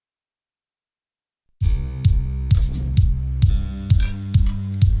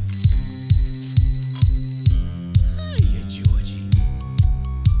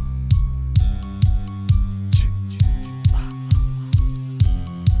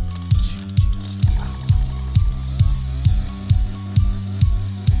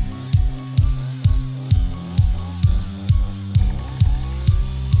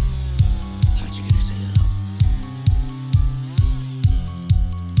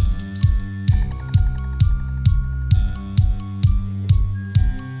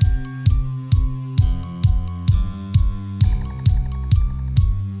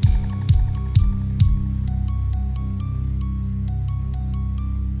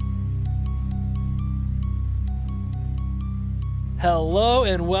Hello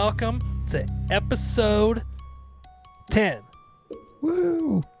and welcome to episode 10.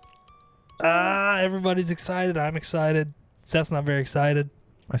 Woo! Everybody's excited. I'm excited. Seth's not very excited.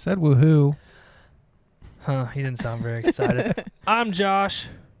 I said woohoo. Huh, he didn't sound very excited. I'm Josh.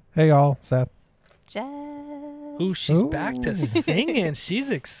 Hey y'all, Seth. Jess. Ooh, she's back to singing. She's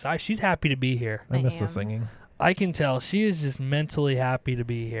excited. She's happy to be here. I miss am. the singing. I can tell she is just mentally happy to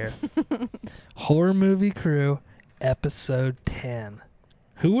be here. Horror Movie Crew, episode 10.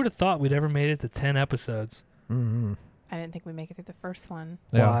 Who would have thought we'd ever made it to 10 episodes? Mm-hmm. I didn't think we'd make it through the first one.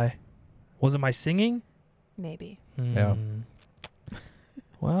 Yeah. Why? Was it my singing? Maybe. Yeah.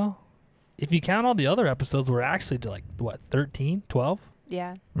 Well, if you count all the other episodes, we're actually to like, what, 13, 12?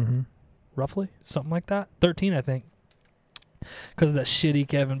 Yeah. Mm-hmm. Roughly? Something like that? 13, I think. Because of that shitty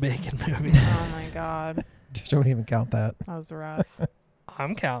Kevin Bacon movie. Oh my God. Don't even count that. That was rough.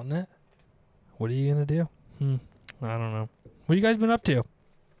 I'm counting it. What are you going to do? I don't know. What have you guys been up to?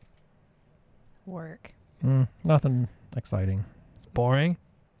 Work. Nothing exciting. It's boring.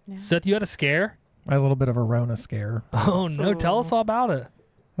 Yeah. Seth, you had a scare? I had a little bit of a Rona scare. Oh, no. Tell us all about it.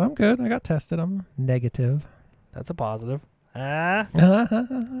 I'm good. I got tested. I'm negative. That's a positive. Ah.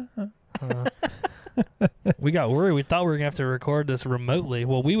 That'd We got worried. We thought we were going to have to record this remotely.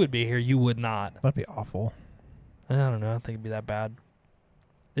 Well, we would be here. You would not. be awful. I don't know. I don't think it'd be that bad.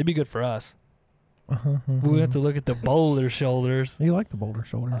 It'd be good for us. Uh-huh. We have to look at the boulder shoulders. You like the boulder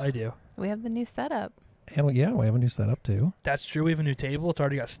shoulders. I do. We have the new setup. And we have a new setup too. That's true. We have a new table. It's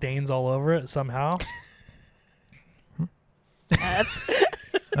already got stains all over it somehow.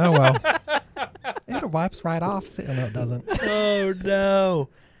 Oh well. It wipes right off. No, it doesn't. Oh, no.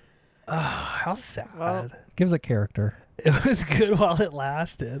 Oh, how sad. Well. Gives it character. It was good while it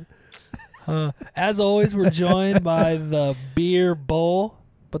lasted. As always, we're joined by the Beer Bowl.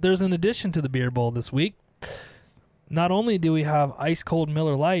 But there's an addition to the Beer Bowl this week. Not only do we have ice cold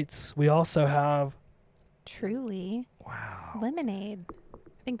Miller Lights, we also have Truly. wow. Lemonade. I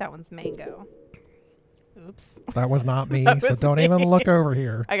think that one's mango. Oops. That was not me, That so was don't me. even look over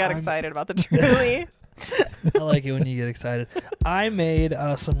here. I got I'm- excited about the Truly. I like it when you get excited. I made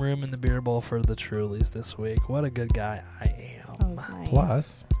some room in the Beer Bowl for the Trulies this week. What a good guy I That am. was nice.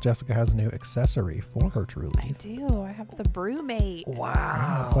 Plus, Jessica has a new accessory for her I Trulies. do. I have the Brewmate.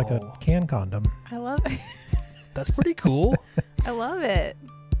 Wow. It's like a can condom. I love it. That's pretty cool. I love it.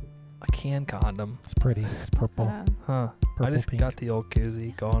 A can condom. It's pretty. It's purple. Huh. I Purple just pink. got the old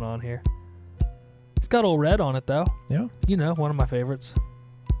koozie going on here. It's got old red on it, though. Yeah. You know, one of my favorites.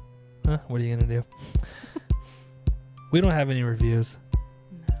 Huh, what are you going to do? We don't have any reviews.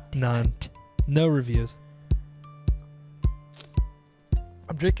 None. No reviews.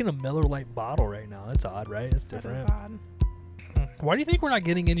 I'm drinking a Miller Lite bottle right now. That's odd, right? It's That is different. odd. Why do you think we're not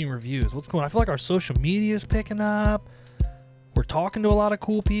getting any reviews? What's going on? I feel like our social media is picking up. We're talking to a lot of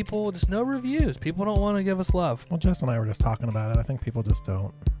cool people. Just no reviews. People don't want to give us love. Well, Jess and I were just talking about it. I think people just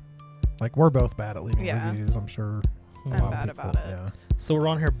don't. Like, we're both bad at leaving Yeah. reviews, I'm sure. I'm A lot of bad people, about it. Yeah. So we're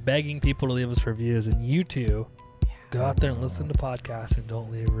on here begging people to leave us reviews, and you two go out there and listen to podcasts and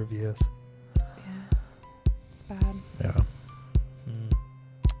don't leave reviews. Yeah. It's bad. Yeah.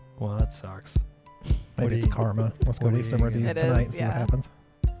 Well, that sucks. What Maybe do it's you- karma. Let's go what are leave you some gonna- reviews It tonight is, and see what yeah. happens.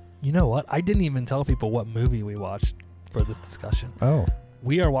 You know what? I didn't even tell people what movie we watched for this discussion. Oh.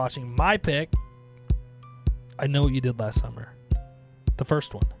 We are watching my pick. I Know What You Did Last Summer. The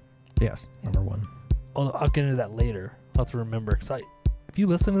first one. Yes. Number one. I'll get into that later. I'll have to remember. Because if you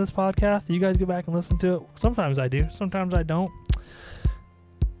listen to this podcast, you guys go back and listen to it. Sometimes I do. Sometimes I don't.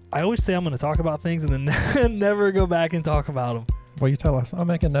 I always say I'm going to talk about things and then never go back and talk about them. Well, you tell us. I'll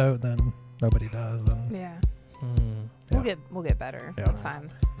make a note, then nobody does. Then Yeah. Yeah. We'll get better Yeah. next time.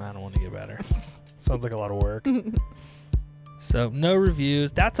 I don't want to get better. Sounds like a lot of work. So no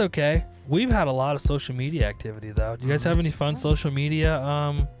reviews. That's okay. We've had a lot of social media activity though. Do you guys have any fun Nice. social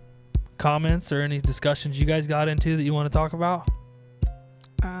media comments or any discussions you guys got into that you want to talk about?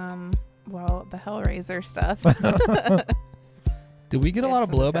 Well, the Hellraiser stuff. Did we get a Yeah, lot of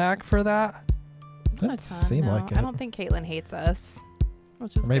some blowback for that? Not a Doesn't ton, seem no. like it. I don't think Caitlin hates us,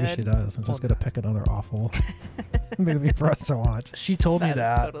 which is Or maybe good. she does. I'm Well, just going to pick another awful movie for us to watch. She told me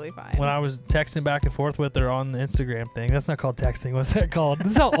That's that totally fine. when I was texting back and forth with her on the Instagram thing. That's not called texting. What's that called?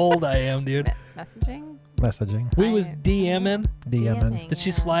 This is how old I am, dude. Messaging? Messaging. We was I- DMing. DMing. Did she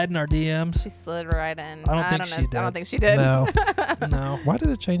yeah. slide in our DMs? She slid right in. I don't think she know. did. I don't think she did. No. No. Why did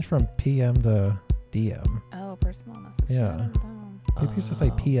it change from PM to DM? Oh, personal message. Yeah. I don't know. People used to say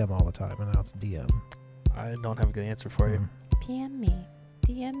Oh. PM all the time, and now it's DM. I don't have a good answer for you. Mm. PM me.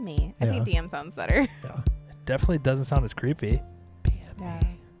 DM me. I think Yeah. DM sounds better. Yeah. Definitely doesn't sound as creepy. PM.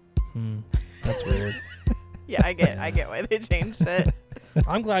 Yeah. That's weird. Yeah, I get why they changed it.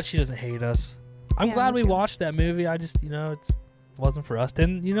 I'm glad she doesn't hate us. I'm Yeah, glad me we too. watched that movie. I just, it wasn't for us.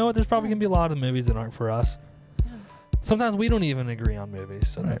 And you know what? There's probably going to be a lot of movies that aren't for us. Yeah. Sometimes we don't even agree on movies,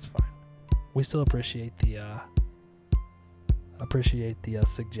 so Right. that's fine. We still appreciate the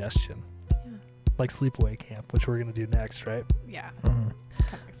suggestion. Yeah. Like Sleepaway Camp, which we're going to do next, right? Yeah, Mhm.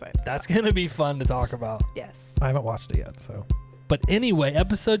 kind of excited. That's going to be fun to talk about. Yes. I haven't watched it yet, so But anyway,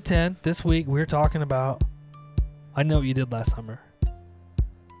 episode 10, this week we're talking about I Know What You Did Last Summer.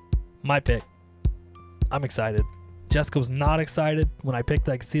 My pick. I'm excited. Jessica was not excited. When I picked,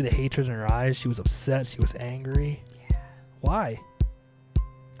 I could see the hatred in her eyes. She was upset. She was angry. Yeah. Why?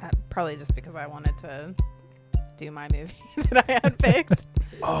 Probably just because I wanted to do my movie that I had picked.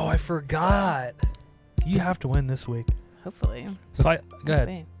 Oh, I forgot. You have to win this week. Hopefully. So go We'll ahead.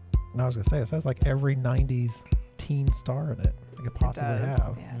 see. no, I was gonna say it says like every '90s teen star in it. They could possibly It does.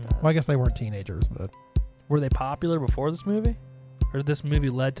 have. Yeah, it Mm. does. Well, I guess they weren't teenagers, but Were they popular before this movie? Or this movie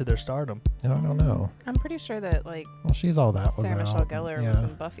led to their stardom? I don't know. I'm pretty sure that like Well, She's All That was Sarah out. Michelle Gellar yeah, was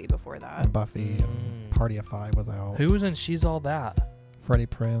in Buffy before that. and Buffy and Mm. Party of Five was out. Who was in She's All That? Freddie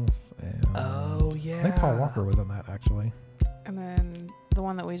Prinze and Oh, yeah. I think Paul Walker was in that actually. And then the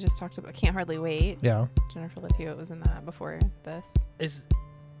one that we just talked about, Can't Hardly Wait. Yeah. Jennifer Love Hewitt was in that before this. Is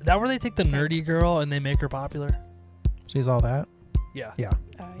that where they take the nerdy girl and they make her popular? She's All That. Yeah. Yeah.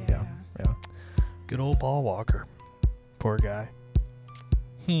 Oh Yeah. Yeah. Good old Paul Walker. Poor guy.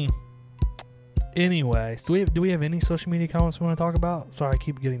 Anyway, so do we have any social media comments we want to talk about? Sorry, I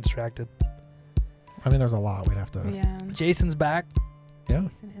keep getting distracted. I mean, there's a lot. We'd have to. Yeah. Jason's back. Yeah.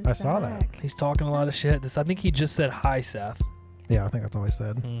 Jason is I saw that. back. He's talking a lot of shit. I think he just said hi, Seth. Yeah, I think that's all he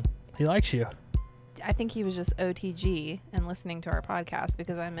said. He likes you. I think he was just OTG and listening to our podcast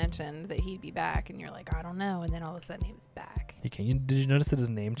because I mentioned that he'd be back, and you're like, I don't know, and then all of a sudden he was back. Did you notice that his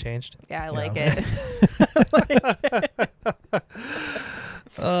name changed? Yeah, I Yeah. like it.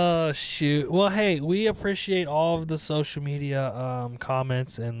 Oh shoot. Well, hey, we appreciate all of the social media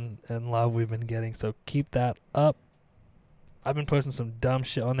comments and love we've been getting. So keep that up. I've been posting some dumb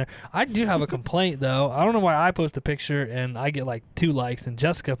shit on there. I do have a complaint though. I don't know why I post a picture and I get like 2 likes, and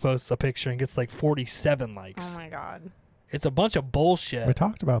Jessica posts a picture and gets like 47 likes. Oh my god. It's a bunch of bullshit. We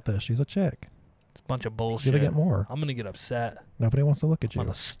talked about this. She's a chick. It's a bunch of She's bullshit. gonna get more. I'm gonna get upset. Nobody wants to look at I'm you.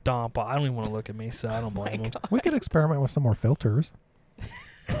 gonna stomp. I don't even want to look at me, so I don't Oh my blame him. God. We could experiment with some more filters.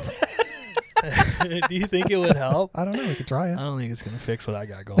 Do you think it would help? I don't know. We could try I it. don't think it's gonna fix what I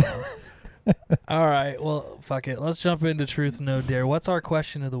got going on. All right, well, fuck it. Let's jump into Truth No Dare. What's our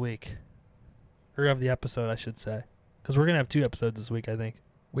question of the week, or of the episode, I should say, because we're gonna have 2 episodes this week, I think.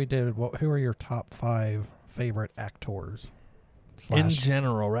 We did. Who are your top 5 favorite actors? In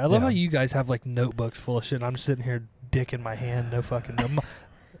general, right? I love Yeah. how you guys have like notebooks full of shit. And I'm just sitting here, dick in my hand, no fucking.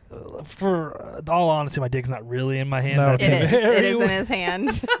 For all honesty, my dick's not really in my hand. No, That'd It be is. It very is in weird. his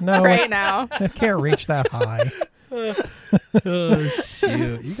hand No, right now. it can't reach that high. Oh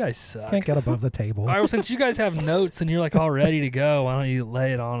shoot, you guys suck. Can't get above the table. All right, well, since you guys have notes and you're like all ready to go, why don't you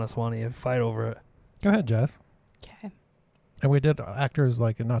lay it on us? Why don't you fight over it? Go ahead, Jess. Okay. And we did actors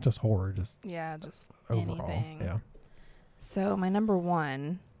like not just horror, just Yeah, just overall. anything. Yeah. So my number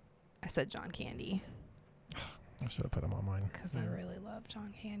 1, I said John Candy I should have put him on mine. because I really love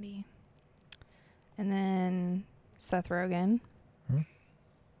John Candy. And then Seth Rogen, Hmm.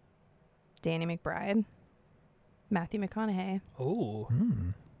 Danny McBride, Matthew McConaughey, Oh,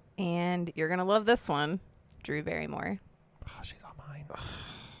 Mm. and you're gonna love this one, Drew Barrymore. Oh, she's on mine.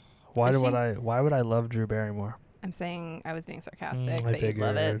 why Is would she? Why would I love Drew Barrymore? I'm saying I was being sarcastic, I but you'd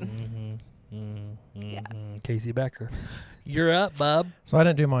love it. Yeah. Casey Becker, you're up, bub. So I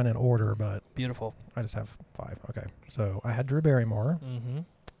didn't do mine in order, but Beautiful. I just have 5. Okay. So I had Drew Barrymore, Mm-hmm.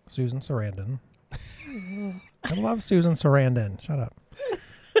 Susan Sarandon. I love Susan Sarandon. Shut up.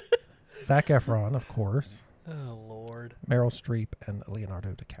 Zac Efron, of course. Oh Lord. Meryl Streep and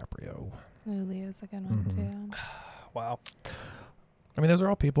Leonardo DiCaprio. Oh, Leo's a good one Mhm. too. Wow. I mean, those are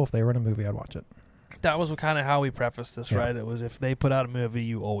all people. If they were in a movie, I'd watch it. That was kind of how we prefaced this, Yeah. right? It was if they put out a movie,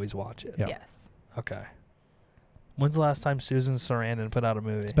 you always watch it. Yeah. Yes. Okay. When's the last time Susan Sarandon put out a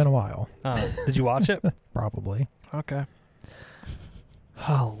movie? It's been a while, Did you watch it? probably. Okay.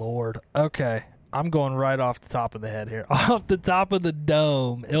 Oh Lord. Okay. I'm going right off the top of the head here. Off the top of the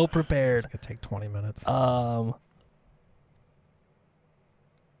dome. Ill prepared. It's gonna take 20 minutes.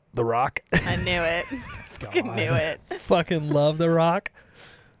 The Rock. I knew it. Fucking God. knew it. Fucking love The Rock.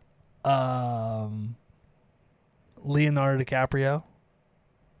 Leonardo DiCaprio.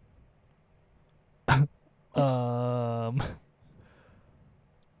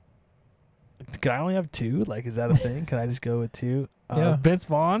 Can I only have 2? Like, is that a thing? Can I just go with 2? Yeah. Vince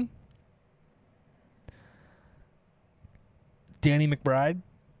Vaughn. Danny McBride.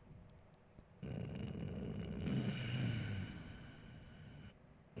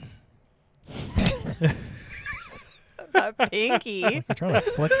 Pinky. You trying to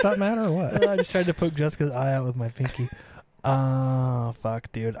flick something at her or what? I just tried to poke Jessica's eye out with my pinky.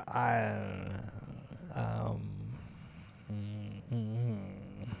 Fuck, dude.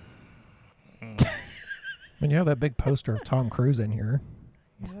 When you have that big poster of Tom Cruise in here.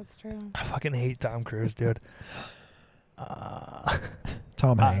 Yeah, that's true. I fucking hate Tom Cruise, dude.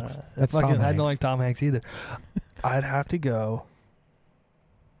 Tom Hanks. That's Tom Hanks. I don't like Tom Hanks either. I'd have to go.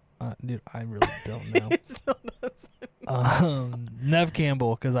 Dude, I really don't know. He still doesn't. Nev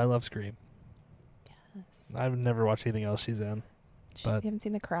Campbell, because I love Scream. Yes. I've never watched anything else she's in. You But- haven't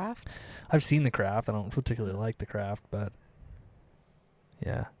seen The Craft? I've seen The Craft. I don't particularly like The Craft, but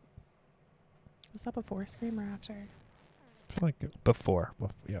yeah, Was that before Scream or after? I feel like before. I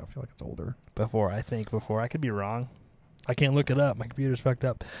feel like it's older. I could be wrong. I can't look it up. My computer's fucked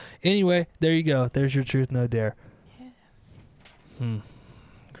up. Anyway, there you go. There's your truth, no dare. Yeah.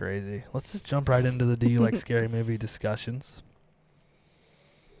 Crazy. Let's just jump right into the do you like scary movie discussions.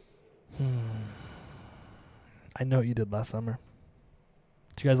 I know what you did last summer.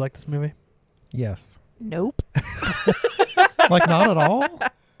 Did you guys like this movie? Yes. Nope. Like not at all?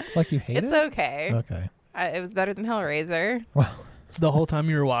 Like you hate It's it? okay. Okay. It was better than Hellraiser. The whole time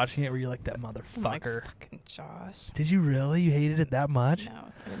you were watching it, were you like that I'm like, motherfucker? fucking Josh. Did you really? You hated it that much? No,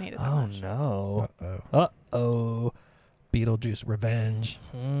 I didn't hate it that Oh much. no. Uh-oh. Uh-oh. Beetlejuice Revenge.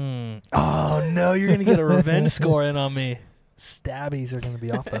 Oh no, you're gonna get a revenge score in on me. Stabbies are gonna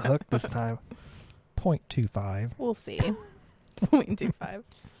be off the hook this time. 0.25. We'll see. 0.25.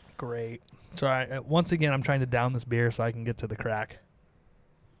 Great. Sorry. Once again, I'm trying to down this beer so I can get to the crack.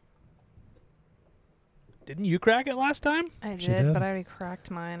 Didn't you crack it last time? I She did, did. but I already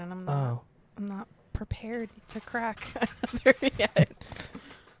cracked mine, and I'm Oh. not prepared to crack another yet.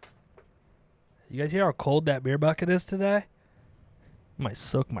 You guys hear how cold that beer bucket is today? I might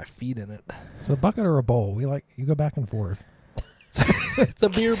soak my feet in it. Is it a bucket or a bowl? You go back and forth. It's a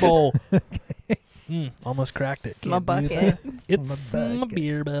beer bowl. Almost cracked it. It's my Can't do bucket. that. It's my my bucket.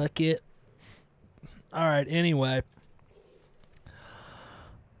 beer bucket. All right. Anyway,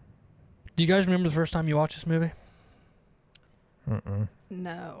 do you guys remember the first time you watched this movie? Mm-mm.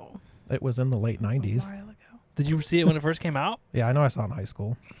 No. It was in the late It was 90s. a while ago. Did you see it when it first came out? Yeah, I know I saw it in high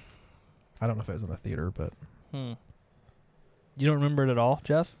school. I don't know if it was in the theater, but You don't remember it at all,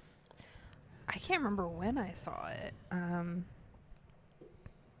 Jess? I can't remember when I saw it.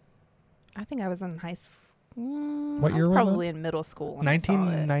 I think I was in high school. What I year was was probably in middle school when I saw it.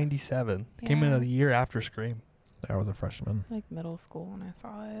 1997. Came in Yeah. a year after Scream. I was a freshman. Like middle school when I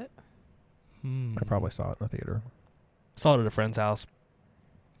saw it. I probably saw it in the theater. Saw it at a friend's house.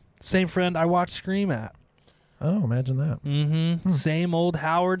 Same friend I watched Scream at. Oh, imagine that. Mm-hmm. Same old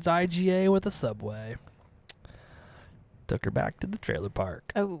Howard's IGA with a Subway. Took her back to the trailer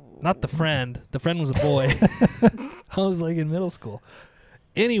park. Oh. Not the friend. The friend was a boy. I was like in middle school.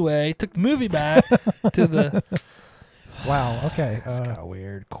 Anyway, took the movie back to the... Wow, okay. This got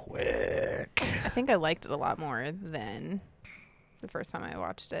weird quick. I think I liked it a lot more than the first time I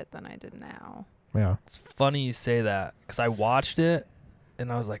watched it than I did now. Yeah. It's funny you say that because I watched it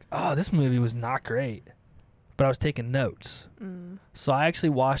and I was like, oh, this movie was not great. But I was taking notes. So I actually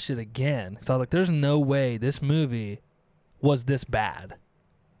watched it again because I was like, there's no way this movie was this bad.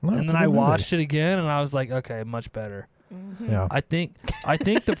 No, And it's then a I good movie. watched it again and I was like, okay, much better. Yeah. I think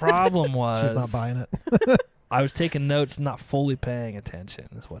the problem was She's not buying it. I was taking notes, not fully paying attention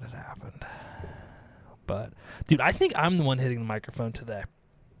is what had happened. But, dude, I think I'm the one hitting the microphone today.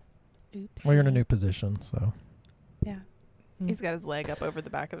 Oops. Well, you're in a new position, so. Yeah. He's got his leg up over the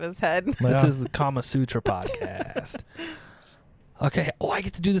back of his head. This Yeah. is the Kama Sutra podcast. Okay. Oh, I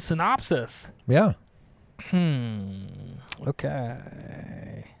get to do the synopsis. Yeah.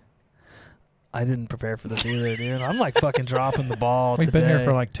 Okay. I didn't prepare for this either, dude. I'm like fucking dropping the ball We've today. been here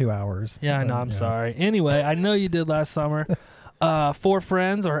for like 2 hours. Yeah, I know. I'm sorry. Anyway, I know you did last summer. 4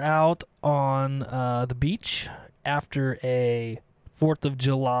 friends are out on the beach after a 4th of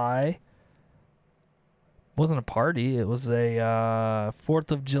July. Wasn't a party. It was a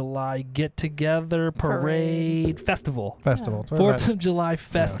 4th of July get-together parade festival. Festival. It's 4th of July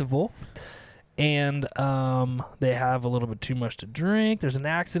festival. And they have a little bit too much to drink. There's an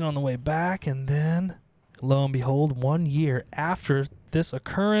accident on the way back. And then, lo and behold, 1 year after this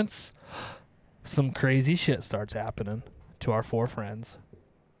occurrence, some crazy shit starts happening to our 4 friends.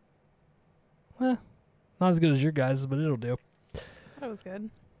 Not as good as your guys', but it'll do. That was good.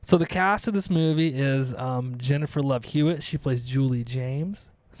 So the cast of this movie is Jennifer Love Hewitt. She plays Julie James.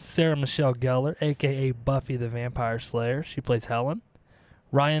 Sarah Michelle Gellar, a.k.a. Buffy the Vampire Slayer. She plays Helen.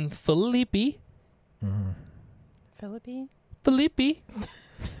 Ryan Phillippe Philippi.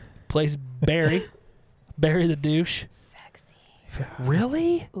 plays Barry. Barry the douche. Sexy.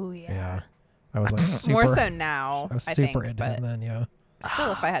 Really? Ooh, yeah. Yeah. I was like super, More so now, I was I super think. into But him then, yeah.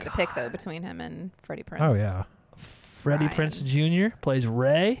 still, if I had to pick, though, between him and Freddie Prinze. Oh, yeah. Freddie Ryan. Prinze Jr. plays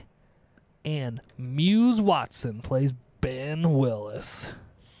Ray. And Muse Watson plays Ben Willis.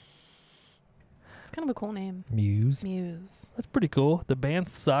 It's kind of a cool name. Muse. Muse. That's pretty cool. The band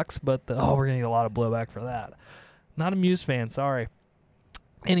sucks, but we're going to get a lot of blowback for that. Not a Muse fan, sorry.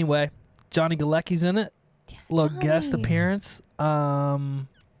 Anyway, Johnny Galecki's in it. Yeah, Little guest Johnny. appearance. Who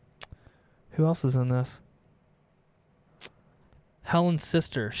else is in this? Helen's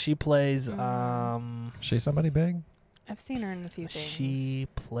sister. She plays She's somebody big? I've seen her in a few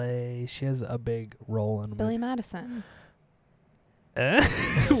things. she has a big role in Billy Madison.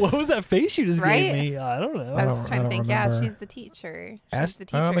 What was that face you just Right? gave me? I don't know. I I was don't- trying I to don't think. Yeah, remember. she's the teacher. Ask- She's the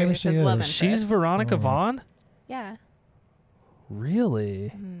teacher. Oh, maybe who she does love is. She's interest. Veronica Mm. Vaughn? Yeah.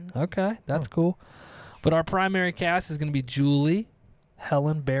 Really? Mhm. Okay, that's Oh. cool. But our primary cast is going to be Julie,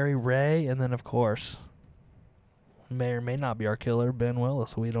 Helen, Barry, Ray, and then, of course, may or may not be our killer, Ben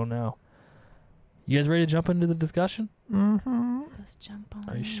Willis. We don't know. You guys ready to jump into the discussion? Mm-hmm. Let's jump on.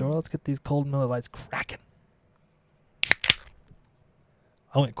 Are you in. sure? Let's get these cold Miller Lights cracking.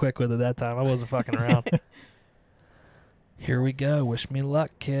 I went quick with it that time. I wasn't fucking around. Here we go. Wish me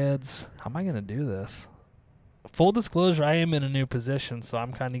luck, kids. How am I going to do this? Full disclosure, I am in a new position, so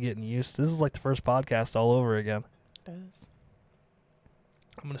I'm kind of getting used to this. Is like the first podcast all over again. Does.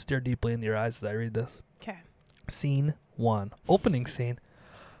 I'm going to stare deeply into your eyes as I read this. Okay. Scene 1. Opening scene.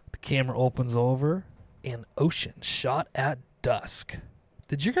 The camera opens over an ocean shot at dusk.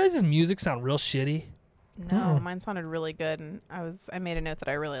 Did your guys' music sound real shitty? No, Hmm. mine sounded really good, and I made a note that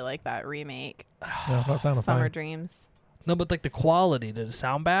I really like that remake, No, that sounded Summer fine. Dreams. No, but like the quality, did it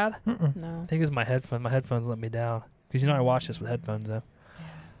sound bad? Mm-mm. No. I think it's my headphones. My headphones let me down. Because you know I watch this with headphones in.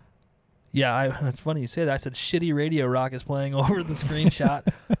 Yeah, it's funny you say that. I said shitty radio rock is playing over the screenshot.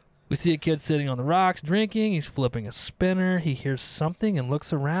 We see a kid sitting on the rocks drinking. He's flipping a spinner. He hears something and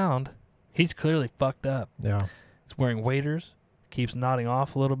looks around. He's clearly fucked up. Yeah. He's wearing waders. Keeps nodding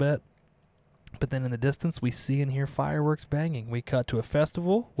off a little bit. But then in the distance, we see and hear fireworks banging. We cut to a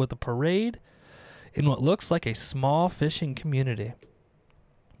festival with a parade in what looks like a small fishing community.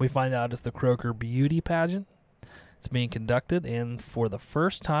 We find out it's the Croker Beauty Pageant. It's being conducted, and for the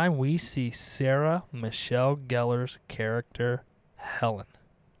first time, we see Sarah Michelle Gellar's character, Helen.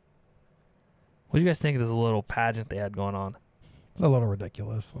 What do you guys think of this little pageant they had going on? It's a little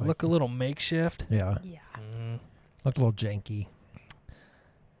ridiculous. Like, Look a little makeshift. yeah. Yeah. Looked a little janky.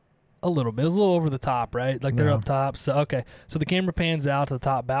 A little bit. It was a little over the top, right? Like they're Yeah. up top. So okay. So the camera pans out to the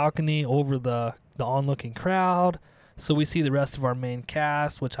top balcony over the onlooking crowd. So we see the rest of our main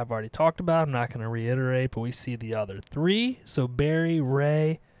cast, which I've already talked about. I'm not going to reiterate, but we see the other three. So Barry,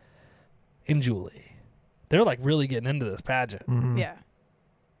 Ray, and Julie. They're like really getting into this pageant. Mhm. Yeah.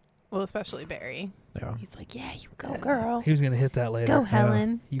 Well, especially Barry. Yeah. He's like, "Yeah, you go, girl. He was going to hit that later. Go,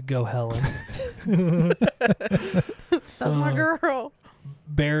 Helen. You go, Helen. That's my girl."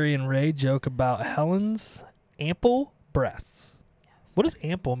 Barry and Ray joke about Helen's ample breasts. What does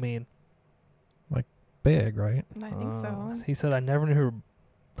ample mean? Big, right? I think so. He said, I never knew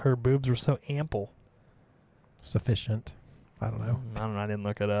her boobs were so ample. Sufficient. I don't know. I don't know. I didn't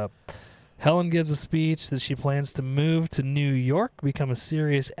look it up. Helen gives a speech that she plans to move to New York, become a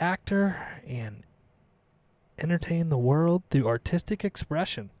serious actor, and entertain the world through artistic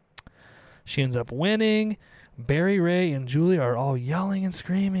expression. She ends up winning. Barry, Ray, and Julie are all yelling and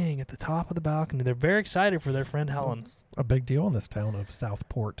screaming at the top of the balcony. They're very excited for their friend Helen. A big deal in this town of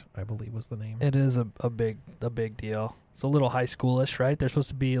Southport, I believe was the name. It is a big deal. It's a little high schoolish, right? They're supposed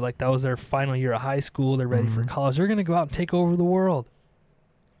to be like, that was their final year of high school. They're ready for Mhm. college. They're going to go out and take over the world.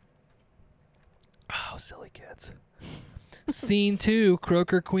 Oh, silly kids. Scene 2,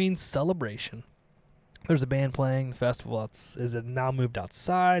 Croker Queen Celebration. There's a band playing. The festival is now moved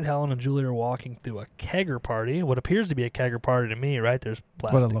outside. Helen and Julie are walking through a kegger party. What appears to be a kegger party to me, right? There's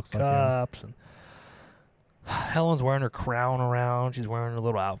plastic looks like, yeah. cups. And Helen's wearing her crown around. She's wearing her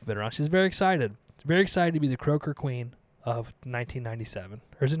little outfit around. She's very excited. She's very excited to be the Croker Queen of 1997.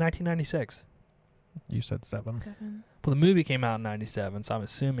 Or is it 1996? You said 7. 7. Well, the movie came out in 97, so I'm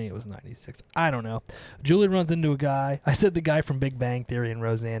assuming it was 96. I don't know. Julie runs into a guy. I said the guy from Big Bang Theory and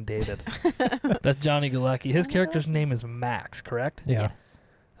Roseanne dated. That's Johnny Galecki. His character's name is Max, correct? Yeah. Yes.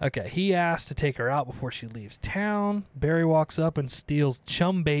 Okay, he asks to take her out before she leaves town. Barry walks up and steals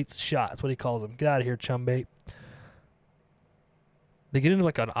Chumbait's shot. That's what he calls him. Get out of here, Chumbait. They get into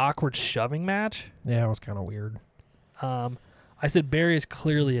like an awkward shoving match. Yeah, it was kind of weird. I said Barry is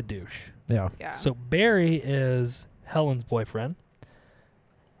clearly a douche. Yeah. Yeah. So Barry is Helen's boyfriend.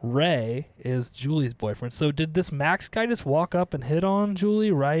 Ray is Julie's boyfriend. So did this Max guy just walk up and hit on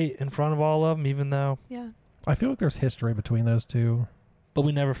Julie right in front of all of them, even though? Yeah. I feel like there's history between those two. But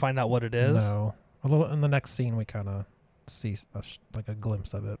we never find out what it is. No. A little in the next scene, we kind of see like a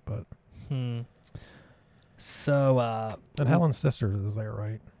glimpse of it, but. So. And Helen's sister is there,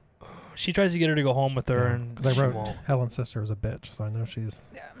 right? She tries to get her to go home with her, and Because she I wrote won't. Helen's sister is a bitch, so I know she's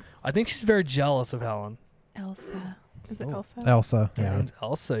Yeah. I think she's very jealous of Helen. Elsa. Is it Oh. Elsa? Elsa. Her Yeah. name's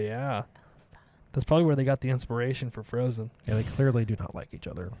Elsa, yeah. That's probably where they got the inspiration for Frozen. Yeah, they clearly do not like each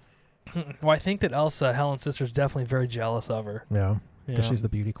other. Well, I think that Elsa, Helen's sister, is definitely very jealous of her. Yeah. you Because know. she's the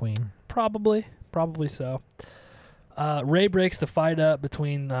beauty queen. Probably so. Ray breaks the fight up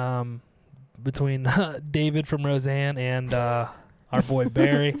between David from Roseanne and our boy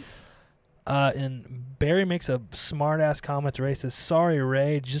Barry. And Barry makes a smart-ass comment to Ray. Says, "Sorry,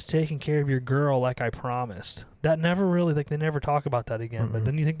 Ray, just taking care of your girl like I promised." That never really, like, they never talk about that again. But Mm-mm.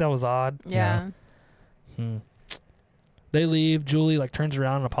 didn't you think that was odd? Yeah. They leave. Julie like turns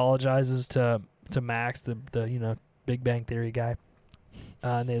around and apologizes to Max, the Big Bang Theory guy.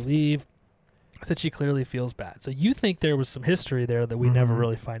 And they leave. Said she clearly feels bad. So you think there was some history there that we never Mhm.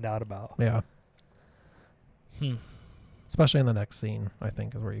 really find out about? Yeah. Hmm. Especially in the next scene, I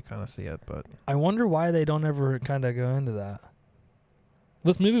think, is where you kind of see it. But I wonder why they don't ever kind of go into that.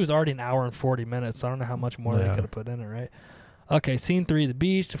 This movie was already an hour and 40 minutes, so I don't know how much more they Yeah. could have put in it, right? Okay, scene 3, the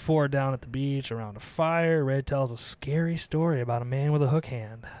beach. The 4 are down at the beach around a fire. Ray tells a scary story about a man with a hook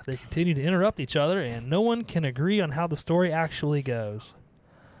hand. They continue to interrupt each other, and no one can agree on how the story actually goes.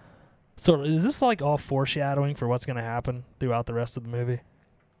 So is this like all foreshadowing for what's going to happen throughout the rest of the movie?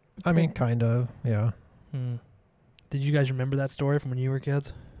 I mean, kind of. Yeah. Did you guys remember that story from when you were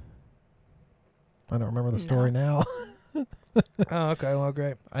kids? I don't remember the story now. Oh, okay. Well,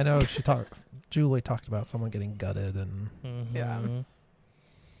 great. I know Julie talked about someone getting gutted and Yeah.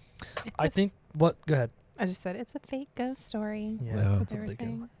 I think go ahead. I just said it's a fake ghost story. Yeah, Yeah. That's what that's they what were they get.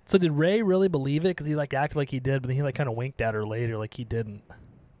 saying. So did Ray really believe it? Because he like acted like he did, but then he like kind of winked at her later like he didn't.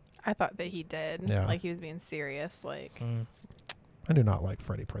 I thought that he did. Yeah. Like he was being serious. Like I do not like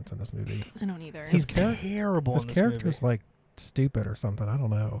Freddie Prinze in this movie. I don't either. He's char- terrible His in this character's movie. like stupid or something. I don't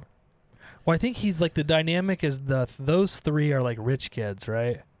know. Well, I think he's like the dynamic is those 3 are like rich kids,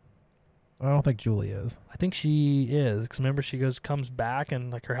 right? I don't think Julie is. I think she is because remember she comes back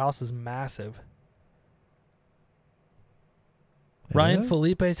and like her house is massive. It Ryan is?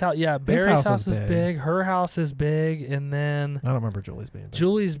 Felipe's house, yeah, Barry's house is is big, her house is big, and then I don't remember Julie's being big.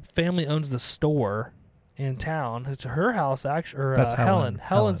 Julie's family owns the store in town. It's her house, actually. Or That's Helen. Helen.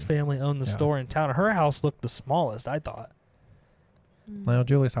 Helen's Helen. family owned the Yeah. store in town. Her house looked the smallest, I thought. No,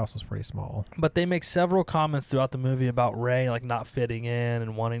 Julie's house was pretty small. But they make several comments throughout the movie about Ray like not fitting in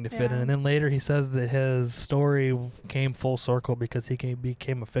and wanting to fit in. Yeah. And then later he says that his story came full circle because he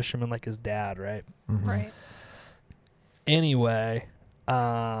became a fisherman like his dad, right? Mhm. Right. Anyway,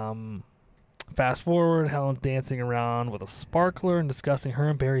 fast forward, Helen's dancing around with a sparkler and discussing her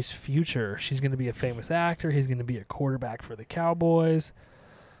and Barry's future. She's going to be a famous actor. He's going to be a quarterback for the Cowboys.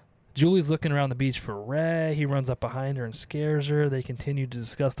 Julie's looking around the beach for Ray. He runs up behind her and scares her. They continue to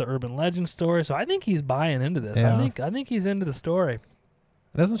discuss the urban legend story. So I think he's buying into this. Yeah. I think he's into the story.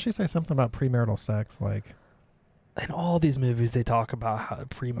 Doesn't she say something about premarital sex? Like, In all these movies, they talk about how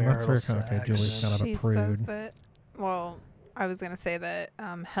premarital where sex. okay, Julie's kind of a She says prude. that. Well, I was gonna say that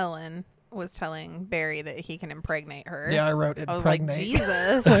Helen was telling Barry that he can impregnate her. Yeah, I wrote I was impregnate. like,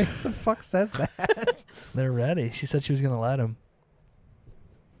 Jesus. Like, who the fuck says that? They're ready. She said she was going to let him.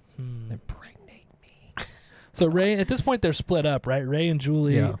 Impregnate me. So Ray, at this point, they're split up, right? Ray and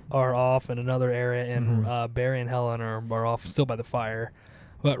Julie Yeah. are off in another area, and Mhm. Barry and Helen are off still by the fire.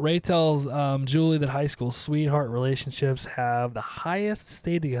 But Ray tells Julie that high school sweetheart relationships have the highest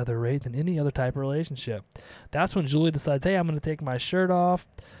stay together rate than any other type of relationship. That's when Julie decides, hey, I'm going to take my shirt off.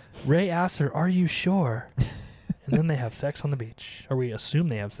 Ray asks her, are you sure? And then they have sex on the beach. Or we assume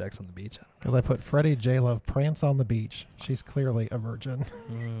they have sex on the beach. Because I put Freddie J. Love prance on the beach. She's clearly a virgin.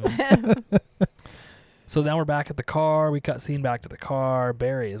 So now we're back at the car. We cut scene back to the car.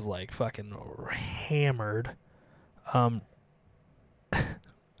 Barry is like fucking hammered.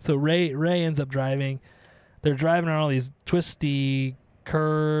 So Ray ends up driving. They're driving on all these twisty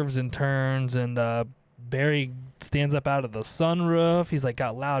curves and turns, and Barry stands up out of the sunroof. He's like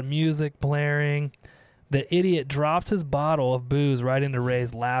got loud music blaring. The idiot drops his bottle of booze right into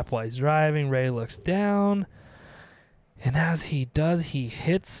Ray's lap while he's driving. Ray looks down, and as he does, he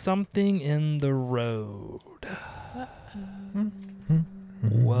hits something in the road.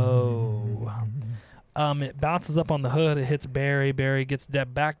 Whoa. It bounces up on the hood. It hits Barry. Barry gets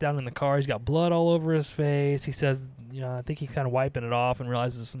back down in the car. He's got blood all over his face. He says, I think he's kind of wiping it off and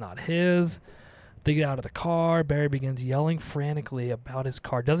realizes it's not his. They get out of the car. Barry begins yelling frantically about his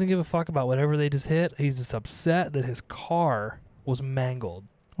car. Doesn't give a fuck about whatever they just hit. He's just upset that his car was mangled.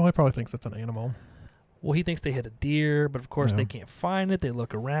 Well, he probably thinks it's an animal. Well, he thinks they hit a deer, but of course they can't find it. They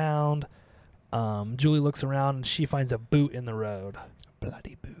look around. Julie looks around and she finds a boot in the road.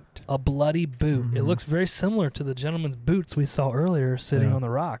 Bloody boot. A bloody boot. Mm-hmm. It looks very similar to the gentleman's boots we saw earlier sitting on the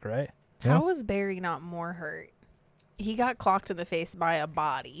rock, right? Yeah. How was Barry not more hurt? He got clocked in the face by a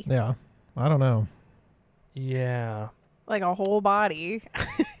body. Yeah. I don't know. Yeah. Like a whole body.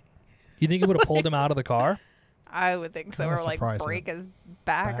 You think it would have pulled him out of the car? I would think so. Kinda Or like surprising. break his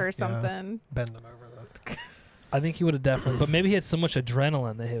back or Yeah. something. Bend them over the... I think he would have definitely. But maybe he had so much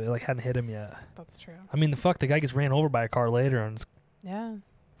adrenaline that he hadn't hit him yet. That's true. I mean, the guy gets ran over by a car later and it's Yeah,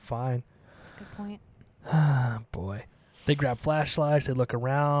 fine. that's a good point. Boy. They grab flashlights. They look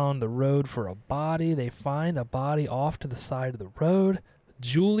around the road for a body. They find a body off to the side of the road.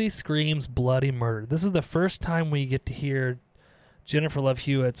 Julie screams bloody murder. This is the first time we get to hear Jennifer Love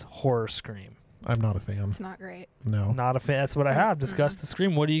Hewitt's horror scream. I'm not a fan. It's not great. No. Not a fan. That's what I have. Discuss the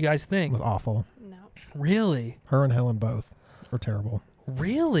scream. What do you guys It think? was awful. No. Really? Her and Helen both are terrible.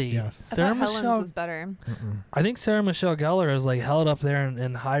 Really? Yes. I Sarah thought Helen's Michelle. was better. Mm-mm. I think Sarah Michelle Gellar is like held up there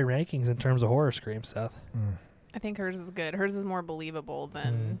in high rankings in terms of horror screams, Seth. Mm. I think hers is good. Hers is more believable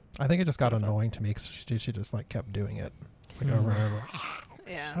than. I think it just got Jennifer. annoying to me because she just like kept doing it. Like Mm. over and over.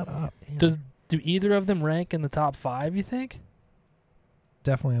 Yeah. Shut up. Damn. Do either of them rank in the top 5, you think?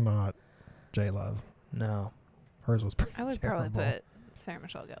 Definitely not J-Love. No. Hers was pretty I would terrible. probably put Sarah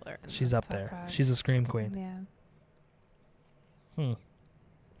Michelle Gellar. In She's the up top there. 5. She's a scream queen. Yeah.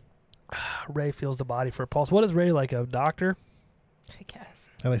 Ray feels the body for a pulse. What is Ray, like a doctor? I guess.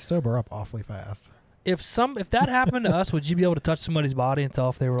 And they sober up awfully fast. If that happened to us, would you be able to touch somebody's body and tell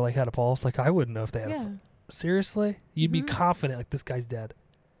if they were like had a pulse? Like I wouldn't know if they had Yeah. Seriously? You'd be Mhm. confident like this guy's dead.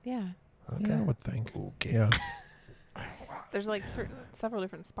 Yeah. Okay. Yeah, I would think. Okay. Yeah. There's like several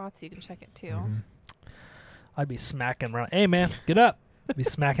different spots you can check it too. Mhm. I'd be smacking around. Hey man, get up. I'd be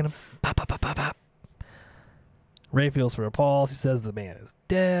smacking him. Pop, pop, pop, pop, pop. Ray feels for a pulse. He says the man is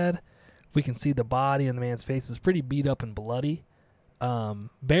dead. We can see the body and the man's face is pretty beat up and bloody.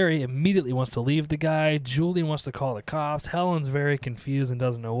 Barry immediately wants to leave the guy. Julie wants to call the cops. Helen's very confused and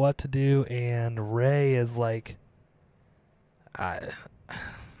doesn't know what to do. And Ray is like, I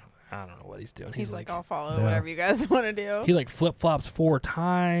don't know what he's doing. He's like, I'll follow Yeah. whatever you guys want to do. he like flip flops 4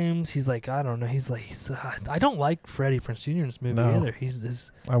 times. He's like, I don't know. I don't like Freddie Prinze Jr. in this movie No. either.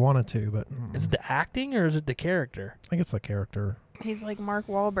 He's I wanted to, but is it the acting or is it the character? I think it's the character. He's like Mark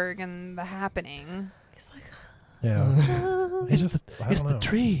Wahlberg in The Happening. He's like, Yeah. It's It's just, I It's don't the know.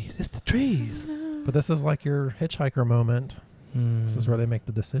 trees. It's the trees. But this is like your hitchhiker moment. This is where Hmm. they make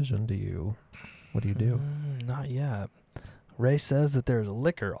the decision. What do you do? Not yet. Ray says that there's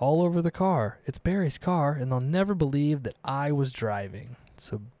liquor all over the car. It's Barry's car, and they'll never believe that I was driving.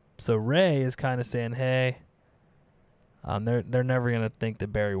 So Ray is kind of saying, hey, they're never gonna think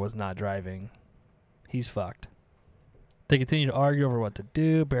that Barry was not driving. He's fucked. They continue to argue over what to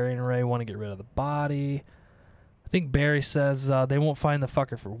do. Barry and Ray want to get rid of the body. I think Barry says they won't find the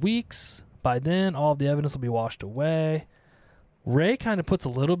fucker for weeks. By then, all of the evidence will be washed away. Ray kind of puts a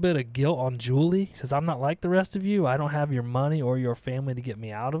little bit of guilt on Julie. He says, I'm not like the rest of you. I don't have your money or your family to get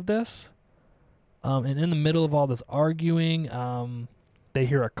me out of this. And in the middle of all this arguing, they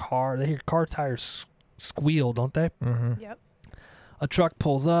hear car tires squeal, don't they? Mm-hmm. yep. A truck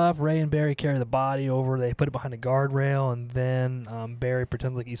pulls up. Ray and Barry carry the body over. They put it behind a guardrail, and then Barry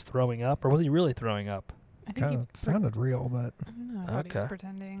pretends like he's throwing up. Or was he really throwing up? I think Kind of sounded real, but I don't know. I thought he was Okay.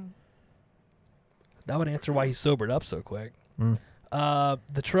 pretending. That would answer why he sobered up so quick. mm.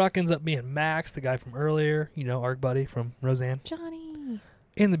 The truck ends up being Max, the guy from earlier, our buddy from Roseanne. Johnny.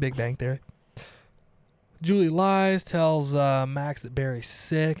 In the Big Bang Theory. Julie lies, tells Max that Barry's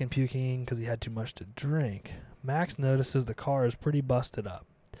sick and puking because he had too much to drink. Max notices the car is pretty busted up.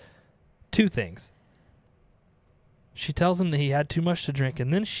 2 things. She tells him that he had too much to drink,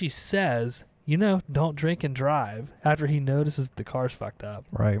 and then she says, don't drink and drive, after he notices the car's fucked up.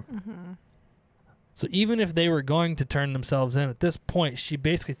 right. Mm-hmm. So even if they were going to turn themselves in, at this point, she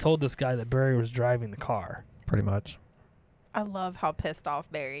basically told this guy that Barry was driving the car. Pretty much. I love how pissed off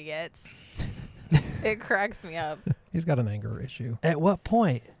Barry gets. It cracks me up. He's got an anger issue. At what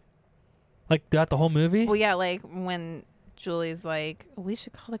point? Like throughout the whole movie? Well, yeah, like when Julie's like, we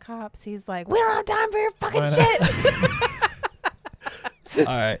should call the cops. He's like, we don't have time for your fucking I shit.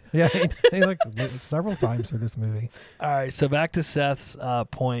 All right. Yeah, he like several times through this movie. All right. So back to Seth's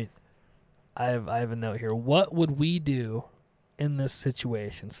point. I have a note here. What would we do in this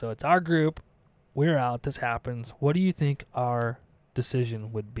situation? So it's our group. We're out. This happens. What do you think our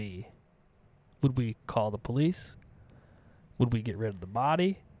decision would be? Would we call the police? Would we get rid of the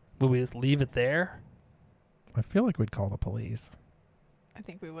body? Would we just leave it there? I feel like we'd call the police. I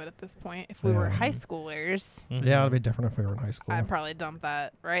think we would at this point. If we were Yeah. high schoolers, Yeah, it'd be different if we were in high school. I'd probably dump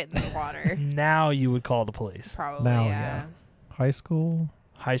that right in the water. Now you would call the police. Probably, Now, yeah. High school,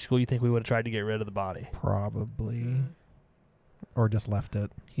 High school, you think we would have tried to get rid of the body? probably. Mm. Or just left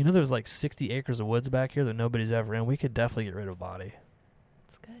it. You know there's like 60 acres of woods back here that nobody's ever in. We could definitely get rid of a body.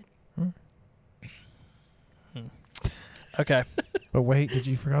 It's good. Okay. But wait, did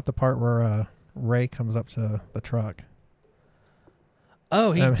you forgot the part where Ray comes up to the truck?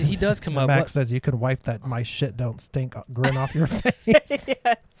 Oh, he does come And up. Max says, "You can wipe that my shit don't stink grin off your face."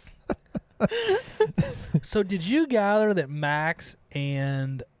 So did you gather that Max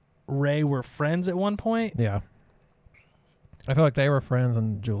and Ray were friends at one point? Yeah. I feel like they were friends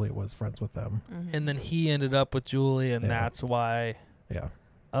and Julie was friends with them. Mm-hmm. And then he ended up with Julie, and Yeah. that's why. Yeah.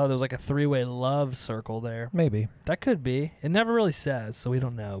 Oh, there was like a three-way love circle there. Maybe. That could be. It never really says, so we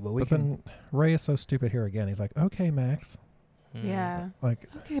don't know. But we But can. then Ray is so stupid here again. He's like, "Okay, Max." Yeah. Like,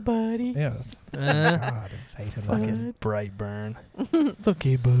 Okay, buddy. yeah. Eh, God, I just hate him. fuck Like, his bright burn. It's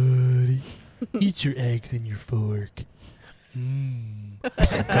okay, buddy. Eat your eggs in your fork.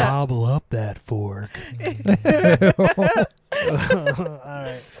 Gobble up that fork. All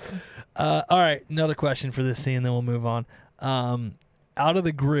right. All right. Another question for this scene, then we'll move on. Out of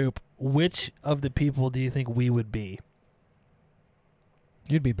the group, which of the people do you think we would be?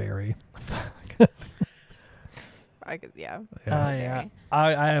 You'd be Barry. I could, yeah. Yeah. Yeah.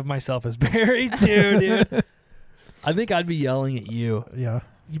 I have myself as Barry too, dude. I think I'd be yelling at you. Yeah.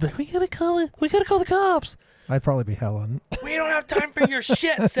 You'd be like, "We gotta call it. We gotta call the cops. I'd probably be Helen We don't have time for your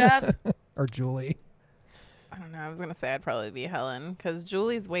shit, Seth." or Julie. I don't know. I was going to say I'd probably be Helen because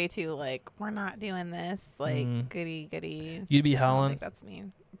Julie's way too, like, we're not doing this. Like, goody, goody. You'd be I don't Helen. think that's me.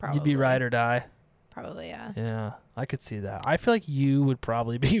 Probably. You'd be ride or die. Probably, yeah. Yeah, I could see that. I feel like you would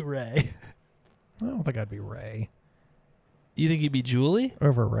probably be Ray. I don't think I'd be Ray. You think you'd be Julie?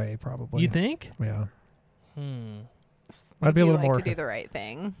 Over Ray, probably. You think? Yeah. You I'd be a do little like more. to do the right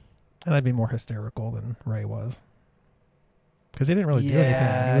thing. And I'd be more hysterical than Ray was. Because he didn't really do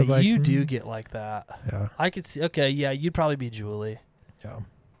anything. He was like, you do get like that. Yeah. I could see. Okay, yeah, you'd probably be Julie, Yeah.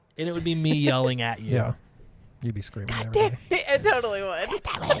 and it would be me yelling at you. Yeah. You'd be screaming every day. It totally would.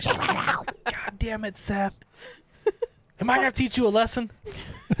 God damn it, Seth! Am I gonna have to teach you a lesson?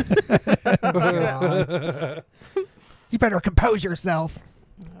 You better compose yourself.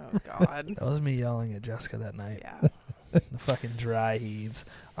 Oh, God. That was me yelling at Jessica that night. Yeah. The fucking dry heaves.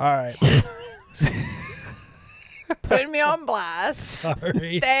 All right. Putting me on blast.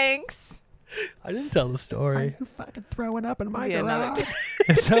 Sorry. Thanks. I didn't tell the story. You fucking throwing up in my Yeah, another garage.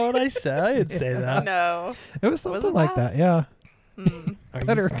 Is that what I said? I didn't say that. No. It was something Wasn't like that? that, yeah. Mm. Are you-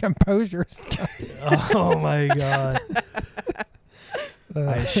 Better compose yourself. Oh my god. I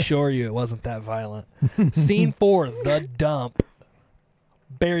assure you it wasn't that violent. Scene 4, the dump.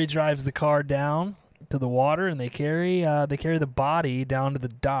 Barry drives the car down to the water and they carry the body down to the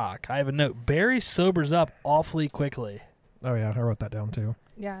dock. I have a note. Barry sobers up awfully quickly. Oh, yeah. I wrote that down, too.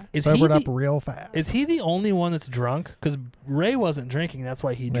 Yeah. Is Sobered he up the, real fast. is he the only one that's drunk? Because Ray wasn't drinking. That's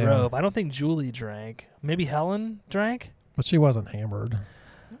why he Yeah. drove. I don't think Julie drank. Maybe Helen drank? But she wasn't hammered.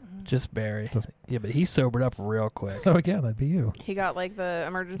 Just Barry. Just- Yeah, but he sobered up real quick. So, again, that'd be you. He got like the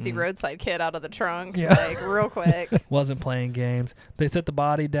emergency Mm. roadside kit out of the trunk, Yeah. like real quick. Wasn't playing games. They set the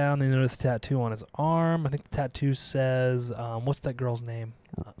body down. They noticed a tattoo on his arm. I think the tattoo says, what's that girl's name?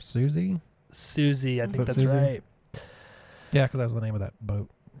 Susie? Susie. I think that that's Susie? right. Yeah, because that was the name of that boat.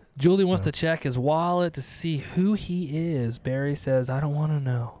 Julie wants Yeah. to check his wallet to see who he is. Barry says, I don't want to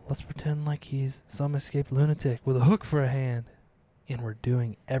know. Let's pretend like he's some escaped lunatic with a hook for a hand. And we're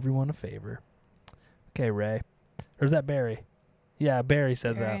doing everyone a favor. Okay, Ray. Or is that Barry? Yeah, Barry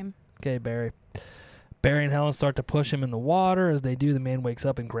says that. Very- Okay, Barry. Barry and Helen start to push him in the water. As they do, the man wakes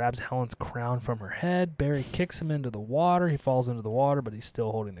up and grabs Helen's crown from her head. Barry kicks him into the water. He falls into the water, but he's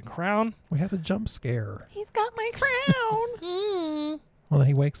still holding the crown. We had a jump scare. He's got my crown. Well, then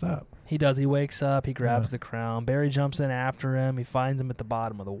he wakes up. He does. He wakes up. He grabs Yeah. the crown. Barry jumps in after him. He finds him at the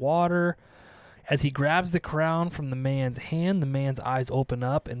bottom of the water. As he grabs the crown from the man's hand, the man's eyes open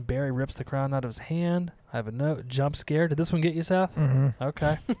up, and Barry rips the crown out of his hand. I have a note. Jump scare. Did this one get you, Seth? Mm-hmm.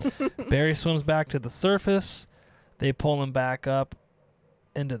 Okay. Barry swims back to the surface. They pull him back up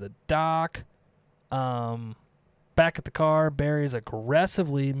into the dock. Back Back at the car, Barry is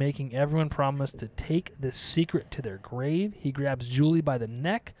aggressively making everyone promise to take this secret to their grave. He grabs Julie by the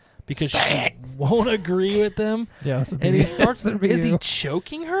neck because she won't agree with him. Yeah, And he starts, is he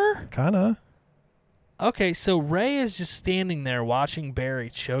choking her? Kinda. Okay, so Ray is just standing there watching Barry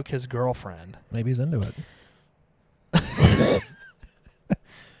choke his girlfriend. Maybe he's into it.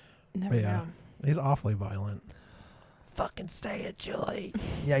 Never Yeah. know. He's awfully violent. Fucking say it, Julie.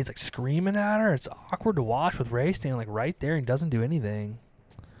 Yeah, he's like screaming at her. It's awkward to watch with Ray standing like right there and doesn't do anything.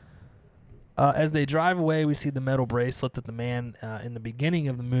 As they drive away, we see the metal bracelet that the man in the beginning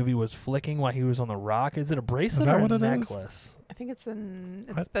of the movie was flicking while he was on the rock. Is it a bracelet that or what a it is? necklace? I think it's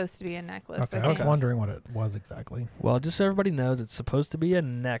supposed to be a necklace. Okay, I was wondering what it was exactly. Well, just so everybody knows, it's supposed to be a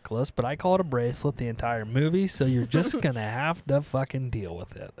necklace, but I call it a bracelet the entire movie, so you're just going to have to fucking deal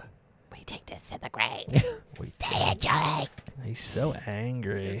with it. We take this to the grave. He's so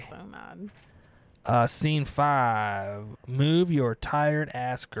angry. He's so mad. Scene 5. Move your tired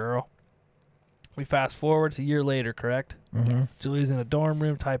ass, girl. We fast forward. It's a year later, correct? Mm-hmm. Yes. Julie's in a dorm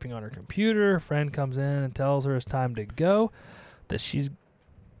room typing on her computer. Her friend comes in and tells her it's time to go, that she's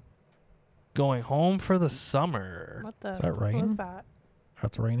going home for the summer. What the? Is that What rain? was that?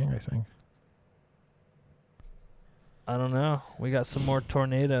 That's raining, I think. I don't know. We got some more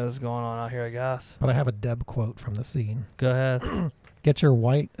tornadoes going on out here, I guess. But I have a Deb quote from the scene. Go ahead. Get your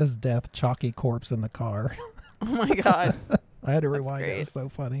white as death chalky corpse in the car. Oh my god. I had to That's rewind it. It great. was so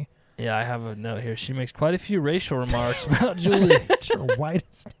funny. Yeah, I have a note here. She makes quite a few racial remarks about Julie. Get your white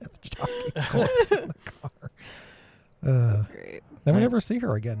as death chalky corpse in the car. That's great. Then we Right. never see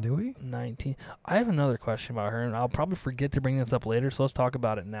her again, do we? 19. I have another question about her, and I'll probably forget to bring this up later, so let's talk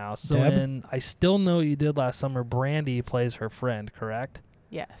about it now. So Deb? in I Still Know What You Did Last Summer, Brandy plays her friend, correct?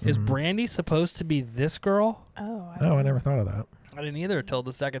 Yes. Is Mhm. Brandy supposed to be this girl? Oh. No, I never thought of that. I didn't either until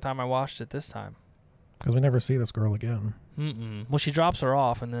the second time I watched it this time. Because we never see this girl again. Mm-mm. Well, she drops her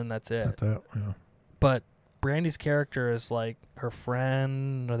off, and then that's it. That's it. Yeah. But Brandy's character is like her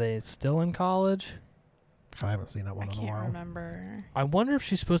friend. Are they still in college? I haven't seen that I one in a can't while. remember. I wonder if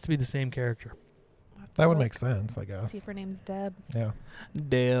she's supposed to be the same character. I'll have to That would look. make sense, I See guess. if her name's Deb. Yeah.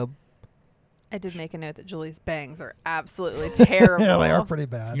 Deb. I did make a note that Julie's bangs are absolutely terrible. Yeah, they are pretty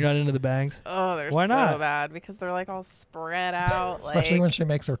bad. You're not into the bangs? Oh, they're Why so not? bad because they're like all spread out. Especially like, when she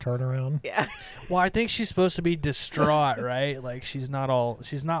makes her turnaround. yeah. Well, I think she's supposed to be distraught, right? Like she's not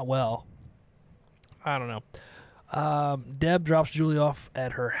well. I don't know. Deb drops Julie off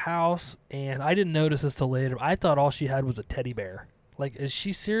at her house, and I didn't notice this till later. I thought all she had was a teddy bear. Like, is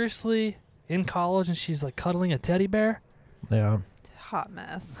she seriously in college and she's like cuddling a teddy bear? Yeah. Hot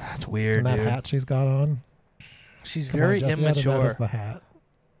mess. That's weird, And that dude. hat she's got on. She's Come on, very Jesse, you had to immature. notice the hat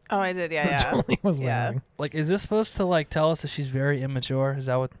Oh, I did. Yeah, that yeah. Julie was Yeah. wearing. Like, is this supposed to like tell us that she's very immature? Is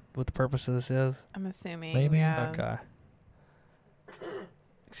that what the purpose of this is? I'm assuming. Maybe. Yeah. Okay.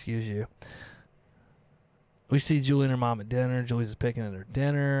 Excuse you. We see Julie and her mom at dinner. Julie's picking at her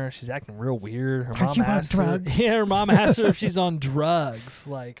dinner. She's acting real weird. Her Are mom you on asks her, drugs? yeah, her mom asks her if she's on drugs.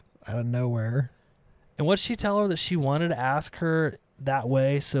 Like, Out of nowhere. and what'd she tell her that she wanted to ask her that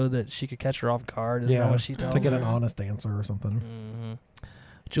way so that she could catch her off guard? Is Yeah, that what she tells To get her? an honest answer or something. hmm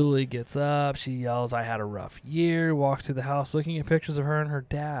Julie gets up. She yells, "I had a rough year." Walks through the house looking at pictures of her and her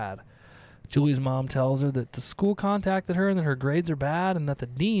dad. Julie's mom tells her that the school contacted her and that her grades are bad and that the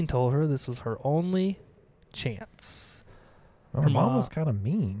dean told her this was her only chance. Well, Her her mom mom- was kind of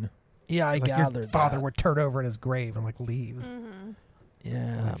mean. Yeah, I Like, gathered your father that. would turn over in his grave and like leaves. Mm-hmm.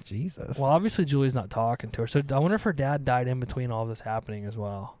 Yeah. Like, Jesus. Well, obviously Julie's not talking to her, so I wonder if her dad died in between all this happening as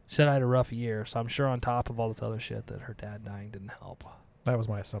well. She said I had a rough year, so I'm sure on top of all this other shit that her dad dying didn't help. That was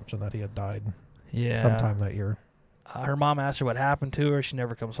my assumption that he had died Yeah. sometime that year. Her mom asked her what happened to her. She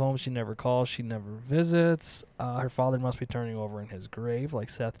never comes home. She never calls. She never visits. Her father must be turning over in his grave,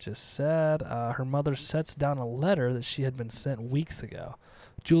 like Seth just said. Her mother sets down a letter that she had been sent weeks ago.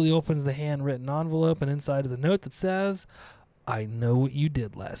 Julie opens the handwritten envelope, and inside is a note that says, "I know what you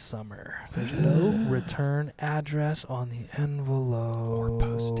did last summer." There's no return address on the envelope. Or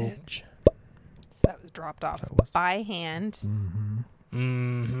postage. So that was dropped off That was- by hand. Mm-hmm.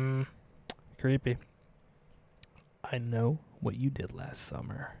 Mm-hmm. Creepy. I know what you did last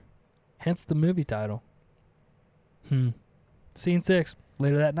summer. Hence the movie title. Scene 6.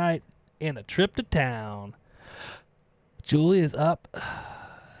 Later that night, in a trip to town. Julie is up,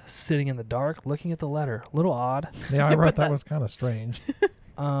 sitting in the dark, looking at the letter. A little odd. Yeah, I wrote that was kind of strange.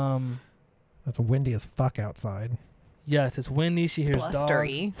 That's It's windy as fuck outside. yes, it's windy. She hears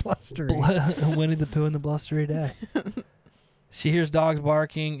Blustery. Blustery. Winnie the Pooh in the blustery day. She hears dogs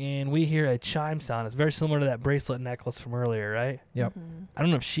barking, and we hear a chime sound. It's very similar to that bracelet necklace from earlier, right? Yep. Mhm. I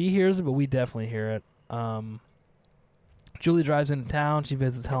don't know if she hears it, but we definitely hear it. Julie drives into town. She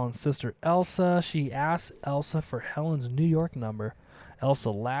visits Helen's sister, Elsa. She asks Elsa for Helen's New York number.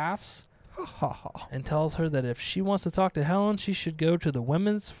 Elsa laughs and tells her that if she wants to talk to Helen, she should go to the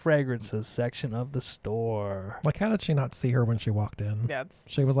women's fragrances section of the store. Like, how did she not see her when she walked in? That's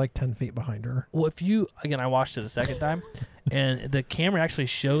She was like 10 feet behind her. Well, again, I watched it a second time, and the camera actually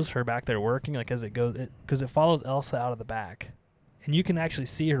shows her back there working, like as it goes, because it follows Elsa out of the back. And you can actually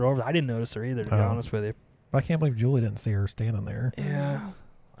see her over. I didn't notice her either, to be Oh. honest with you. I can't believe Julie didn't see her standing there. Yeah.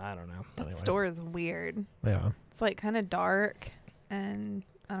 I don't know. that Anyway. store is weird. Yeah. It's like kind of dark, and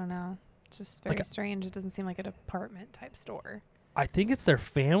I don't know. It's just very Like strange. It doesn't seem like an apartment type store. I think it's their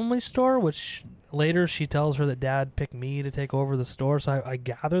family store, which later she tells her that Dad picked me to take over the store. So I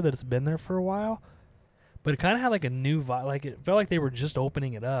gather that it's been there for a while. But it kind of had like a new vibe. Like it felt like they were just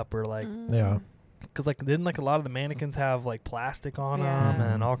opening it up, or like, Yeah. because like didn't like a lot of the mannequins have like plastic on Yeah. them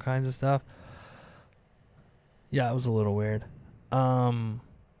and all kinds of stuff. Yeah, it was a little weird. Helen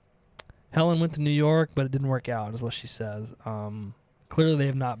went to New York, but it didn't work out, is what she says. Clearly, they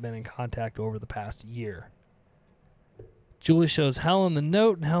have not been in contact over the past year. Julie shows Helen the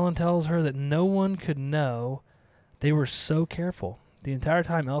note, and Helen tells her that no one could know. They were so careful. The entire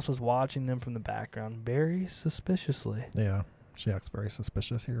time, Elsa's watching them from the background, very suspiciously. Yeah. She acts very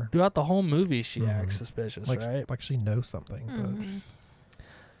suspicious here. Throughout the whole movie, she Mhm. acts suspicious, Like, right? like she knows something. But Mhm.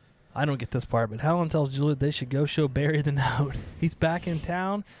 I don't get this part, but Helen tells Julie they should go show Barry the note. He's back in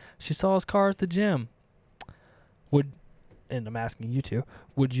town. She saw his car at the gym. And I'm asking you two,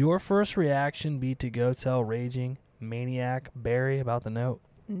 would your first reaction be to go tell raging maniac Barry about the note?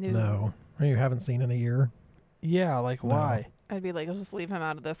 no. You haven't seen in a year. Yeah, like No. why? I'd be like, let's just leave him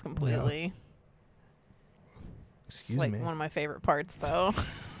out of this completely. Excuse Like me. one of my favorite parts, though.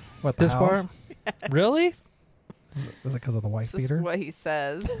 What, the This house? part? Really? Is it because of the wife It's just beater? what he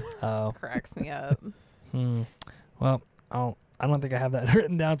says Oh. cracks me up. Well, I don't think I have that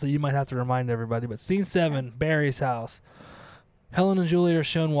written down, so you might have to remind everybody. But scene 7, Barry's house. Helen and Julie are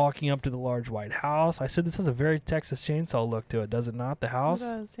shown walking up to the large white house. I said this has a very Texas Chainsaw look to it, does it not? The house? It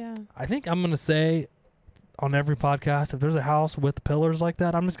does, yeah. I think I'm going to say on every podcast, if there's a house with pillars like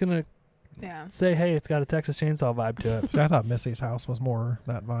that, I'm just going to Yeah. say, hey, it's got a Texas Chainsaw vibe to it. See, I thought Missy's house was more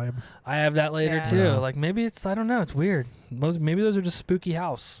that vibe. I have that later, Yeah. too. Yeah. Like, maybe it's, I don't know, it's weird. Maybe those are just spooky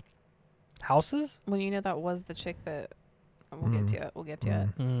houses? Well, you know that was the chick that we'll get Mm. to it. We'll get to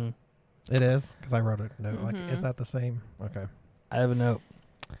it. Mm. It is? Because I wrote a note. Like, is Mhm. that the same? Okay. I have a note.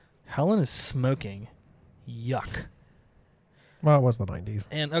 Helen is smoking. Yuck. Well, it was the 90s.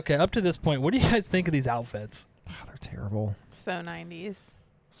 And okay, up to this point, what do you guys think of these outfits? Oh, they're terrible. So 90s.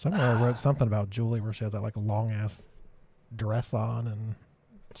 Somewhere I wrote something about Julie where she has that like long ass dress on and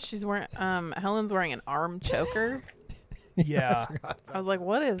She's wearing Helen's wearing an arm choker. Yeah. I forgot. I was like,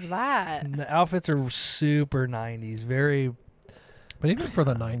 what is that? And the outfits are super 90s, very. But even for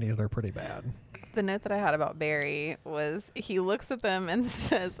the 90s, they're pretty bad. The note that I had about Barry was he looks at them and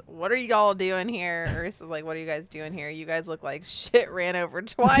says, "What are y'all doing here?" Or he says, like, "What are you guys doing here? You guys look like shit ran over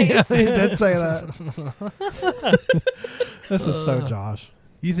twice." Yeah, he did say that. This is so Josh.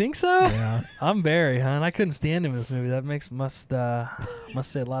 You think so? Yeah. I'm Barry, huh? I couldn't stand him in this movie. That must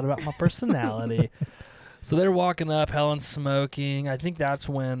say a lot about my personality. So they're walking up. Helen's smoking. I think that's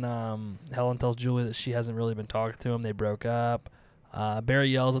when Helen tells Julie that she hasn't really been talking to him. They broke up. Barry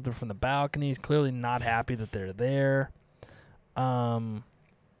yells at them from the balcony. He's clearly not happy that they're there. I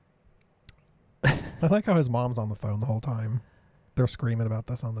like how his mom's on the phone the whole time. They're screaming about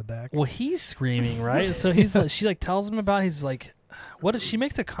this on the deck. Well, he's screaming, right? So he's like, she like tells him about. He's like, what? She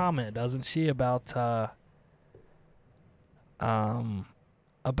makes a comment, doesn't she, about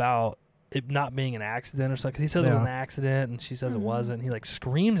it not being an accident or something? Because he says it was Yeah. an accident, and she says it Mhm. wasn't. And he like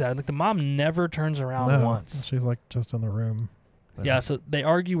screams at it. Like the mom never turns around once. She's like just in the room. Yeah, so they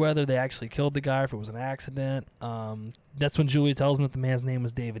argue whether they actually killed the guy or if it was an accident. That's when Julie tells him that the man's name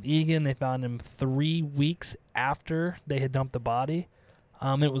was David Egan. They found him 3 weeks after they had dumped the body.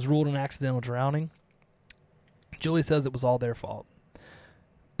 It was ruled an accidental drowning. Julie says it was all their fault.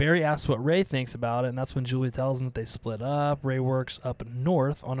 Barry asks what Ray thinks about it, and that's when Julie tells him that they split up. Ray works up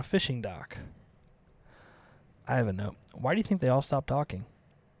north on a fishing dock. I have a note. Why do you think they all stopped talking?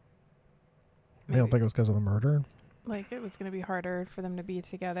 You don't think it was because of the murder? Like it was going to be harder for them to be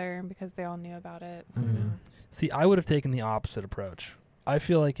together because they all knew about it. I Mhm. don't know. See, I would have taken the opposite approach. I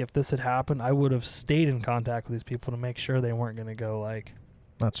feel like if this had happened, I would have stayed in contact with these people to make sure they weren't going to go like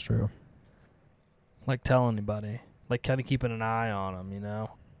That's true. tell anybody, like kind of keeping an eye on them, you know.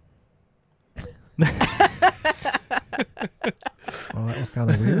 Well, that was kind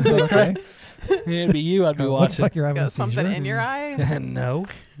of weird. But okay. It'd be you. I'd be Kinda looks watching. like you're having a Got something seizure. in your eye? No,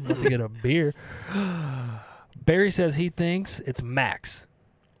 not to get a beer. Barry says he thinks it's Max.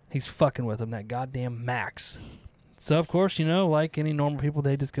 He's fucking with him, that goddamn Max. So, of course, like any normal people,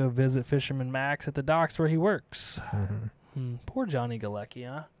 they just go visit Fisherman Max at the docks where he works. Poor Johnny Galecki,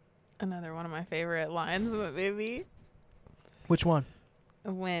 huh? Another one of my favorite lines in the movie. Which one?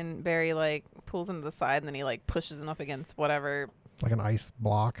 When Barry, like, pulls him to the side and then he, like, pushes him up against whatever. Like an ice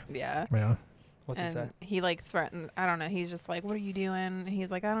block. Yeah. Yeah. What's he say? He, like, threatens, I don't know, he's just like, what are you doing? And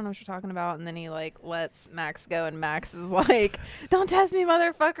he's like, I don't know what you're talking about. And then he, like, lets Max go. And Max is like, don't test me,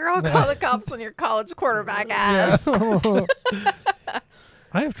 motherfucker. I'll call the cops on your college quarterback ass.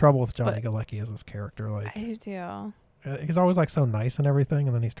 I have trouble with Johnny Galecki as this character. Like, I do too. he's always like so nice and everything,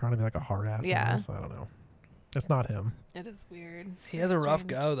 and then he's trying to be like a hard ass. Yeah. In this. I don't know. It's not him. It is weird. He has a rough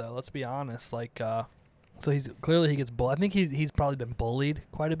go, though. Let's be honest. Like, so he's clearly he gets bullied. I think he's probably been bullied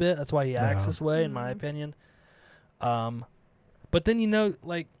quite a bit. That's why he acts this way, in my opinion. But then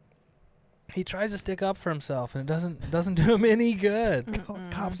like, he tries to stick up for himself, and it doesn't do him any good. Call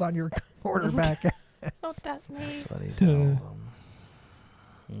cops on your quarterback. Don't test me. That's what he tells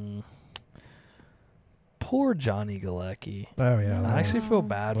him. Poor Johnny Galecki. Oh yeah. I actually feel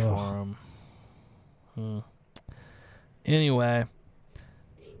bad for him. Anyway,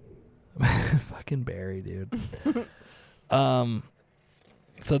 fucking Barry, dude. So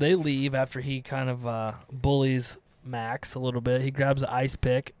they leave after he kind of bullies Max a little bit. He grabs the ice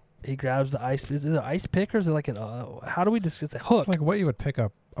pick. Is it an ice pick or is it like how do we discuss it? Hook. It's like what you would pick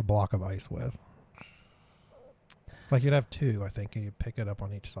up a block of ice with. Like you'd have two, I think, and you'd pick it up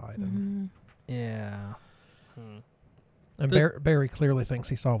on each side. And, yeah. and Barry clearly thinks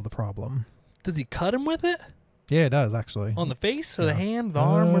he solved the problem. Does he cut him with it? Yeah, it does actually. On the face or the hand, the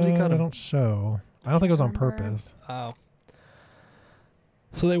arm? Where does he cut They him? don't show. I don't think it was on purpose. Oh.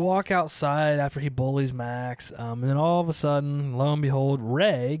 So they walk outside after he bullies Max, and then all of a sudden, lo and behold,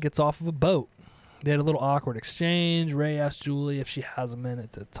 Ray gets off of a boat. They had a little awkward exchange. Ray asks Julie if she has a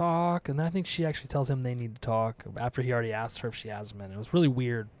minute to talk, and I think she actually tells him they need to talk after he already asked her if she has a minute. It was really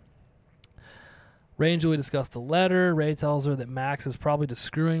weird. Ray and Julie discuss the letter. Ray tells her that Max is probably just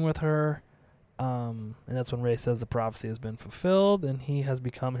screwing with her, and that's when Ray says the prophecy has been fulfilled and he has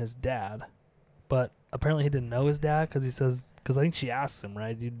become his dad. But apparently he didn't know his dad because I think she asks him,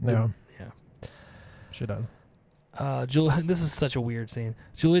 right? Yeah. Yeah. She does. Julie, this is such a weird scene.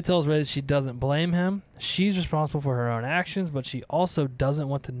 Julie tells Ray that she doesn't blame him. She's responsible for her own actions, but she also doesn't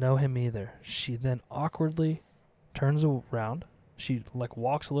want to know him either. She then awkwardly turns around. She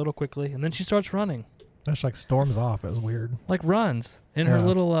walks a little quickly, and then she starts running. She storms off. It was weird. Like runs in her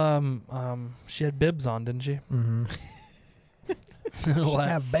little she had bibs on, didn't she? Mm-hmm. What?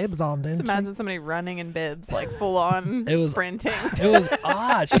 Have bibs on, didn't Just imagine somebody running in bibs, like full on sprinting. It was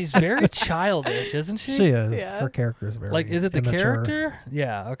odd. She's very childish, isn't she? She is. Yeah. Her character is very Is it the immature. character?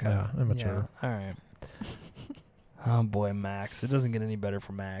 Yeah, okay. Yeah, immature. Yeah. All right. Oh boy, Max. It doesn't get any better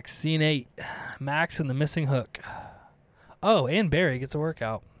for Max. Scene 8. Max and the missing hook. Oh, and Barry gets a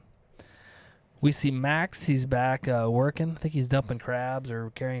workout. We see Max. He's back working. I think he's dumping crabs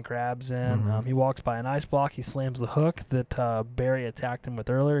or carrying crabs in. Mhm. He walks by an ice block. He slams the hook that Barry attacked him with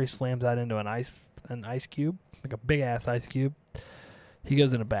earlier. He slams that into an ice cube, like a big-ass ice cube. He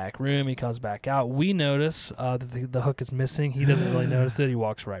goes in a back room. He comes back out. We notice that the hook is missing. He doesn't really notice it. He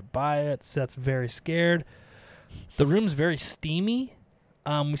walks right by it. Seth's very scared. The room's very steamy.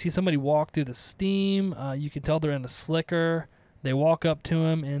 We see somebody walk through the steam. You can tell they're in a slicker. They walk up to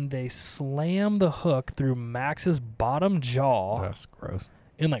him, and they slam the hook through Max's bottom jaw. That's gross.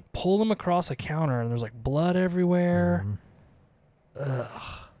 And, pull him across a counter, and there's, blood everywhere. Ugh.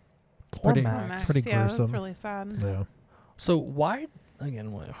 It's Poor pretty, Max. pretty Yeah, gruesome. that's really sad. Yeah. So why,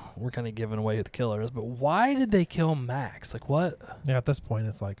 again, we're kind of giving away who the killer is, but why did they kill Max? What? Yeah, at this point,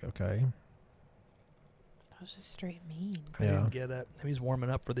 it's okay. That was just straight mean. I Yeah. didn't get it. Maybe he's warming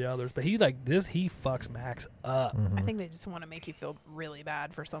up for the others. But he fucks Max up. Mhm. I think they just want to make you feel really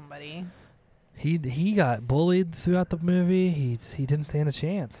bad for somebody. He got bullied throughout the movie. He didn't stand a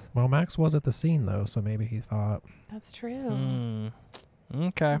chance. Well, Max was at the scene, though, so maybe he thought... That's true.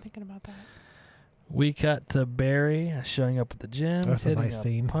 Okay. I'm thinking about that. We cut to Barry showing up at the gym. That's He's a hitting nice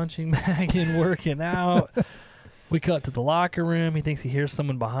scene. punching bag and working out. We cut to the locker room. He thinks he hears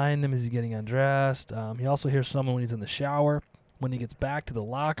someone behind him as he's getting undressed. He also hears someone when he's in the shower. When he gets back to the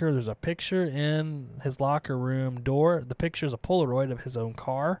locker, there's a picture in his locker room door. The picture is a Polaroid of his own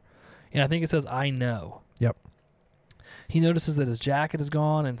car. And I think it says, "I know." Yep. He notices that his jacket is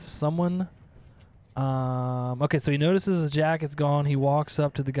gone and someone... okay, so he notices his jacket's gone. He walks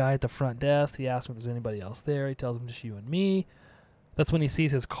up to the guy at the front desk. He asks him if there's anybody else there. He tells him just you and me. That's when he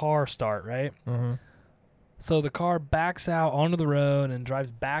sees his car start, right? Mm-hmm. So the car backs out onto the road and drives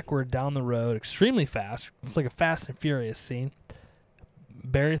backward down the road extremely fast. It's like a Fast and Furious scene.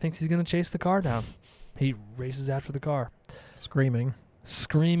 Barry thinks he's going to chase the car down. He races after the car. Screaming.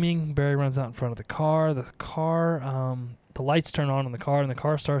 Barry runs out in front of the car. The lights turn on in the car, and the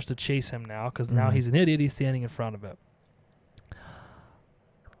car starts to chase him now because now Mhm. he's an idiot. He's standing in front of it.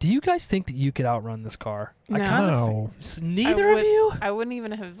 Do you guys think that you could outrun this car? No. No. Neither of would- you? I wouldn't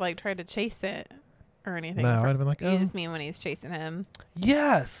even have like tried to chase it or anything. No, I'd have been like, You oh. just mean when he's chasing him.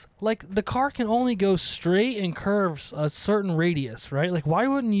 Yes. Like, the car can only go straight and curves a certain radius, right? Like, why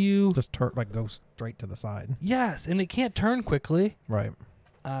wouldn't you... Just go straight to the side. Yes, and it can't turn quickly. Right.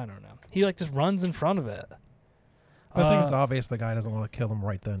 I don't know. He, like, just runs in front of it. I think it's obvious the guy doesn't want to kill him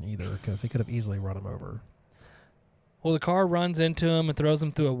right then either, because he could have easily run him over. Well, the car runs into him and throws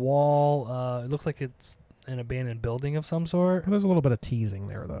him through a wall. It looks like it's an abandoned building of some sort. But there's a little bit of teasing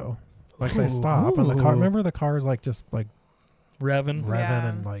there, though. Like, they stop, and the car, remember the car is, like, just, like, Revving. Yeah.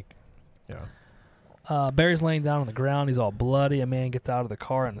 and, like, yeah. Barry's laying down on the ground. He's all bloody. A man gets out of the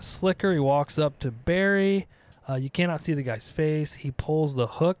car in a slicker. He walks up to Barry. You cannot see the guy's face. He pulls the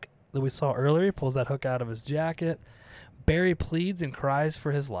hook that we saw earlier. He pulls that hook out of his jacket. Barry pleads and cries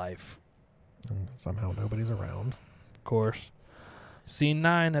for his life. And somehow nobody's around. Of course. Scene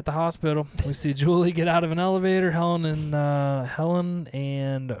 9 at the hospital. We see Julie get out of an elevator. Helen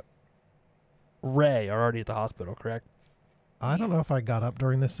and Ray are already at the hospital, correct? I don't know if I got up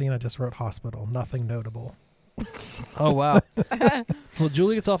during this scene. I just wrote hospital. Nothing notable. Oh, wow. Well,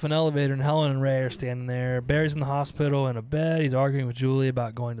 Julie gets off an elevator, and Helen and Ray are standing there. Barry's in the hospital in a bed. He's arguing with Julie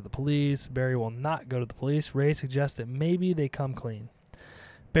about going to the police. Barry will not go to the police. Ray suggests that maybe they come clean.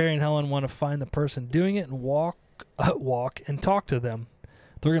 Barry and Helen want to find the person doing it and walk and talk to them.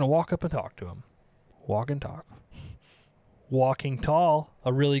 They're going to walk up and talk to him. Walk and talk. Walking Tall,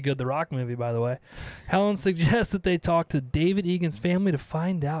 a really good The Rock movie, by the way. Helen suggests that they talk to David Egan's family to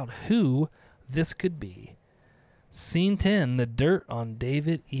find out who this could be. Scene 10, the dirt on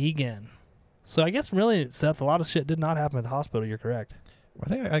David Egan. So I guess really, Seth, a lot of shit did not happen at the hospital. You're correct. I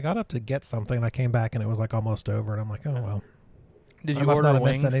think I got up to get something, and I came back, and it was, like, almost over, and I'm like, oh, well. Did I you must order not have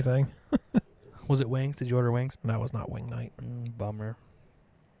wings? missed anything. Was it wings? Did you order wings? No, it was not wing night. Bummer.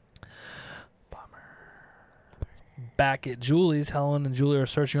 Back at Julie's, Helen and Julie are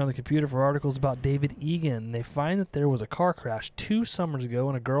searching on the computer for articles about David Egan. They find that there was a car crash 2 summers ago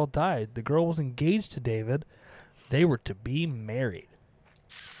and a girl died. The girl was engaged to David. They were to be married.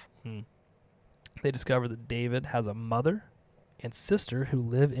 They discover that David has a mother and sister who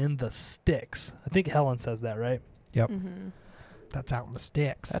live in the sticks. I think Helen says that, right? Yep. Mm-hmm. That's out in the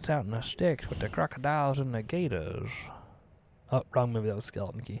sticks. That's out in the sticks with the crocodiles and the gators. Oh, wrong movie. That was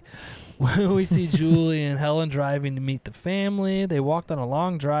Skeleton Key. We see Julie and Helen driving to meet the family. They walked on a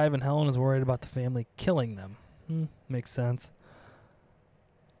long drive, and Helen is worried about the family killing them. Makes sense.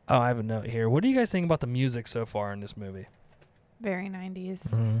 Oh, I have a note here. What do you guys think about the music so far in this movie? Very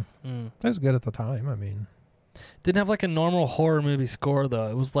 90s. It was good at the time. I mean, Didn't have like a normal horror movie score though.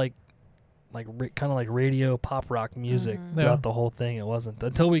 It was like kind of like radio pop rock music Mhm. throughout Yeah. the whole thing. It wasn't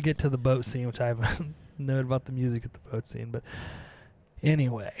until we get to the boat scene, which I haven't known about the music at the boat scene. But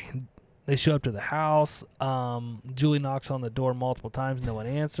anyway, they show up to the house. Julie knocks on the door multiple times. No one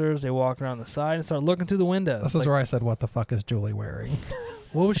answers. They walk around the side and start looking through the windows. this is where I said, what the fuck is Julie wearing?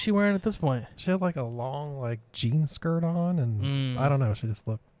 What was she wearing at this point? She had like a long like jean skirt on, and Mm. I don't know. She just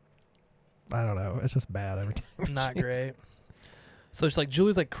looked. I don't know. It's just bad every time. Not great. So it's like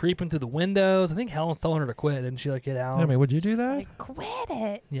Julie's like creeping through the windows. I think Helen's telling her to quit. Didn't she like get out? I mean, would you do that? Like, quit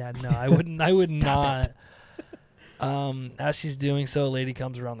it. Yeah, no, I wouldn't. I would Stop not. As she's doing so, a lady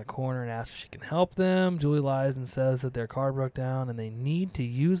comes around the corner and asks if she can help them. Julie lies and says that their car broke down and they need to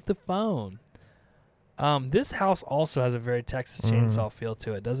use the phone. This house also has a very Texas Chainsaw feel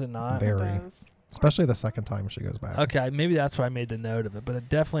to it, does it not? Very. It does. Especially the second time she goes back. Okay, maybe that's why I made the note of it, but it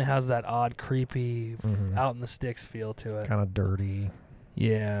definitely has that odd, creepy, out in the sticks feel to it. Kind of dirty.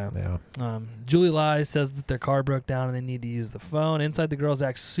 Yeah. Yeah. Julie lies, says that their car broke down and they need to use the phone. Inside, the girls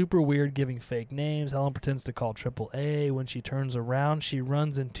act super weird, giving fake names. Helen pretends to call AAA. When she turns around, she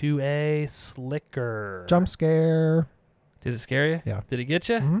runs into a slicker. Jump scare. Did it scare you? Yeah. Did it get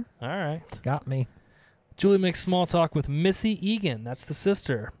you? Mhm. All right. Got me. Julie makes small talk with Missy Egan. That's the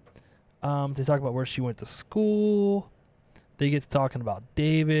sister. They talk about where she went to school. They get to talking about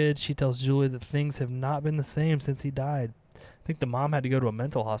David. She tells Julie that things have not been the same since he died. I think the mom had to go to a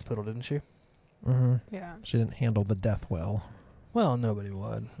mental hospital, didn't she? Mm-hmm. Yeah. She didn't handle the death well. Well, nobody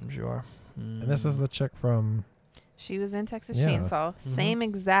would, I'm sure. And this is the chick from. She was in Texas Yeah. Chainsaw. Same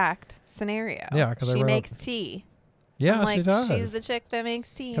exact scenario. Yeah, 'cause I she wrote- makes tea. Yeah, I'm like, she does. she's the chick that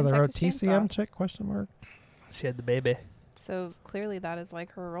makes tea. Because in I wrote Texas TCM Chainsaw. chick question mark. She had the baby. So clearly that is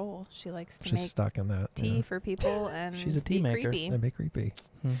like her role. She likes to She's make stuck in that. tea Yeah. for people and She's a tea be maker. creepy. That'd be creepy.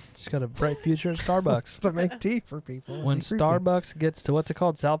 She's got a bright future at Starbucks. To make tea for people. When Be creepy. Starbucks gets to, what's it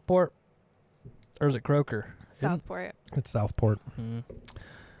called, Southport? Or is it Croker? Southport. It's Southport. Mhm.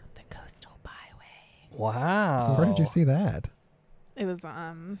 The Coastal Byway. Wow. Where did you see that? It was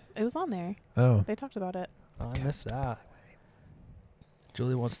on there. Oh. They talked about it. I missed that.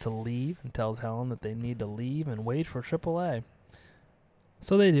 Julie wants to leave and tells Helen that they need to leave and wait for AAA.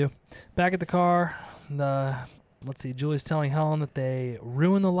 So they do. Back at the car, let's see, Julie's telling Helen that they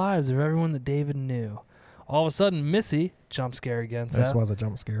ruined the lives of everyone that David knew. All of a sudden, Missy, jump scare again, This Seth, was a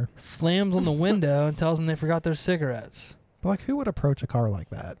jump scare. slams on the window and tells them they forgot their cigarettes. But like, who would approach a car like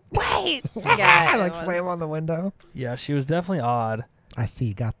that? Wait. Yeah. Like slam on the window. Yeah, she was definitely odd. I see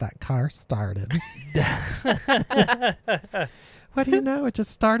you got that car started. What do you know? It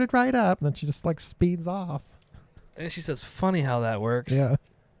just started right up. And then she just like speeds off. And she says, funny how that works. Yeah.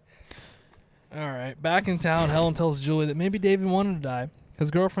 All right. Back in town, Helen tells Julie that maybe David wanted to die.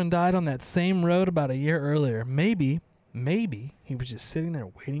 His girlfriend died on that same road about a year earlier. Maybe he was just sitting there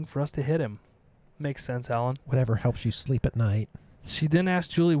waiting for us to hit him. Makes sense, Helen. Whatever helps you sleep at night. She then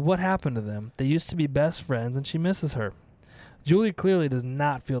asks Julie what happened to them. They used to be best friends, and she misses her. Julie clearly does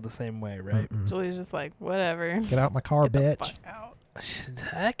not feel the same way, right? Mm-mm. Julie's just like, whatever. Get out my car, Get the bitch. fuck out.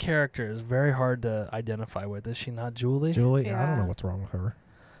 That character is very hard to identify with. Is she not, Julie? Julie, I don't Yeah. know what's wrong with her.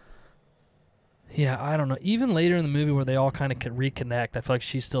 Yeah, I don't know. Even later in the movie where they all kind of reconnect, I feel like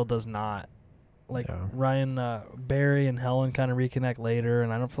she still does not. Like Yeah. Ryan, Barry, and Helen kind of reconnect later,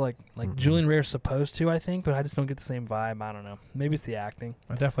 and I don't feel like Mm-mm. Julian Rare's supposed to, I think, but I just don't get the same vibe. I don't know. Maybe it's the acting.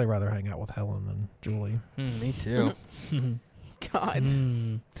 I'd definitely rather hang out with Helen than Julie. Me too. God.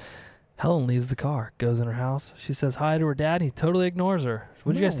 Helen leaves the car, goes in her house. She says hi to her dad. He totally ignores her.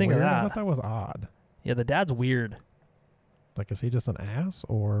 What do you guys think of Weird? I that? thought that was odd. Yeah, the dad's weird. Like, is he just an ass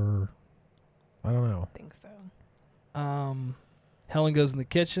or I don't know. I think so. Helen goes in the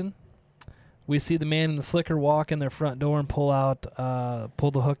kitchen. We see the man in the slicker walk in their front door and pull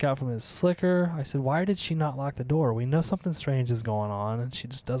the hook out from his slicker. I said, why did she not lock the door? We know something strange is going on, and she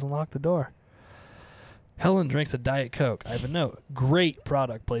just doesn't lock the door. Helen drinks a Diet Coke. I have a note. Great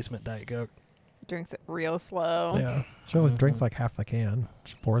product placement, Diet Coke. Drinks it real slow. Yeah. She only drinks Mhm. like half the can.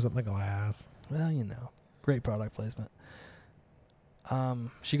 She pours it in the glass. Well, great product placement.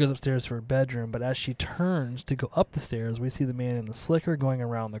 She goes upstairs to her bedroom, but as she turns to go up the stairs, we see the man in the slicker going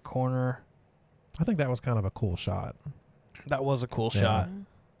around the corner. I think that was kind of a cool shot. That was a cool Yeah. shot. Mhm.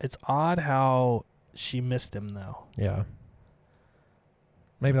 It's odd how she missed him, though. Yeah.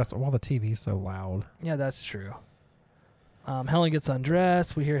 Maybe that's while the TV's so loud. Yeah, that's true. Helen gets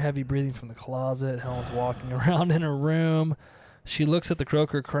undressed. We hear heavy breathing from the closet. Helen's walking around in her room. She looks at the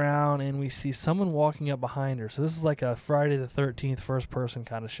Croker crown, and we see someone walking up behind her. So this is like a Friday the 13th first-person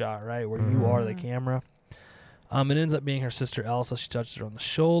kind of shot, right, where you are the Mhm. camera. It ends up being her sister Elsa. She touches her on the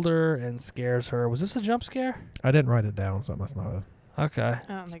shoulder and scares her. Was this a jump scare? I didn't write it down, so it must not have. Okay. I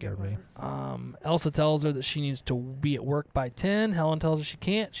don't think Scared it me. was. Elsa tells her that she needs to be at work by 10. Helen tells her she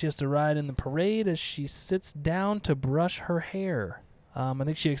can't. She has to ride in the parade as she sits down to brush her hair. I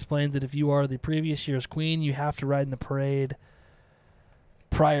think she explains that if you are the previous year's queen, you have to ride in the parade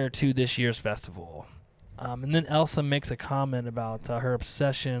prior to this year's festival. And then Elsa makes a comment about her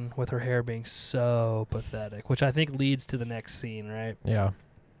obsession with her hair being so pathetic, which I think leads to the next scene, right? Yeah.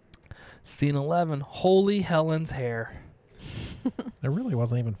 Scene 11, Holy Helen's hair. It really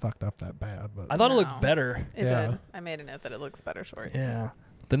wasn't even fucked up that bad, but I thought it No. looked better. It Yeah. did. I made a note that it looks better short. Yeah.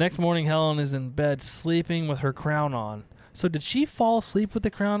 The next morning, Helen is in bed sleeping with her crown on. So did she fall asleep with the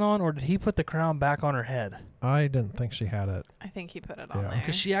crown on, or did he put the crown back on her head? I didn't think she had it. I think he put it on Yeah. there.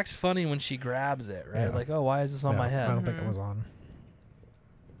 Because she acts funny when she grabs it, right? Yeah. Like, oh, why is this on Yeah, my I head? don't think it Mhm. was on.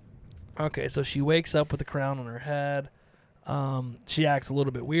 Okay, so she wakes up with the crown on her head. She acts a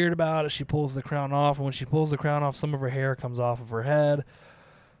little bit weird about it. She pulls the crown off, and when she pulls the crown off, some of her hair comes off of her head.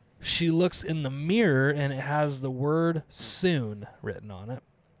 She looks in the mirror, and it has the word soon written on it.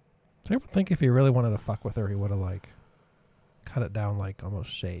 Do you ever think if he really wanted to fuck with her, he would have like cut it down, like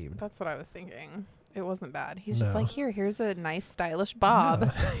almost shaved? That's what I was thinking. It wasn't bad. He's just No. like, here's a nice, stylish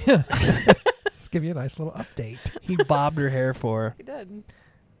bob. Yeah. Let's give you a nice little update. He bobbed her hair for her. He did.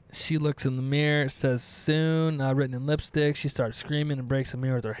 She looks in the mirror. It says soon, written in lipstick. She starts screaming and breaks the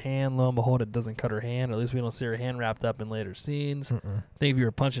mirror with her hand. Lo and behold, it doesn't cut her hand. Or at least we don't see her hand wrapped up in later scenes. Mm-mm. I think if you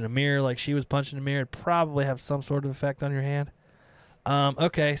were punching a mirror like she was punching a mirror, it'd probably have some sort of effect on your hand.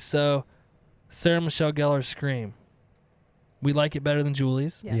 Okay, so Sarah Michelle Gellar's scream. We like it better than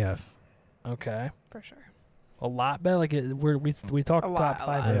Julie's. Yes. Yes. Okay. For sure. A lot better. Like we talked A lot, top a 5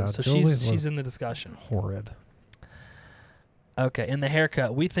 lot. minutes, Yeah, so Julie's she's was- in the discussion. Horrid. Okay, and the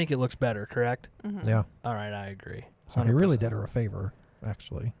haircut, we think it looks better, correct? Mhm. Yeah. All right, I agree. So he really 100%. did her a favor,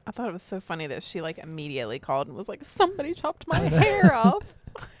 actually. I thought it was so funny that she like immediately called and was like, "Somebody chopped my hair off."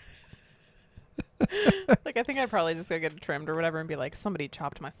 Like, I think I'd probably just go get it trimmed or whatever and be like, "Somebody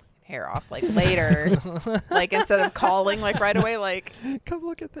chopped my hair off." Like later, like instead of calling like right away, like, Come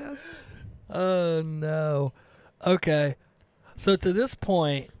look at this. Oh no. Okay. So to this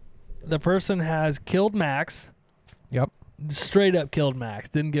point, the person has killed Max. Yep. Straight up killed Max.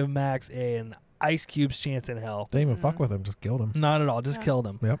 Didn't give Max an Ice Cube's chance in hell. Didn't even fuck Mhm. with him, just killed him. Not at all. Just Yeah. killed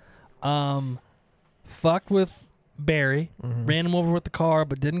him. Yep. Fucked with Barry. Mhm. Ran him over with the car,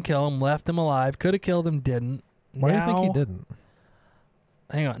 but didn't kill him. Left him alive. Could have killed him. Didn't. Why do you think he Now- didn't?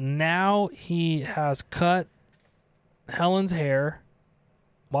 Hang on. Now he has cut Helen's hair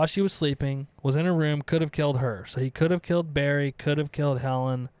while she was sleeping. Was in her room. Could have killed her. So he could have killed Barry. Could have killed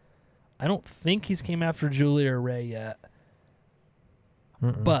Helen. I don't think he's came after Julie or Ray yet.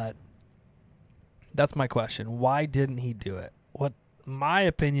 Mm-mm. But that's my question. Why didn't he do it? What my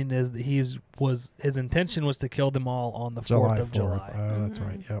opinion is that his intention was to kill them all on the 4th of 4th. July. Oh, that's Mhm.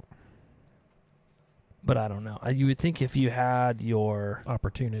 right. Yep. But I don't know. You would think if you had your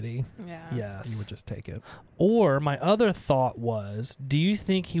Opportunity. yeah, yes. You would just take it. Or my other thought was, do you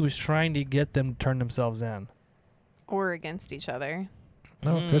think he was trying to get them to turn themselves in? or against each other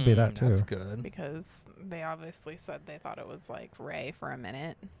No, it could be that too. That's good. because they obviously said they thought it was like Ray for a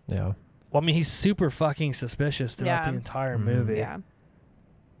minute. Yeah. Well, I mean, he's super fucking suspicious throughout Yeah. the entire Mhm. movie. Yeah,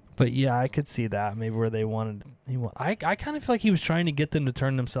 But yeah, I could see that maybe where they wanted. I kind of feel like he was trying to get them to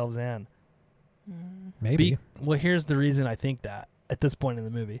turn themselves in. Mm. Maybe. Well, here's the reason I think that at this point in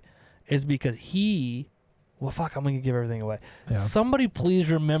the movie is because well, fuck, I'm gonna give everything away. Yeah. Somebody please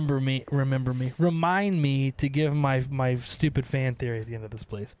remind me to give my stupid fan theory at the end of this,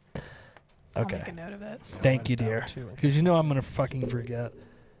 please. I'll Okay. make a note of it. Thank you, Write it dear. down, too. Because you know I'm gonna fucking forget.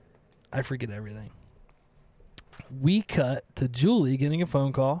 I forget everything. We cut to Julie getting a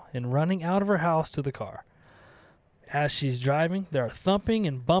phone call and running out of her house to the car. As she's driving, there are thumping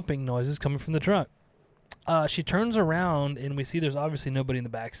and bumping noises coming from the trunk. She turns around and we see there's obviously nobody in the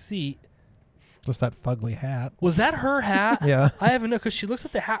back seat. Just that fugly hat. Was that her hat? Yeah. I haven't know because she looks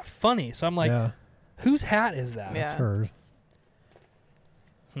at the hat funny. So I'm like, yeah. whose hat is that? Yeah. It's hers.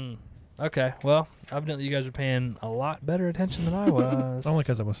 Okay. Well, evidently you guys are paying a lot better attention than I was. It's only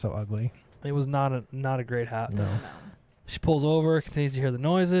because it was so ugly. It was not a great hat. No. No. She pulls over, continues to hear the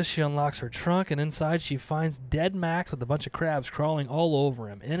noises. She unlocks her trunk, and inside she finds dead Max with a bunch of crabs crawling all over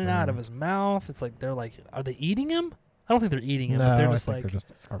him, in and out of Mhm. his mouth. It's like they're like, are they eating him? I don't think they're eating him, No, but they're I just think like, they're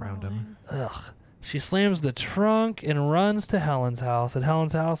just around him. ugh. She slams the trunk and runs to Helen's house. At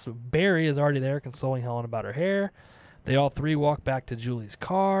Helen's house, Barry is already there consoling Helen about her hair. They all three walk back to Julie's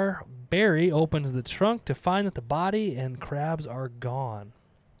car. Barry opens the trunk to find that the body and crabs are gone.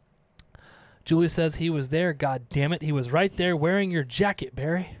 Julie says he was there. God damn it, he was right there wearing your jacket,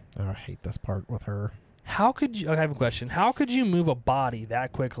 Barry. Oh, I hate this part with her. How could you? I have a question. How could you move a body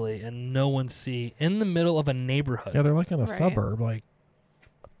that quickly and no one see in the middle of a neighborhood? Yeah, they're like in a Right. suburb. Like,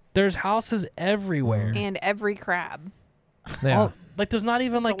 There's houses everywhere. And every crab. yeah. All- like there's not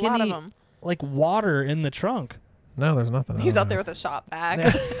even There's like a lot any of them. like water in the trunk. No, there's nothing. He's out there with a shop bag.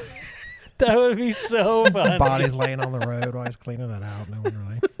 Yeah. That would be so funny. Body's laying on the road while he's cleaning it out. No one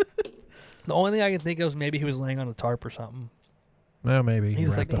really. The only thing I can think of is maybe he was laying on a tarp or something. No, maybe. He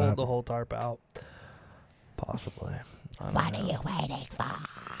just like wrapped it pulled up. the whole tarp out. Possibly. What are you waiting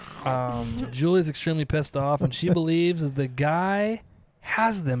for? Julie's extremely pissed off, and she believes that the guy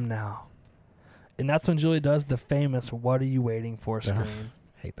has them now. And that's when Julie does the famous "What are you waiting for?" Yeah. scream.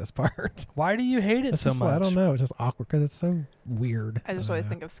 Hate this part. Why do you hate it It's so just, much? I don't know. It's just awkward because it's so weird. I just don't always know.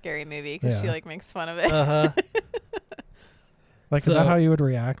 think of Scary Movie because she Yeah. like makes fun of it. Uh-huh. Like, is So- that how you would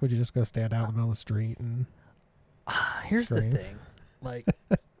react? Would you just go stand out in the middle of the street and? Here's Scream. the thing. Like,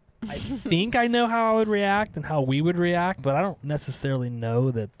 I think I know how I would react and how we would react, but I don't necessarily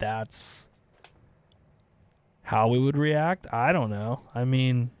know that that's how we would react. I don't know. I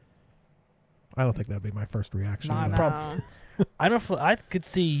mean, I don't think that'd be my first reaction. Not but prob- I don't. I could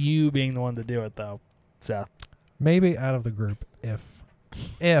see you being the one to do it, though, Seth. maybe out of the group,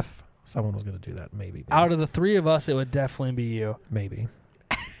 if someone was going to do that, maybe. Out of the three of us, it would definitely be you. maybe.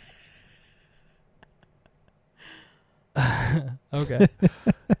 Okay.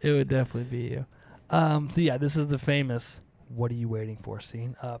 It would definitely be you. So yeah, this is the famous "What are you waiting for?"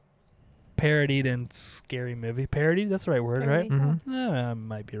 scene. Parodied in Scary Movie. Parodied? That's the right word, right? Parody. Mhm. I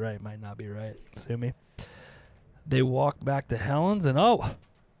might be right, might not be right. Sue me. They walk back to Helen's and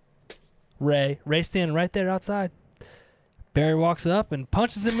Ray. Ray standing right there outside. Barry walks up and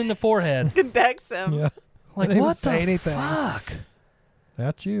punches him in the forehead. Decks him. Yeah. Like, Didn't even what say the anything. fuck?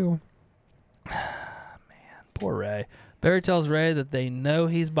 That's you. Poor Ray. Barry tells Ray that they know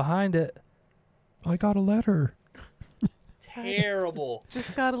he's behind it. I got a letter. Terrible.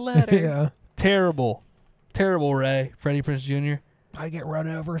 Just got a letter. Yeah. Terrible. Terrible, Ray. Freddie Prinze Jr. I get run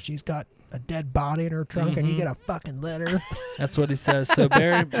over. She's got a dead body in her trunk, and you Mhm. get a fucking letter. That's what he says. So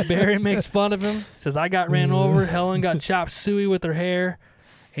Barry makes fun of him. Says, I got ran over. Helen got chopped suey with her hair.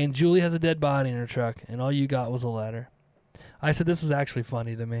 And Julie has a dead body in her truck. And all you got was a letter. I said, this is actually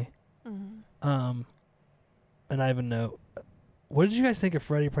funny to me. Mhm. And I have a note. What did you guys think of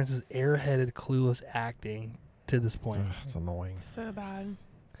Freddie Prinze's airheaded, clueless acting to this point? Ugh, it's annoying. So bad.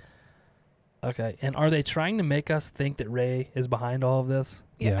 Okay. And are they trying to make us think that Ray is behind all of this?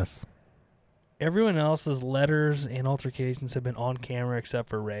 Yes. Everyone else's letters and altercations have been on camera except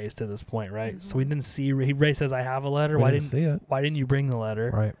for Ray's to this point, right? So we Mhm. didn't see Ray says, I have a letter. We Why didn't see it. Why didn't you bring the letter?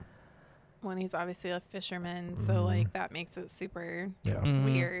 Right. When he's obviously a fisherman, so Mhm. like that makes it super Yeah. Mhm.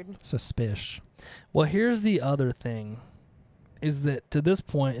 weird. Suspicious. Well, here's the other thing, is that to this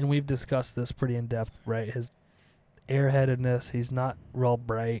point, and we've discussed this pretty in depth, right? His airheadedness, he's not real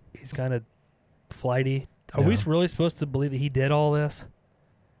bright. He's kind of flighty. Are we Yeah. really supposed to believe that he did all this?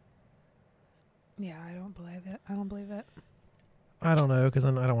 Yeah, I don't believe it. I don't believe it. I don't know, because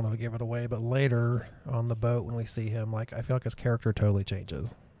then I don't want to give it away, but later on the boat when we see him, like, I feel like his character totally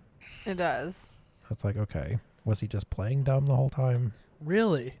changes. It does. It's like, okay, was he just playing dumb the whole time?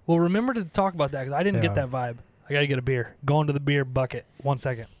 Really? Well, remember to talk about that because I didn't get Yeah. that vibe. I got to get a beer. Going to the beer bucket. 1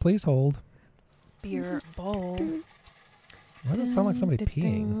 second. Please hold. Beer bowl. Why does it sound like somebody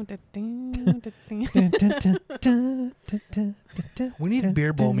peeing? We need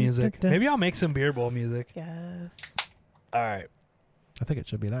beer bowl music. Maybe I'll make some beer bowl music. Yes. All right. I think it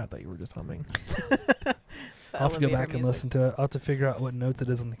should be that you were just humming. I'll have to go back and listen to it. I'll have to figure out what notes it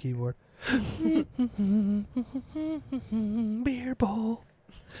is on the keyboard. Beer bowl.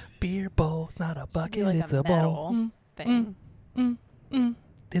 Beer bowl. It's not a bucket. like it's a a bowl. metal thing.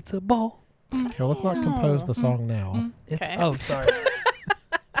 It's a bowl. Here, let's not compose the song now. It's Okay. oh, sorry.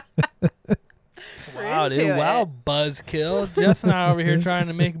 Wow, Into dude. Wow, it. buzzkill. Jess and I are over here trying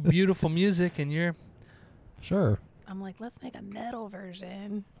to make beautiful music, and you're. Sure. I'm like, let's make a metal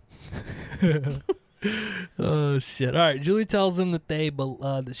version. Oh shit! All right, Julie tells them that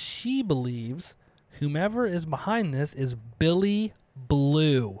that she believes whomever is behind this is Billy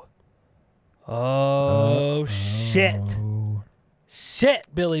Blue. Oh shit! Oh. Shit,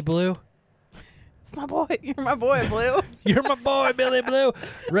 Billy Blue. It's my boy. You're my boy, Blue. You're my boy, Billy Blue.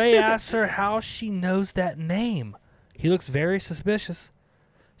 Ray asks her how she knows that name. He looks very suspicious.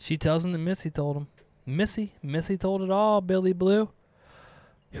 She tells him that Missy told him. Missy told it all, Billy Blue.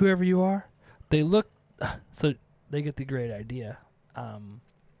 Whoever you are. They look, so they get the great idea. I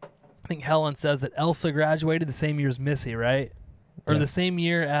think Helen says that Elsa graduated the same year as Missy, right? Or Yeah. the same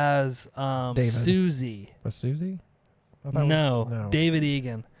year as David. Susie. Was Susie? I thought it No, was, David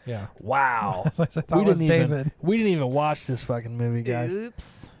Egan. Yeah. Wow. I thought it was David. We didn't even watch this fucking movie, guys.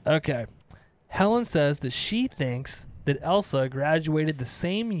 Oops. Okay. Helen says that she thinks that Elsa graduated the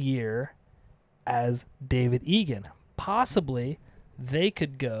same year as David Egan. Possibly they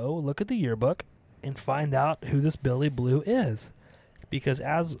could go look at the yearbook and find out who this Billy Blue is. Because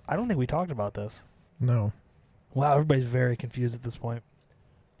I don't think we talked about this. No. Wow, everybody's very confused at this point.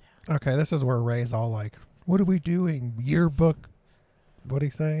 Okay, this is where Ray's all like, what are we doing? Yearbook? What'd he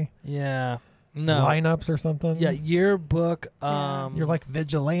say? Yeah. No. Lineups or something? Yeah, yearbook. Yeah. You're like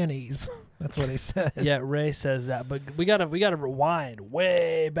vigilantes. That's what he said. Yeah, Ray says that, but we gotta rewind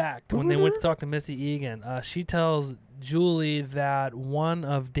way back to when they went to talk to Missy Egan. She tells Julie that one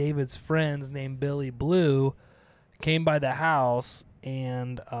of David's friends named Billy Blue came by the house,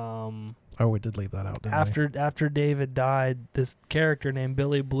 and Oh, we did leave that out, didn't after David died, this character named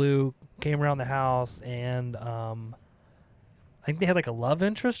Billy Blue came around the house, and I think they had like a love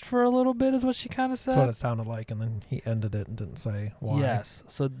interest for a little bit, is what she kind of said. That's what it sounded like, and then he ended it and didn't say why. Yes.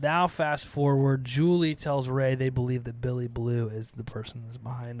 So now fast forward, Julie tells Ray they believe that Billy Blue is the person that's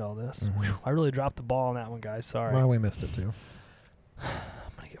behind all this. Mhm. Whew, I really dropped the ball on that one, guys. Sorry. Well, we missed it too. I'm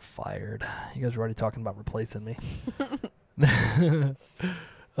going to get fired. You guys were already talking about replacing me.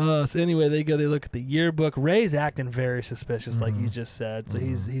 So anyway, they look at the yearbook. Ray's acting very suspicious, like you Mhm. just said. So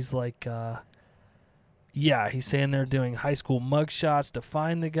Mhm. he's like, yeah, he's saying they're doing high school mugshots to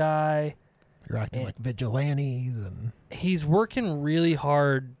find the guy. You're acting And- like vigilantes and He's working really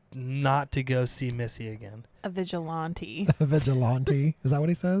hard not to go see Missy again. A vigilante. vigilante. Is that what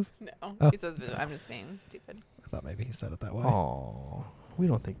he says? No. Oh. He says, I'm just being stupid. I thought maybe he said it that way. Oh, We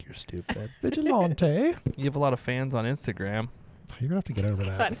don't think you're stupid. Vigilante. You have a lot of fans on Instagram. You're going to have to get over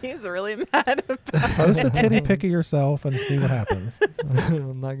that. God, he's really mad about Post a titty pic of yourself and see what happens.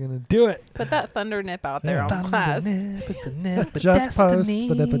 I'm not going to do it. Put that thunder nip out there Yeah. on blast. Nip is the nip of Just post destiny.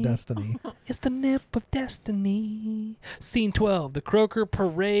 the nip of destiny. It's the nip of destiny. Scene 12, the Croker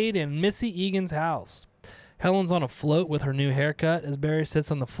Parade in Missy Egan's house. Helen's on a float with her new haircut as Barry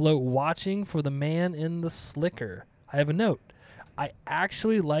sits on the float watching for the man in the slicker. I have a note. I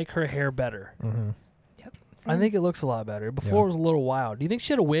actually like her hair better. Mm-hmm. I think it looks a lot better. Before Yeah. it was a little wild. Do you think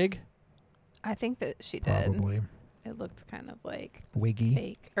she had a wig? I think that she did. Probably. It looked kind of like Wiggy.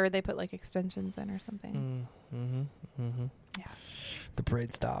 fake, or they put like extensions in or something. Yeah. The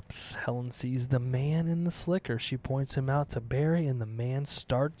parade stops. Helen sees the man in the slicker. She points him out to Barry, and the man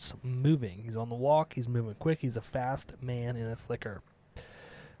starts moving. He's on the walk. He's moving quick. He's a fast man in a slicker.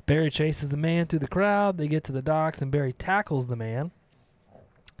 Barry chases the man through the crowd. They get to the docks, and Barry tackles the man.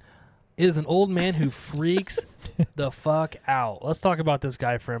 It is an old man who freaks the fuck out. Let's talk about this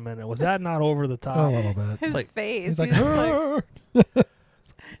guy for a minute. Was that not over the A top? little bit. His Like- face. He's like, He's just like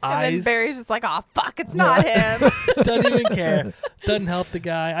and then Eyes Barry's just like, "Oh fuck, it's not him." doesn't even care. Doesn't help the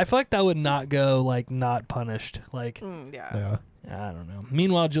guy. I feel like that would not go like not punished. Like Yeah. yeah. I don't know.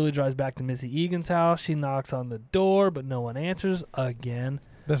 Meanwhile, Julie drives back to Missy Egan's house. She knocks on the door, but no one answers again.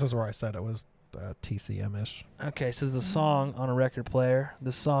 This is where I said it was TCM-ish. Okay, so there's a song on a record player.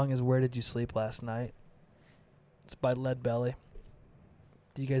 The song is "Where Did You Sleep Last Night?" It's by Lead Belly.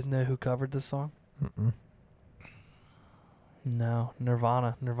 Do you guys know who covered this song? Mm-mm. No,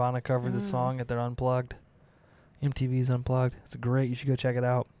 Nirvana. Nirvana covered the song at their Unplugged. MTV's Unplugged. It's great. You should go check it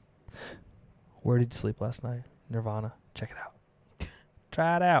out. Where Did You Sleep Last Night? Nirvana. Check it out.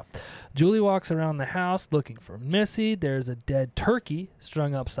 Try it out. Julie walks around the house looking for Missy. There's a dead turkey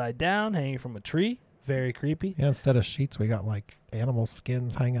strung upside down, hanging from a tree. Very creepy. Yeah, instead of sheets, we got like animal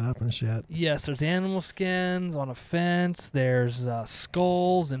skins hanging up and shit. Yes, there's animal skins on a fence. There's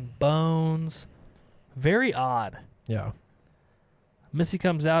skulls and bones. Very odd. Yeah. Missy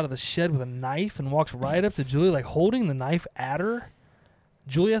comes out of the shed with a knife and walks right up to Julie, like holding the knife at her.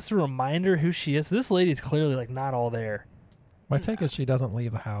 Julie has to remind her who she is. So this lady is clearly like not all there. My take is she doesn't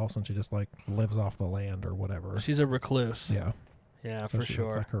leave the house and she just like lives off the land or whatever. She's a recluse. Yeah. Yeah, So for she sure.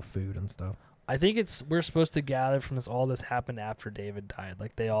 gets, like her food and stuff. I think we're supposed to gather from this all this happened after David died.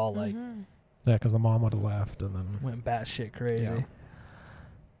 Like they all like Yeah, because the mom would have left and then. went batshit crazy. Yeah.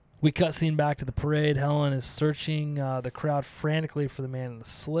 We cut scene back to the parade. Helen is searching the crowd frantically for the man in the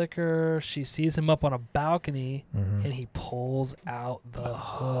slicker. She sees him up on a balcony, Mhm. and he pulls out the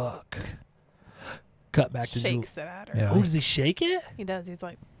hook. Cut back to Julie. Shakes it at her. Yeah. Oh, does he shake it? He does. He's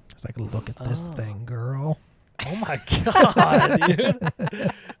like, It's like, look at this Oh. thing, girl. Oh my god, dude!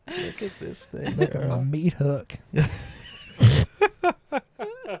 Look at this thing. Look at my girl. meat hook.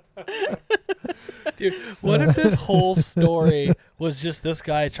 Dude, what if this whole story was just this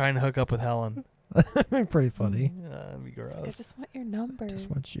guy trying to hook up with Helen? Pretty funny. That'd be I gross. just want your number. Just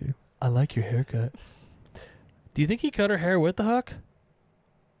want you. I like your haircut. Do you think he cut her hair with the hook?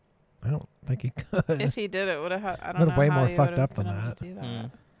 I don't think he could. If he did, it would have. I don't Would've know. way how more he fucked would've up than been able that. to do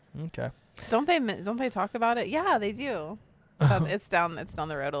that. Okay. Don't they talk about it? Yeah, they do. It's down the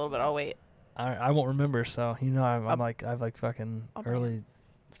road a little bit. I'll wait. I won't remember. So I'm I'll- like I've like fucking I'll bring early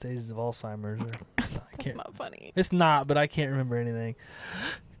stages of Alzheimer's. Or I That's can't. not funny. It's not, but I can't remember anything.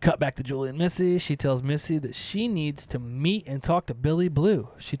 Cut back to Julie and Missy. She tells Missy that she needs to meet and talk to Billy Blue.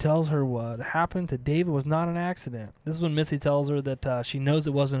 She tells her what happened to David was not an accident. This is when Missy tells her that she knows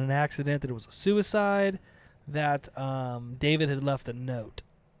it wasn't an accident, that it was a suicide, that David had left a note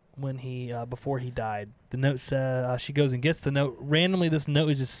when he before he died. The note said she goes and gets the note. Randomly, this note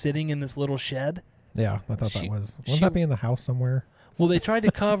is just sitting in this little shed. Yeah, I thought She- that was. she- Wouldn't that be in the house somewhere? Well, they tried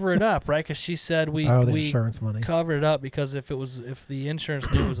to cover it up, right? Because she said the we insurance money. covered it up because if the insurance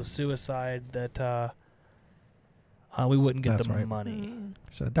knew it was a suicide, that we wouldn't get That's the right. money. Mm.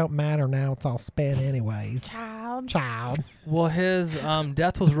 So it don't matter now. It's all spent anyways. Child. Child. Well, his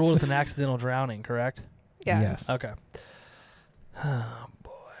death was ruled as an accidental drowning, correct? Yeah. Yes. Okay. Oh boy.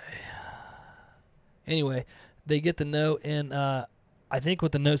 Anyway, they get the note, and I think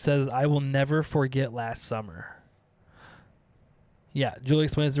what the note says, "I will never forget last summer." Yeah, Julie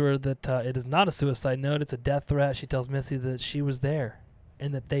explains to her that it is not a suicide note; it's a death threat. She tells Missy that she was there,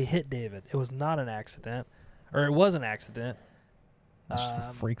 and that they hit David. It was not an accident, or it was an accident. She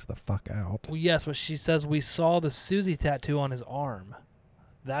freaks the fuck out. Well, yes, but she says we saw the Susie tattoo on his arm.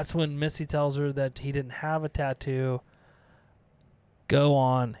 That's when Missy tells her that he didn't have a tattoo. Go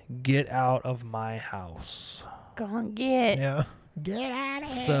on, get out of my house. Go on, get. Yeah. Get out of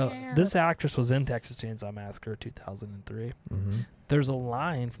here. So this actress was in Texas Chainsaw Massacre 2003. Mm-hmm. There's a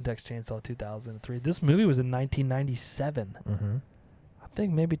line from Texas Chainsaw 2003. This movie was in 1997. Mm-hmm. I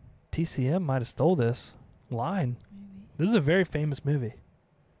think maybe TCM might have stole this line. Maybe. This is a very famous movie.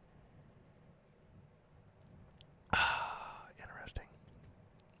 Interesting.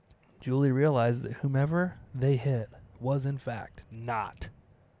 Julie realized that whomever they hit was in fact not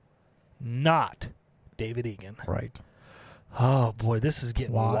David Egan. Right. Oh boy, this is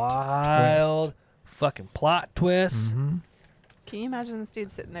getting Plot wild. twist. Fucking plot twist. Mm-hmm. Can you imagine this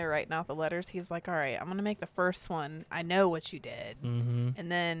dude sitting there writing out the letters? He's like, all right, I'm going to make the first one. I know what you did. Mm-hmm. And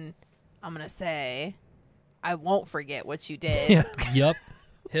then I'm going to say, I won't forget what you did. Yeah. Yup.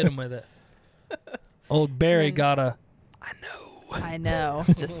 Hit him with it. Old Barry Then- got a. I know.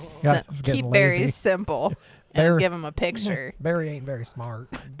 Just Yeah, it's getting keep Barry lazy. simple Barry- and give him a picture. Barry ain't very smart.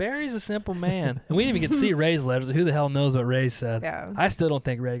 Barry's a simple man. And we didn't even get to see Ray's letters. Who the hell knows what Ray said? Yeah. I still don't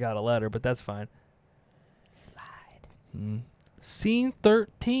think Ray got a letter, but that's fine. Lied. Mm. Scene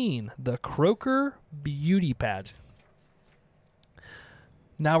 13, the Croker Beauty Pageant.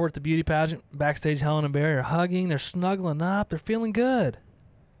 Now we're at the beauty pageant. Backstage, Helen and Barry are hugging. They're snuggling up. They're feeling good.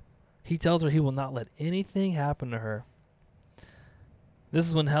 He tells her he will not let anything happen to her. This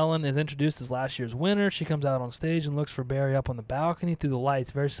is when Helen is introduced as last year's winner. She comes out on stage and looks for Barry up on the balcony through the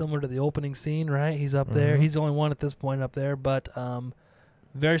lights. Very similar to the opening scene, right? He's up there. Mhm. He's the only one at this point up there, but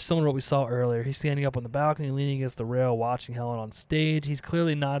very similar to what we saw earlier. He's standing up on the balcony, leaning against the rail, watching Helen on stage. He's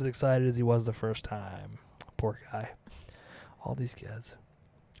clearly not as excited as he was the first time. Poor guy. All these kids.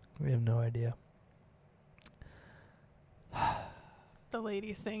 We have no idea. The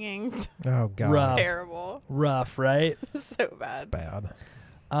lady singing. Oh God. Rough. Terrible. Rough, right? So bad. Bad.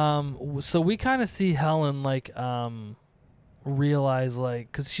 So we kind of see Helen realize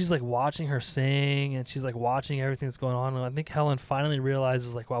because she's like watching her sing and she's like watching everything that's going on, and I think Helen finally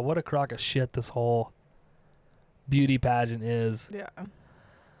realizes like, wow, what a crock of shit this whole beauty pageant is. Yeah.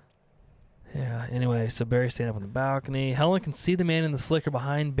 Yeah, anyway, so Barry's standing up on the balcony. Helen can see the man in the slicker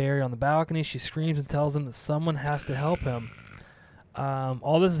behind Barry on the balcony. She screams and tells him that someone has to help him.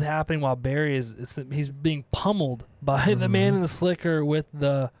 All this is happening while Barry he's being pummeled by the man in the slicker with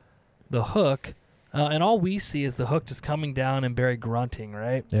the hook. And all we see is the hook just coming down and Barry grunting,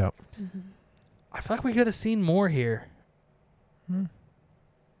 right? Yep. Mm-hmm. I feel like we could have seen more here. Hmm.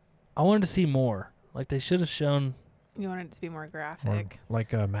 I wanted to see more. Like, they should have shown... You wanted it to be more Or graphic.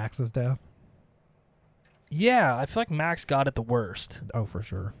 like Max's death. Yeah, I feel like Max got it the worst. Oh, for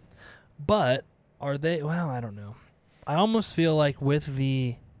sure. But are they... Well, I don't know. I almost feel like with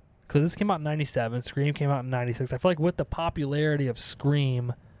the... Because this came out in 97. Scream came out in 96. I feel like with the popularity of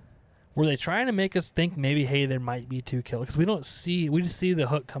Scream... Were they trying to make us think maybe, hey, there might be two killers? Because we just see the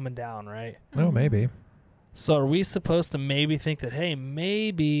hook coming down, right? Oh, maybe. So are we supposed to maybe think that, hey,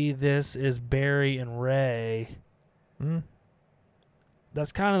 maybe this is Barry and Ray? Mm.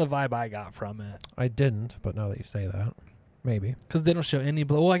 That's kind of the vibe I got from it. I didn't, but now that you say that, maybe. Because they don't show any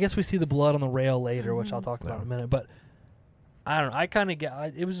blood. Well, I guess we see the blood on the rail later, which I'll talk about in a minute. But I don't know. I kind of get...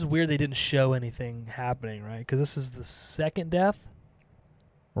 It was just weird they didn't show anything happening, right? Because this is the second death,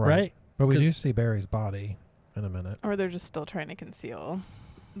 right? But we 'Cause- do see Barry's body in a minute. Or they're just still trying to conceal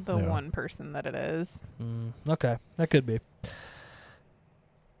the Yeah. one person that it is. Okay, that could be.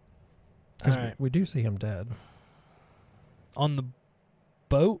 All 'Cause right. we do see him dead. On the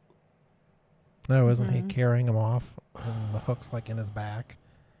boat? No, isn't he Mhm. carrying him off? And the hook's like in his back.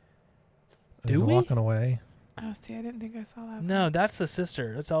 And Do he's we? walking away. Oh, see, I didn't think I saw that. No, that's the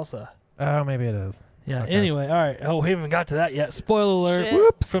sister. That's Elsa. Oh, maybe it is. Yeah, Okay. anyway, all right. Oh, we haven't got to that yet. Spoiler alert. Shit.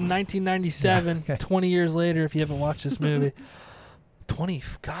 Whoops. From 1997, Yeah, okay. 20 years later, if you haven't watched this movie.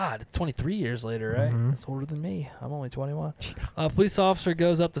 23 years later, right? Mhm. That's older than me. I'm only 21. A police officer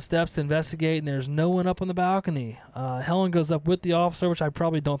goes up the steps to investigate, and there's no one up on the balcony. Helen goes up with the officer, which I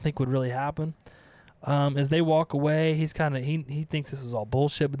probably don't think would really happen. As they walk away, he thinks this is all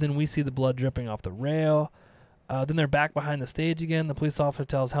bullshit, but then we see the blood dripping off the rail. Then they're back behind the stage again. The police officer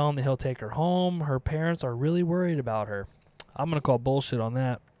tells Helen that he'll take her home. Her parents are really worried about her. I'm going to call bullshit on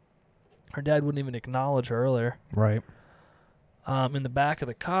that. Her dad wouldn't even acknowledge her earlier. Right. In the back of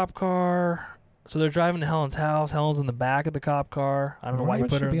the cop car. So they're driving to Helen's house. Helen's in the back of the cop car. I don't know why he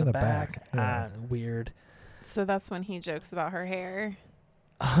would put she her be in the back. Yeah. Weird. So that's when he jokes about her hair.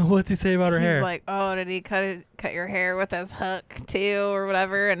 What's he say about her He's hair? like, "Oh, did he cut your hair with his hook too, or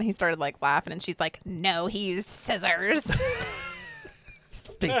whatever?" And he started like laughing, and she's like, "No, he used scissors."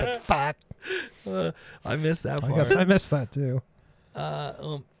 Stupid fuck. I missed that I part. guess I missed that too.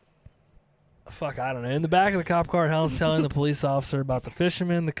 Fuck, I don't know. In the back of the cop car, Helen's telling the police officer about the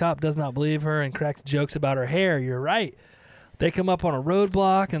fisherman. The cop does not believe her and cracks jokes about her hair. You're right. They come up on a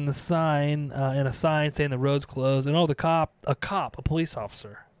roadblock and a sign saying the road's closed. And a police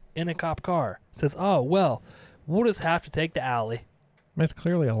officer in a cop car says, "Oh, well, we'll just have to take the alley." I mean, it's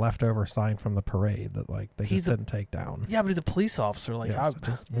clearly a leftover sign from the parade that like they He's just didn't take down. Yeah, but he's a police officer. Like, Yeah, so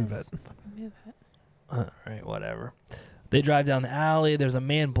just move it. Move it. all right, whatever. They drive down the alley. There's a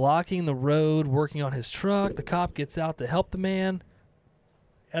man blocking the road, working on his truck. The cop gets out to help the man.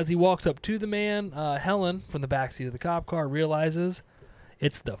 As he walks up to the man, Helen, from the backseat of the cop car, realizes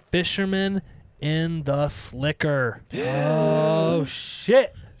it's the fisherman in the slicker. Oh,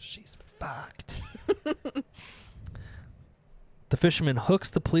 shit. She's fucked. The fisherman hooks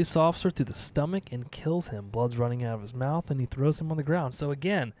the police officer through the stomach and kills him. Blood's running out of his mouth, and he throws him on the ground. So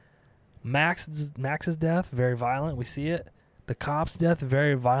again, Max's death, very violent. We see it. The cop's death,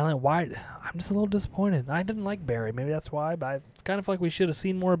 very violent. Why? I'm just a little disappointed. I didn't like Barry. Maybe that's why, but I kind of feel like we should have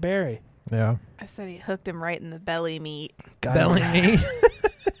seen more of Barry. Yeah. I said he hooked him right in the belly meat. Belly meat.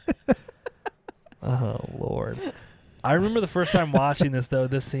 Oh, Lord. I remember the first time watching this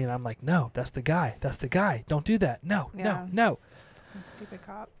scene, I'm like, no, that's the guy. That's the guy. Don't do that. No, Yeah. no. Stupid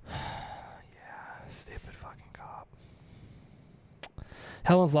cop. Stupid fucking cop.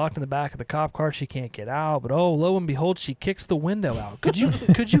 Helen's locked in the back of the cop car. She can't get out, but oh, lo and behold, she kicks the window out. Could you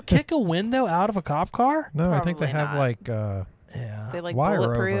kick a window out of a cop car? No, I think they Probably have not. like Yeah. They like wire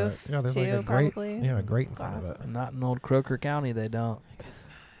over it. bulletproof Yeah, there's too, like a grate. probably. Yeah, a grate in front of Glass. it. Not in old Croker County, they don't.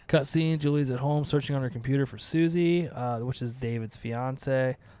 Cut scene, Julie's at home searching on her computer for Susie, which is David's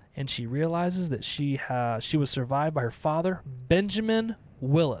fiance, and she realizes that she was survived by her father, Benjamin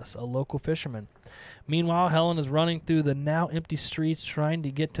Willis, a local fisherman. Meanwhile, Helen is running through the now empty streets trying to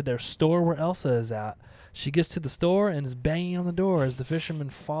get to their store where Elsa is at. She gets to the store and is banging on the door as the fisherman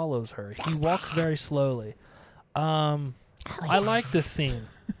follows her. He walks very slowly. I like this scene.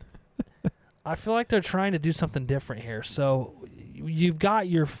 I feel like they're trying to do something different here. So you've got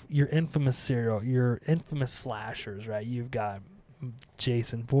your infamous your infamous slashers, right? You've got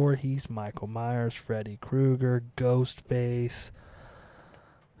Jason Voorhees, Michael Myers, Freddy Krueger, Ghostface.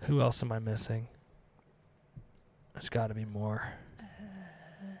 Who else am I missing? There's got to be more.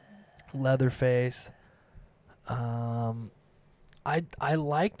 Leatherface. I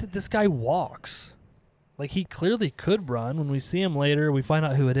like that this guy walks. Like, he clearly could run. When we see him later, we find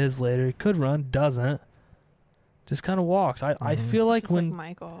out who it is later. He could run, doesn't. Just kind of walks. I feel like Just when... like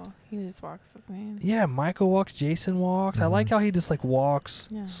Michael, he just walks with me. Yeah, Michael walks, Jason walks. I like how he just, like, walks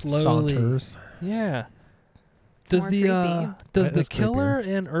Yeah. slowly. Saunters. Yeah. It's Does more the creepy. does That the is killer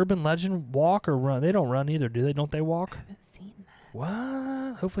in Urban Legend walk or run? They don't run either, do they? Don't they I walk? haven't seen that.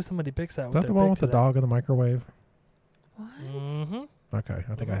 What? Hopefully somebody picks that. Is that the one with the dog in the microwave? What? Mm-hmm. Okay,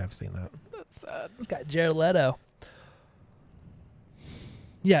 I think I have seen that. That's sad. It's got Jared Leto.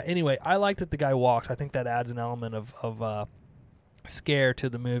 Yeah. Anyway, I like that the guy walks. I think that adds an element of scare to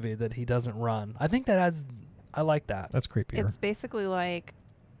the movie that he doesn't run. I think that adds. I like that. That's creepier. It's basically like,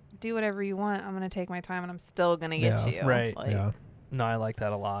 do whatever you want. I'm gonna take my time, and I'm still gonna get Yeah. you. Right. Like, yeah. No, I like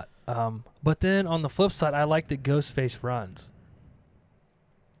that a lot. But then on the flip side, I like that Ghostface runs.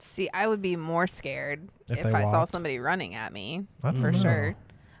 See, I would be more scared If if they I saw walked. somebody running at me. I don't For know. sure.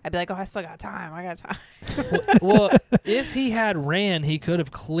 I'd be like, oh, I still got time. I got time. Well, if he had ran, he could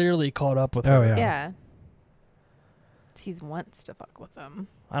have clearly caught up with Oh, her. yeah. Yeah. He wants to fuck with them.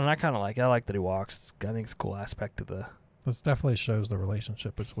 I don't know, I kind of like it. I like that he walks. I think it's a cool aspect of the... This definitely shows the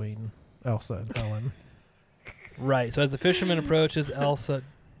relationship between Elsa and Helen. Right. So as the fisherman approaches, Elsa...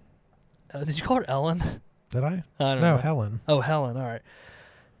 did you call her Ellen? Did I? I don't No, know. Helen. Oh, Helen. All right.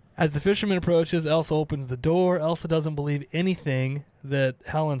 As the fisherman approaches, Elsa opens the door. Elsa doesn't believe anything that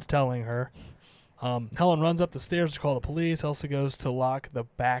Helen's telling her. Helen runs up the stairs to call the police. Elsa goes to lock the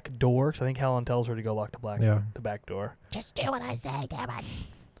back door, 'cause I think Helen tells her to go lock the back door. Just do what I say, damn it.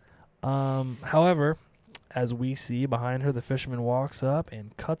 However, as we see behind her, the fisherman walks up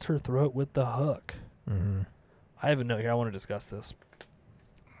and cuts her throat with the hook. Mm-hmm. I have a note here. I want to discuss this.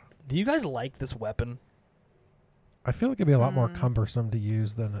 Do you guys like this weapon? I feel like it'd be a lot more Mm. cumbersome to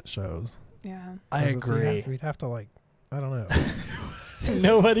use than it shows. Yeah. I 'Cause agree. We'd have to like, I don't know.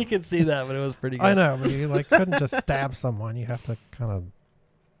 Nobody could see that, but it was pretty good. I know, but you like couldn't just stab someone. You have to kind of,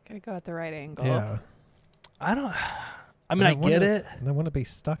 Gotta go at the right angle. yeah. I mean, And I then get wouldn't it. And then wouldn't it be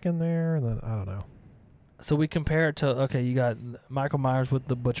stuck in there? And then I don't know. So we compare it to, okay, you got Michael Myers with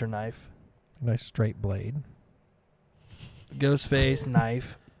the butcher knife, Nice straight blade. Ghostface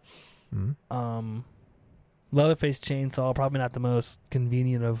knife, Mm. Leatherface chainsaw, probably not the most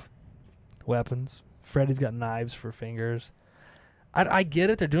convenient of weapons. Freddy's got knives for fingers. I get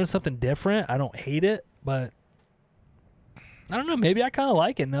it. They're doing something different. I don't hate it, but I don't know. Maybe I kind of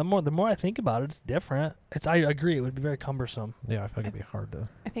like it. The more I think about it, it's different. I agree. It would be very cumbersome. Yeah, I feel like it'd be hard to.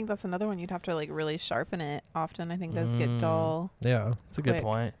 I think that's another one you'd have to like really sharpen it often. I think those get dull. Yeah, That's a good Quick.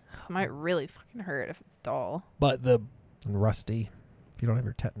 point. So it might really fucking hurt if it's dull. But and rusty. If you don't have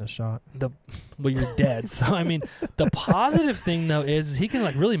your tetanus shot. well, you're dead. So I mean, the positive thing though is he can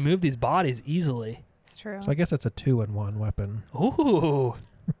like really move these bodies easily. It's true. So I guess it's a 2-in-1 weapon. Ooh.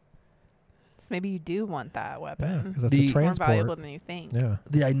 So maybe you do want that weapon. Because it's The- a It's more transport. valuable than you think. Yeah,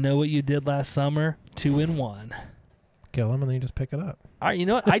 The I know what you did last summer. 2-in-1. kill him and then you just pick it up. All right, you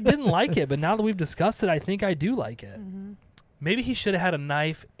know what? I didn't like it, but now that we've discussed it, I think I do like it. Mm-hmm. Maybe he should have had a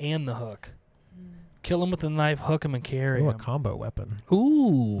knife and the hook. Kill him with the knife, hook him, and carry Ooh, a him. combo weapon.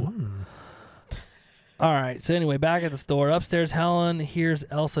 Ooh. Mm. All right. So anyway, back at the store, upstairs, Helen hears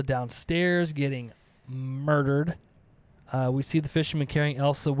Elsa downstairs getting murdered. We see the fisherman carrying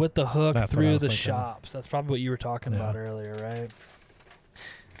Elsa with the hook That's what I through was the thinking. shops. That's probably what you were talking Yeah. about earlier, right?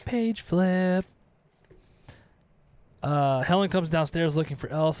 Page flip. Helen comes downstairs looking for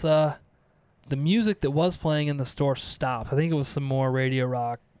Elsa. The music that was playing in the store stopped. I think it was some more radio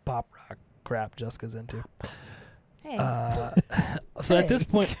rock, pop rock crap Jessica's into. Hey. So at this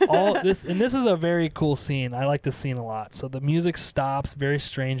point, this is a very cool scene. I like this scene a lot. So the music stops, very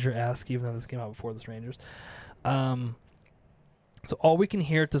Stranger-esque, even though this came out before the Strangers. So all we can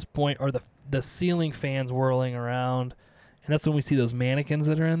hear at this point are the ceiling fans whirling around, and that's when we see those mannequins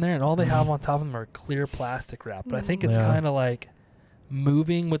that are in there, and all they have on top of them are clear plastic wrap. But I think it's Yeah. kind of like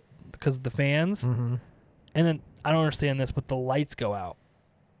moving because of the fans, Mm-hmm. and then I don't understand this, but the lights go out.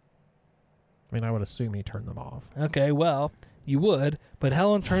 I mean, I would assume he turned them off. Okay, well, you would, but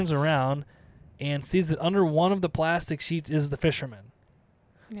Helen turns around and sees that under one of the plastic sheets is the fisherman.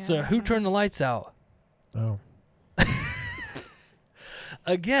 So who turned the lights out? Oh,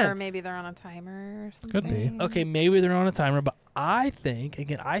 Or Again, maybe they're on a timer or something. Could be. okay, maybe they're on a timer, but I think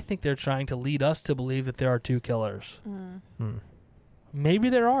they're trying to lead us to believe that there are two killers. Mm. hmm. Maybe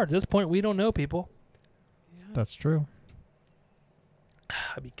there are. At this point, we don't know, people. That's true.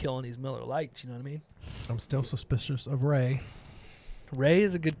 I'd be killing these Miller Lights, you know what I mean? I'm still suspicious of Ray. Ray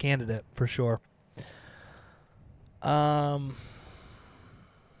is a good candidate for sure.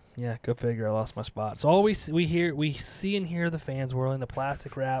 Yeah, go figure. I lost my spot. So all we see and hear the fans whirling the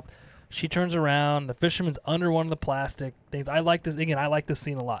plastic wrap. She turns around. The fisherman's under one of the plastic things. I like this again. I like this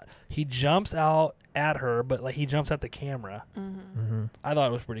scene a lot. He jumps out at her, but like he jumps at the camera. Mm-hmm. Mm-hmm. I thought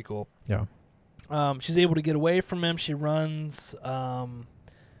it was pretty cool. Yeah. She's able to get away from him. She runs.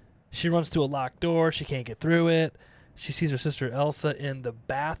 She runs to a locked door. She can't get through it. She sees her sister Elsa in the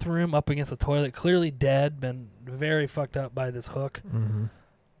bathroom up against the toilet, clearly dead, been very fucked up by this hook.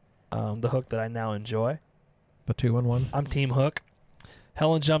 Mm-hmm. The hook that I now enjoy. The 2-in-1. I'm Team Hook.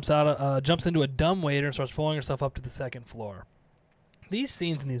 Helen jumps into a dumbwaiter and starts pulling herself up to the second floor. These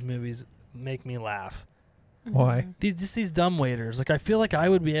scenes in these movies make me laugh. Why? These dumbwaiters. Like I feel like I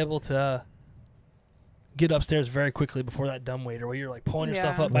would be able to get upstairs very quickly before that dumbwaiter, where you're like pulling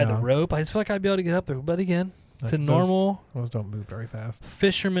yourself Yeah. up by the Yeah. rope. I just feel like I'd be able to get up there. But again, to Those- normal Those don't move very fast.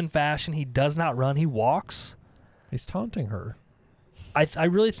 fisherman fashion, he does not run. He walks. He's taunting her. I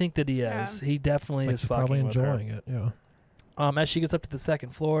really think that he Yeah. is. He definitely Like is she's fucking probably with her. enjoying it. Yeah. As she gets up to the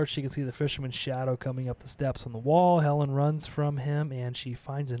second floor, she can see the fisherman's shadow coming up the steps on the wall. Helen runs from him, and she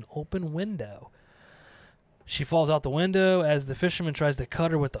finds an open window. She falls out the window. As the fisherman tries to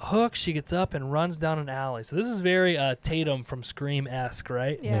cut her with the hook, she gets up and runs down an alley. So this is very Tatum from Scream-esque,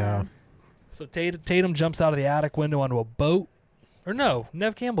 right? Yeah. So Tatum jumps out of the attic window onto a boat. Or no,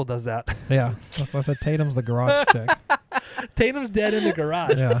 Nev Campbell does that. Yeah. That's why I said Tatum's the garage chick. Tatum's dead in the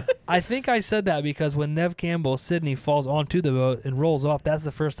garage. Yeah. I think I said that because when Nev Campbell, Sydney, falls onto the boat and rolls off, that's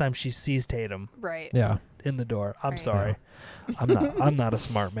the first time she sees Tatum Right. Yeah. in the door. I'm Right. sorry. I'm not a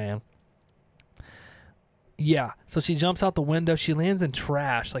smart man. Yeah. So she jumps out the window. She lands in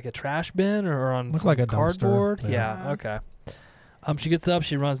trash, like a trash bin or on Looks some like a dumpster. cardboard. Yeah. Yeah. Yeah. Okay. She gets up.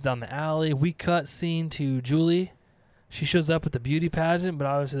 She runs down the alley. We cut scene to Julie. She shows up at the beauty pageant, but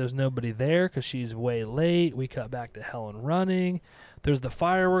obviously there's nobody there because she's way late. We cut back to Helen running. There's the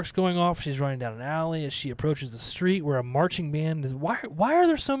fireworks going off. She's running down an alley as she approaches the street where a marching band is. Why are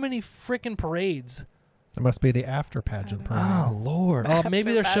there so many freaking parades? It must be the after pageant I don't parade. Oh Lord! Oh,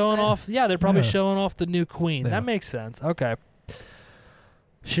 maybe they're After showing pageant. off. Yeah, they're probably Yeah. showing off the new queen. Yeah. That makes sense. Okay.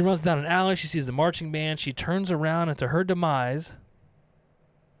 She runs down an alley. She sees the marching band. She turns around, and to her demise,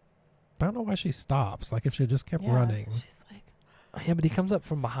 I don't know why she stops. Like if she just kept Yeah. running. She's like, yeah, but he comes up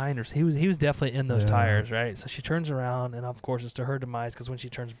from behind her. So he was definitely in those Yeah. tires, right? So she turns around, and of course it's to her demise because when she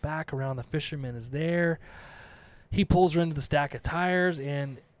turns back around, the fisherman is there. He pulls her into the stack of tires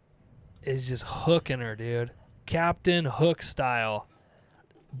and is just hooking her, dude. Captain Hook style.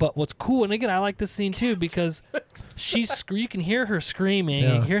 But what's cool, and again, I like this scene too because you can hear her screaming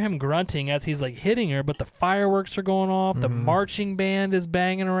and hear him grunting as he's like hitting her, but the fireworks are going off, the marching band is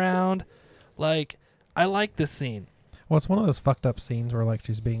banging around. Like, I like this scene. Well, it's one of those fucked up scenes where like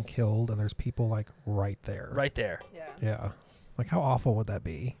she's being killed and there's people like right there. Right there. Yeah. Yeah. Like, how awful would that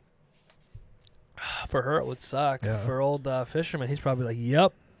be? For her, it would suck. Yeah. For old Fisherman, he's probably like,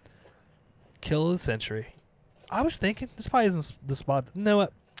 yep, kill of the century. I was thinking, this probably isn't the spot. You know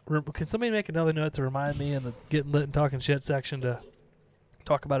what? Can somebody make another note to remind me in the Getting Lit and Talking Shit section to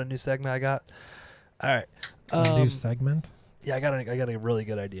talk about a new segment I got? All right. A new segment? Yeah, I got a really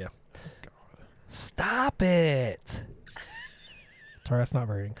good idea. God. Stop it. Sorry, that's not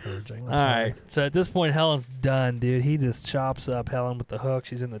very encouraging. I'm All sorry. right. So at this point, Helen's done, dude. He just chops up Helen with the hook.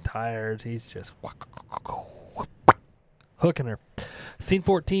 She's in the tires. He's just hooking her. Scene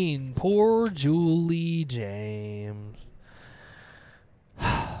 14. Poor Julie James.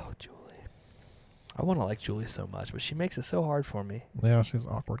 Oh, Julie. I want to like Julie so much, but she makes it so hard for me. Yeah, she's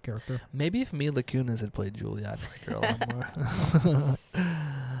an awkward character. Maybe if Mila Kunis had played Julie, I'd like her a lot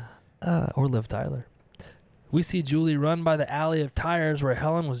more. Or Liv Tyler. We see Julie run by the alley of tires where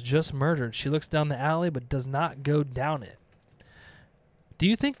Helen was just murdered. She looks down the alley but does not go down it. Do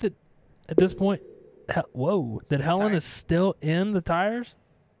you think that at this point, that Helen is still in the tires?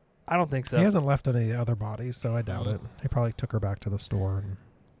 I don't think so. He hasn't left any other bodies, so I doubt it. He probably took her back to the store. And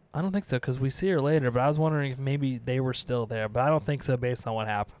I don't think so because we see her later, but I was wondering if maybe they were still there, but I don't think so based on what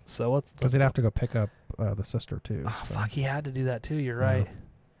happened. So let's because he'd have to go pick up the sister, too. Oh, so. fuck, he had to do that too. You're Yeah. right.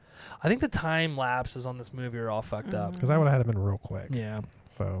 I think the time lapses on this movie are all fucked up. Because I would have had him in real quick. Yeah.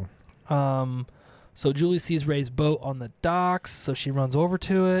 So So Julie sees Ray's boat on the docks, so she runs over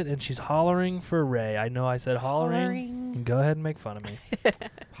to it and she's hollering for Ray. I know I said hollering. Go ahead and make fun of me.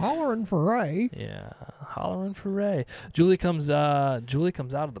 hollering for Ray. Yeah, hollering for Ray. Julie comes out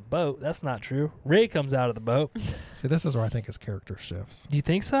of the boat. That's not true. Ray comes out of the boat. See, this is where I think his character shifts. Do you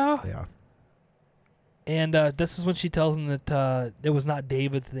think so? Yeah. And this is when she tells him that it was not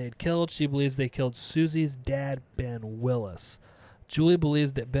David that they had killed. She believes they killed Susie's dad, Ben Willis. Julie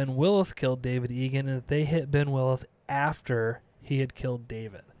believes that Ben Willis killed David Egan and that they hit Ben Willis after he had killed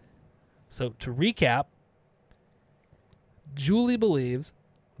David. So to recap, Julie believes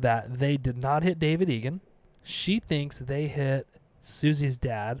that they did not hit David Egan. She thinks they hit Susie's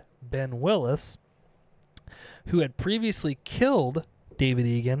dad, Ben Willis, who had previously killed David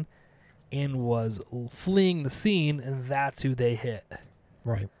Egan and was fleeing the scene, and that's who they hit.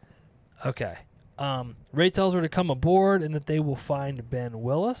 Right. Okay. Ray tells her to come aboard and that they will find Ben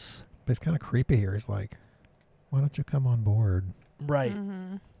Willis. But he's kind of creepy here. He's like, why don't you come on board? Right.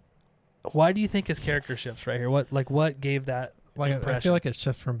 Mm-hmm. Why do you think his character shifts right here? What gave that Like, impression? I feel like it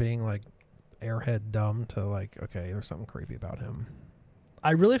shifts from being like airhead dumb to like, okay, there's something creepy about him.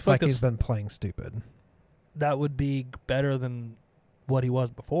 I really feel Like like he's been playing stupid. that would be better than what he was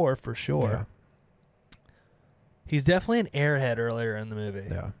before, for sure. Yeah. He's definitely an airhead earlier in the movie.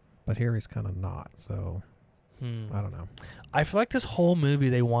 Yeah. But here he's kind of not. So I don't know. I feel like this whole movie,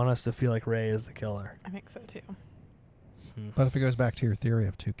 they want us to feel like Ray is the killer. I think so too. But if it goes back to your theory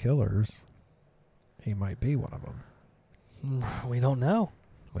of two killers, he might be one of them. We don't know.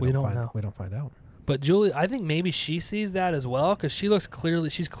 We don't know. We don't find out. But Julie, I think maybe she sees that as well because she's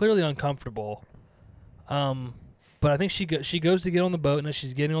clearly uncomfortable. But I think she goes to get on the boat, and as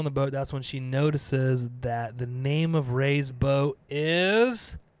she's getting on the boat, that's when she notices that the name of Ray's boat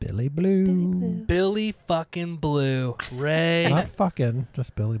is Billy Blue. Billy fucking Blue. Ray, Not fucking,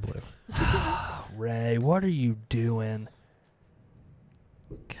 just Billy Blue. Ray, what are you doing?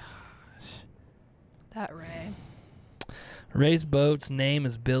 That Ray. Ray's boat's name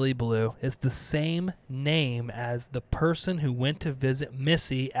is Billy Blue. It's the same name as the person who went to visit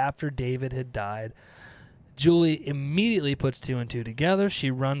Missy after David had died. Julie immediately puts two and two together. She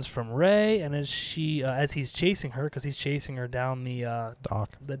runs from Ray, and as he's chasing her, because he's chasing her down the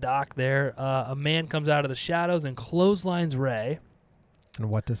dock there, a man comes out of the shadows and clotheslines Ray. And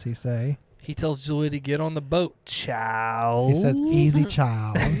what does he say? He tells Julie to get on the boat. Ciao. He says, easy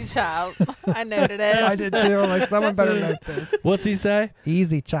child. Child. I noted it. I did too. I'm like, someone better note this. What's he say?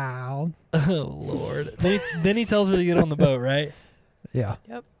 Easy child. Oh, Lord. Then he tells her to get on the boat, right? Yeah.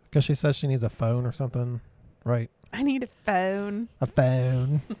 Yep. Because she says she needs a phone or something. Right. I need a phone. A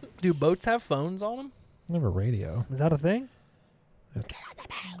phone. Do boats have phones on them? Never radio. Is that a thing? Yes.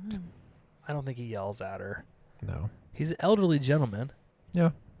 I don't think he yells at her. No. He's an elderly gentleman. Yeah.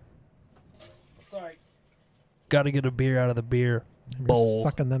 Sorry. Got to get a beer out of the beer You're bowl.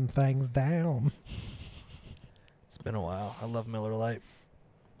 sucking them things down. It's been a while. I love Miller Lite.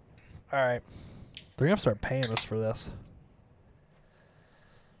 All right. They're going to start paying us for this.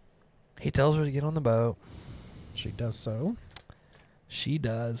 He tells her to get on the boat. She does so. She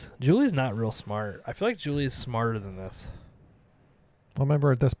does. Julie's not real smart. I feel like Julie's smarter than this. Well,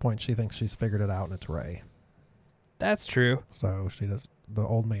 remember at this point she thinks she's figured it out and it's Ray. That's true. So she does. The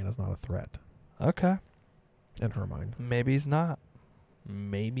old man is not a threat Okay. in her mind. Maybe he's not.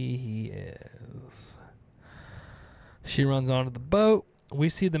 Maybe he is. She runs onto the boat. We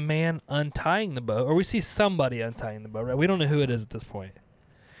see the man untying the boat, or we see somebody untying the boat, right? We don't know who it is at this point.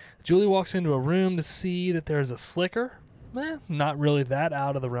 Julie walks into a room to see that there's a slicker. Not really that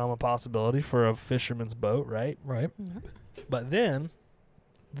out of the realm of possibility for a fisherman's boat, right? Right. But then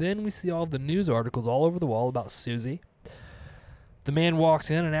we see all the news articles all over the wall about Susie. The man walks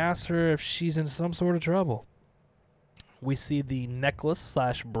in and asks her if she's in some sort of trouble. We see the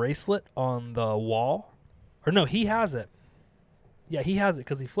necklace/bracelet on the wall. Or no, he has it. Yeah, he has it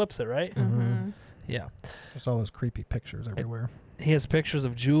because he flips it, right? Mm-hmm. Yeah. There's all those creepy pictures everywhere. He has pictures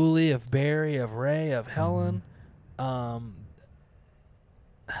of Julie, of Barry, of Ray, of Helen.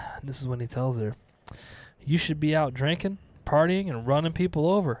 This is when he tells her, you should be out drinking, partying, and running people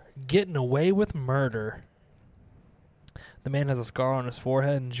over, getting away with murder. The man has a scar on his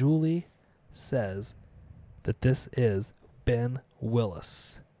forehead, and Julie says that this is Ben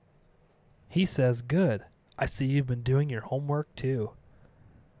Willis. He says, good. I see you've been doing your homework too.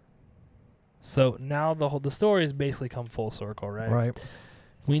 So now the story has basically come full circle, right? Right.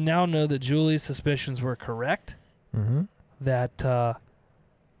 We now know that Julie's suspicions were correct, Mm-hmm. that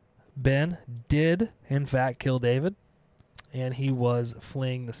Ben did, in fact, kill David, and he was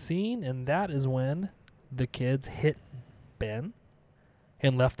fleeing the scene, and that is when the kids hit Ben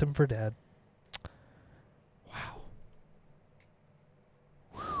and left him for dead. Wow.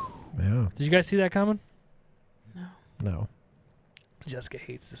 Yeah. Did you guys see that coming? No. Jessica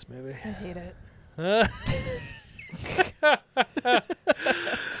hates this movie. I hate it.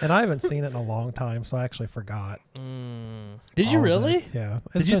 And I haven't seen it in a long time, so I actually forgot. Did you all of really? this. Yeah.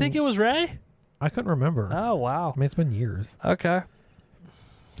 Did you think it was Ray? I couldn't remember. Oh, wow. I mean, it's been years. Okay.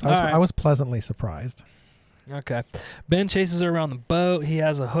 I was pleasantly surprised. Okay. Ben chases her around the boat. He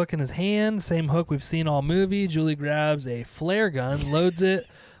has a hook in his hand, same hook we've seen all movie. Julie grabs a flare gun, loads it,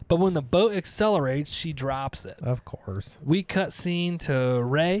 but when the boat accelerates, she drops it. Of course. We cut scene to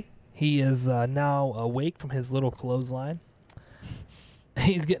Ray. He is now awake from his little clothesline.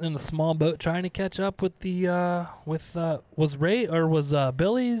 He's getting in a small boat trying to catch up with the was Ray or was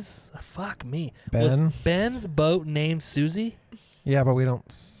Billy's? Fuck me. Ben? Was Ben's boat named Susie Yeah, but we don't.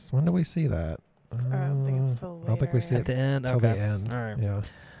 When do we see that? I don't think it's till I don't think we later. see at it the end? till Okay. the end. All right. Yeah.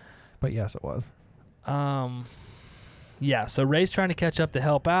 But yes, it was. Yeah, so Ray's trying to catch up to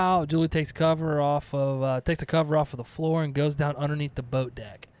help out. Julie takes cover off of takes the cover off of the floor and goes down underneath the boat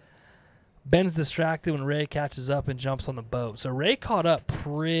deck. Ben's distracted when Ray catches up and jumps on the boat. So Ray caught up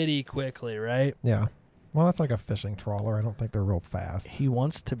pretty quickly, right? Yeah. Well, that's like a fishing trawler. I don't think they're real fast. He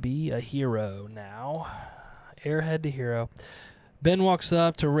wants to be a hero now. Airhead to hero. Ben walks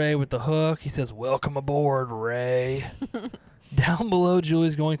up to Ray with the hook. He says, "Welcome aboard, Ray." Down below,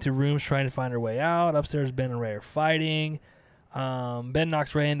 Julie's going through rooms trying to find her way out. Upstairs, Ben and Ray are fighting. Ben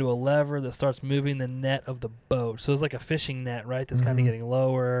knocks Ray into a lever that starts moving the net of the boat. So it's like a fishing net, right? That's kind of Mhm. getting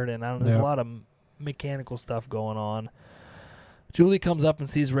lowered, and I don't know, there's Yeah. a lot of mechanical stuff going on. Julie comes up and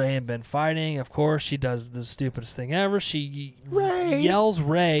sees Ray and Ben fighting. Of course, she does the stupidest thing ever. She Ray! yells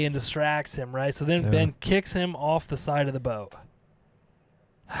Ray and distracts him, right? So then Yeah. Ben kicks him off the side of the boat.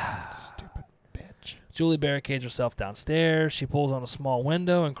 Stupid bitch. Julie barricades herself downstairs. She pulls on a small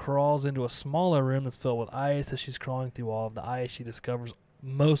window and crawls into a smaller room that's filled with ice. As she's crawling through all of the ice, she discovers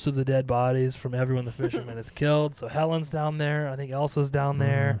most of the dead bodies from everyone the fisherman has killed. So Helen's down there. I think Elsa's down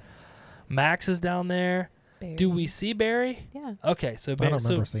there. Max is down there. Barry. Do we see Barry? Yeah. Okay, so I Barry. don't So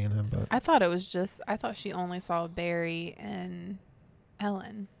remember seeing him, but I thought it was just. I thought she only saw Barry and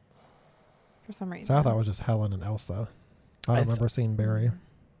Ellen. For some reason. so I thought it was just Helen and Elsa. I I don't remember seeing Barry.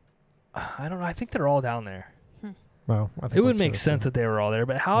 I don't know. I think they're all down there. Well, I think It would we make should sense assume. that they were all there,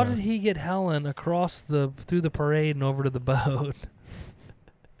 but how Yeah. did he get Helen across through the parade and over to the boat?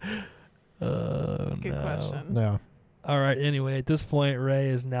 Good no. question. Yeah. All right. Anyway, at this point, Ray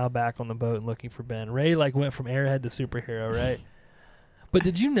is now back on the boat and looking for Ben. Ray went from airhead to superhero, right? But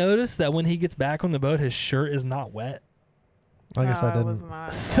did you notice that when he gets back on the boat, his shirt is not wet? I guess I was didn't.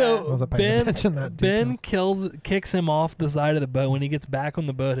 not. So Wasn't paying attention to that Ben detail. kicks him off the side of the boat. When he gets back on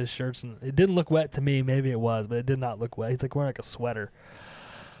the boat, his shirt's it didn't look wet to me. Maybe it was, but it did not look wet. He's like wearing like a sweater.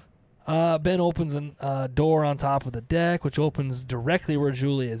 Ben opens a door on top of the deck, which opens directly where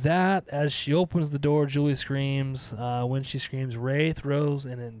Julie is at. As she opens the door, Julie screams. When she screams, Ray throws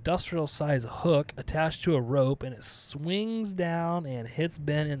an industrial-sized hook attached to a rope, and it swings down and hits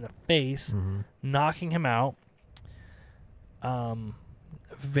Ben in the face, knocking him out.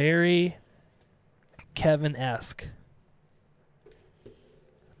 Very Kevin-esque.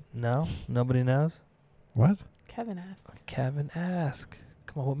 No? Nobody knows? What? Kevin-esque. Kevin-esque.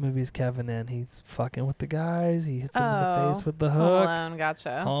 Come on, what movie is Kevin in? He's fucking with the guys. He hits him in the Oh, face with the Home hook. Alone,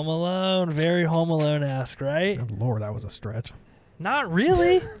 gotcha. Home Alone. Very Home Alone-esque, right? Good Lord, that was a stretch. Not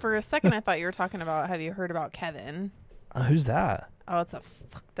really. For a second, I thought you were talking about, have you heard about Kevin? Who's that? Oh, it's a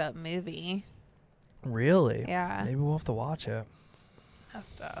fucked up movie. Really? Yeah. Maybe we'll have to watch it.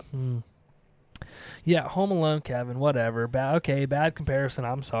 Messed up. Yeah, Home Alone, Kevin, whatever. Bad comparison.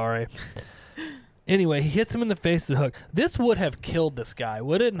 I'm sorry. Anyway, he hits him in the face with the hook. This would have killed this guy,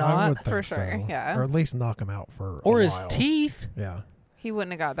 would it I not? would think For sure, so. yeah. Or at least knock him out for Or a his while. teeth? Yeah. He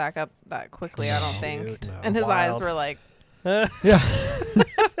wouldn't have got back up that quickly, I don't think. Shoot. No. And his eyes Wild. were like, Yeah.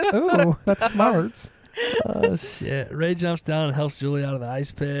 Ooh, that smarts. Oh, shit. Ray jumps down and helps Julie out of the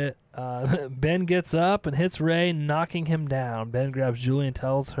ice pit. Ben gets up and hits Ray, knocking him down. Ben grabs Julie and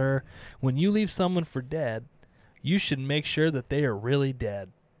tells her, when you leave someone for dead, you should make sure that they are really dead.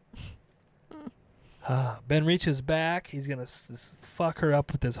 Ben reaches back. He's going to fuck her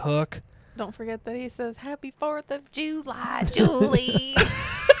up with his hook. don't forget that he says, Happy 4th of July, Julie.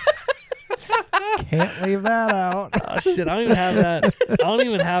 Can't leave that out. Oh, shit. I don't even have that. I don't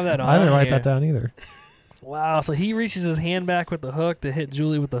even have that on I didn't write here. that down either. Wow. So he reaches his hand back with the hook to hit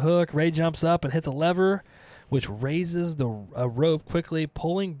Julie with the hook. Ray jumps up and hits a lever, which raises the rope quickly,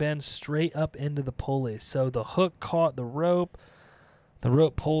 pulling Ben straight up into the pulley. So the hook caught the rope. The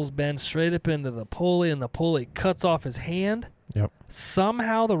rope pulls Ben straight up into the pulley, and the pulley cuts off his hand. Yep.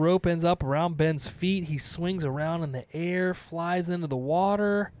 Somehow the rope ends up around Ben's feet. He swings around in the air, flies into the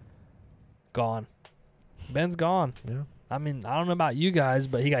water. Gone. Ben's gone. Yeah. I mean, I don't know about you guys,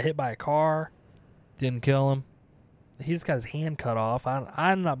 but he got hit by a car. Didn't kill him. He just got his hand cut off.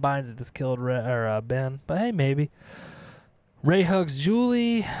 I'm not buying that this killed Ben, but hey, maybe. Ray hugs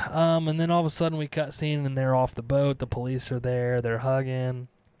Julie, and then all of a sudden we cut scene and they're off the boat. The police are there. They're hugging.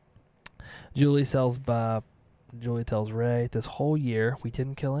 Julie tells Ray, this whole year we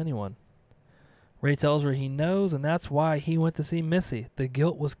didn't kill anyone. Ray tells her he knows, and that's why he went to see Missy. The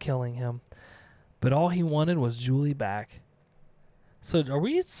guilt was killing him. But all he wanted was Julie back. So are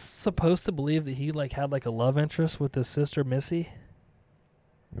we supposed to believe that he had a love interest with his sister Missy?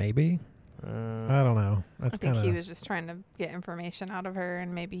 Maybe. I don't know. That's I think kind he of. was just trying to get information out of her,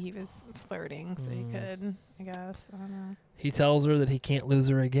 and maybe he was flirting, so he could, I guess. I don't know. He tells her that he can't lose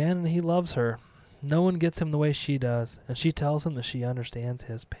her again, and he loves her. No one gets him the way she does, and she tells him that she understands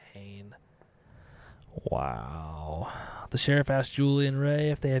his pain. Wow. The sheriff asks Julie and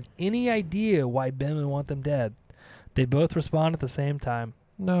Ray if they have any idea why Ben would want them dead. They both respond at the same time.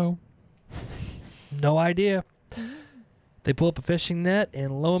 No. No idea. They pull up a fishing net,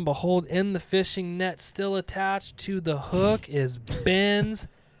 and lo and behold, in the fishing net, still attached to the hook, is Ben's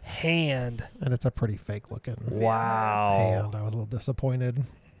hand. And it's a pretty fake looking Wow. hand. I was a little disappointed.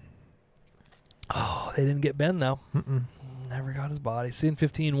 Oh, they didn't get Ben, though. Mm-mm. Never got his body. Scene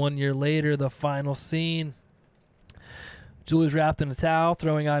 15, 1 year later, the final scene. Julie's wrapped in a towel,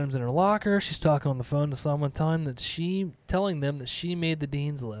 throwing items in her locker. She's talking on the phone to someone, telling them that she made the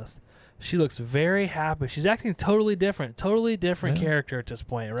dean's list. She looks very happy. She's acting totally different Yeah. character at this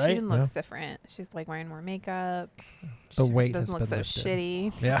point, She right? even looks different. She's wearing more makeup. The She weight doesn't has look been so lifted.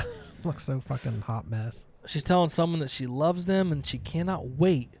 shitty. Yeah. Looks so fucking hot mess. She's telling someone that she loves them and she cannot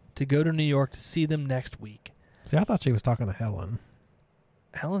wait to go to New York to see them next week. See, I thought she was talking to Helen.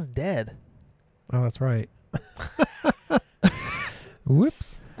 Helen's dead. Oh, that's right.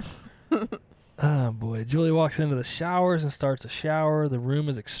 Whoops. Oh, boy. Julie walks into the showers and starts a shower. The room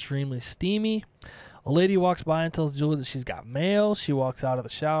is extremely steamy. A lady walks by and tells Julie that she's got mail. She walks out of the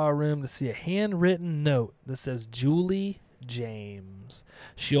shower room to see a handwritten note that says Julie James.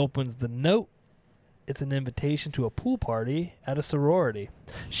 She opens the note. It's an invitation to a pool party at a sorority.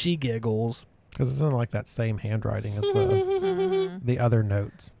 She giggles. Because it's in like that same handwriting as the Mhm. the other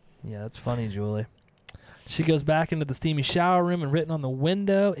notes. Yeah, that's funny, Julie. She goes back into the steamy shower room, and written on the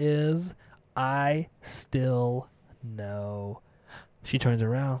window is, I still know. She turns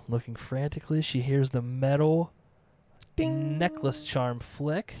around, looking frantically. She hears the metal necklace charm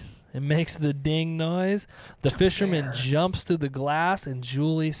flick. It makes the ding noise. The fisherman jumps through the glass, and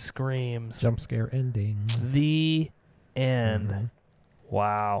Julie screams. Jump scare ending. The end. Mhm.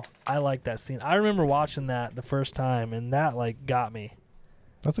 Wow. I like that scene. I remember watching that the first time, and that got me.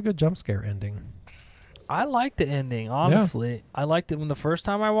 That's a good jump scare ending. I like the ending, honestly. I liked it when the first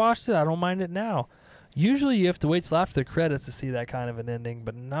time I watched it. I don't mind it now. Usually you have to wait till after the credits to see that kind of an ending,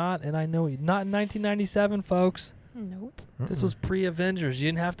 but not in 1997, folks. Nope. This was pre-Avengers. You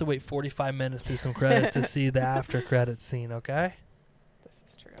didn't have to wait 45 minutes through some credits to see the after credits scene, okay? This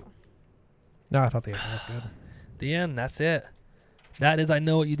is true. No, I thought the ending was good. The end, that's it. That is I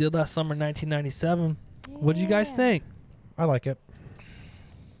Know What You Did Last Summer, 1997. What did you guys Yeah. think? I like it.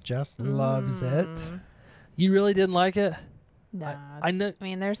 Jess loves it. You really didn't like it? Nah, I it's- know- I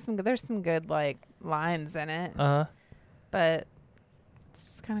mean, there's some good like lines in it, Uh-huh. but it's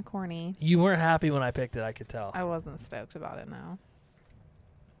just kind of corny. You weren't happy when I picked it, I could tell. I wasn't stoked about it now,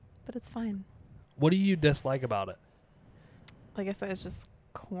 but it's fine. What do you dislike about it? Like I said, it's just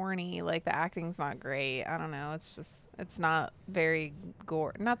corny. Like the acting's not great. I don't know. It's not very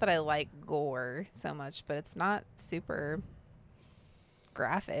gore. Not that I like gore so much, but it's not super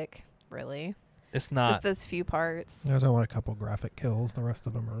graphic, really. It's not. Just those few parts. There's only a couple graphic kills. The rest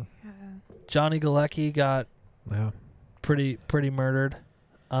of them are, Johnny Galecki got yeah. pretty murdered.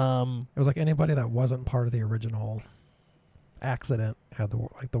 It was like anybody that wasn't part of the original accident had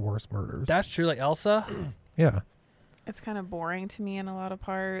the worst murders. That's true. Like Elsa? Yeah. It's kind of boring to me in a lot of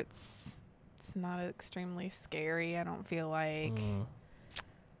parts. It's not extremely scary, I don't feel like.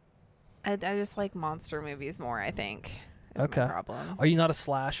 I just like monster movies more, I think. Is Okay. my problem. Are you not a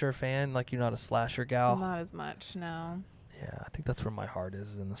slasher fan? Like, you're not a slasher gal? Not as much, no. Yeah, I think that's where my heart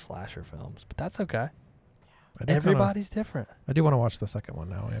is in the slasher films. But that's okay. I do Everybody's different. I do want to watch the second one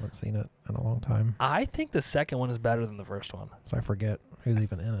now. I haven't seen it in a long time, I think the second one is better than the first one. so I forget who's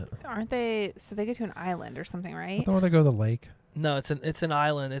even in it. Aren't they? So they go to an island or something, Is right? that the one where they go to the lake? No, it's an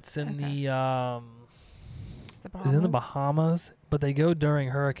island. It's in Okay. the The it's in the Bahamas? Bahamas, but they go during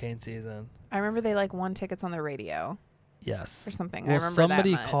hurricane season. I remember they like won tickets on the radio Yes. or something. I Well, remember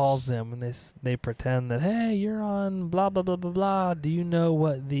somebody that much. calls them and they pretend that, hey, you're on blah blah blah blah blah. Do you know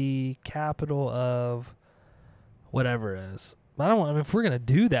what the capital of whatever is? I don't want. I mean, if we're gonna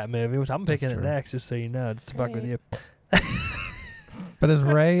do that movie, which I'm picking it true. next, just so you know, just to fuck with Great. you. But is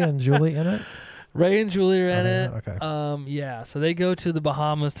Ray and Julie in it? Ray and Julie are in they it. in it? Okay. Yeah. So they go to the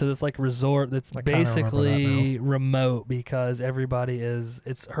Bahamas to this like resort that's I kinda remember that basically remote because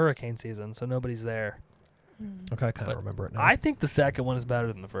it's hurricane season, so nobody's there. Okay, I kind but of remember it now. I think the second one is better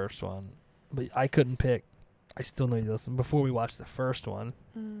than the first one, but I couldn't pick. I still know you listen before we watched the first one.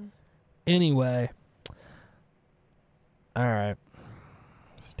 Anyway, all right.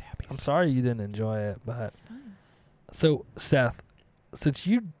 I'm sorry you didn't enjoy it, but That's fine. so Seth, since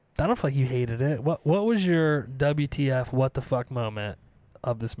I don't feel like you hated it. What was your WTF what the fuck moment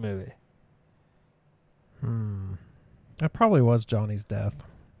of this movie? It probably was Johnny's death.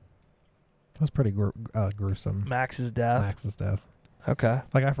 It was pretty gruesome. Max's death. Max's death. Okay.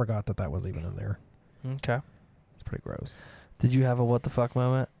 Like, I forgot that was even in there. Okay. It's pretty gross. Did you have a what the fuck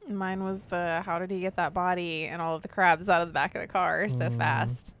moment? Mine was the how did he get that body and all of the crabs out of the back of the car so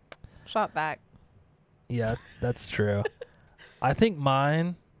fast? Shot back. Yeah, that's true. I think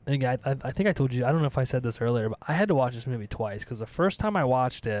mine. I think I told you. I don't know if I said this earlier, but I had to watch this movie twice because the first time I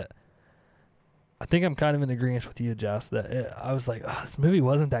watched it, I think I'm kind of in agreement with you, Jess, that I was like, oh, this movie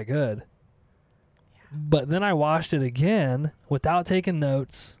wasn't that good. But then I watched it again without taking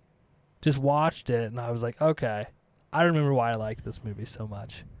notes, just watched it, and I was like, okay, I remember why I liked this movie so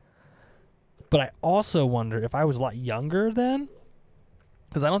much. But I also wonder if I was a lot younger then,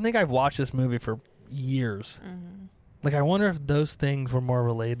 because I don't think I've watched this movie for years. Like, I wonder if those things were more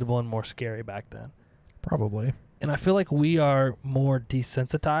relatable and more scary back then. Probably. And I feel like we are more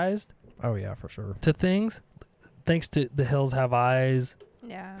desensitized Oh, yeah, for sure. to things, thanks to The Hills Have Eyes,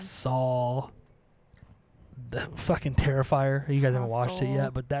 Yeah. Saw, the fucking Terrifier. You guys haven't watched it Hostel.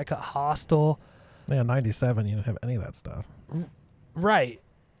 yet, but that got Hostel. Yeah, 97, you didn't have any of that stuff. Right.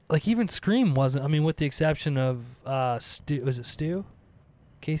 Like, even Scream wasn't, I mean, with the exception of, Stu, was it Stu?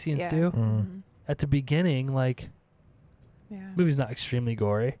 Casey and Yeah. Stu? Mm. At the beginning, like, Yeah. movie's not extremely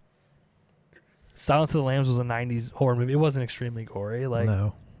gory. Silence of the Lambs was a 90s horror movie. It wasn't extremely gory. Like,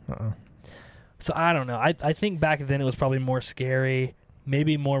 No. so I don't know. I think back then it was probably more scary,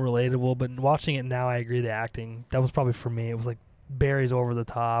 maybe more relatable, but watching it now, I agree the acting, that was probably for me. It was like Barry's over the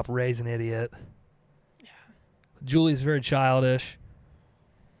top, Ray's an idiot. Yeah. Julie's very childish.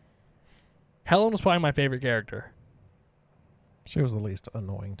 Helen was probably my favorite character. She was the least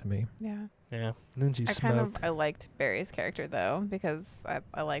annoying to me. Yeah. Yeah. And then she I smoked. I liked Barry's character though because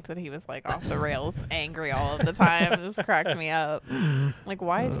I liked that he was like off the rails, angry all of the time. It just cracked me up. Like,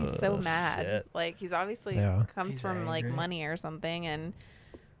 why is he so mad? Shit. Like, he's obviously Yeah. comes He's from like angry. money or something, and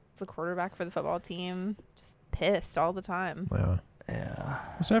it's a quarterback for the football team. Just pissed all the time. Yeah. Yeah.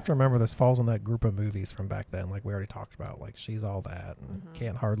 So I have to remember this falls in that group of movies from back then, like we already talked about, like She's All That and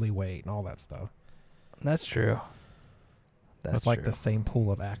Can't Hardly Wait and all that stuff. That's true. That's like the same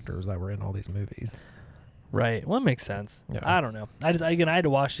pool of actors that were in all these movies. Right. Well, it makes sense. Yeah. I don't know. I had to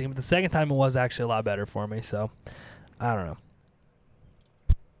watch it, but the second time it was actually a lot better for me. So, I don't know.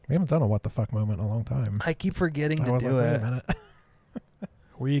 We haven't done a what the fuck moment in a long time. I keep forgetting I to was do like, wait it. a minute.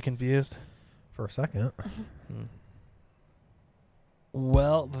 Were you confused? For a second. Hmm.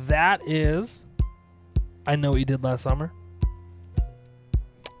 Well, that is I Know What You Did Last Summer.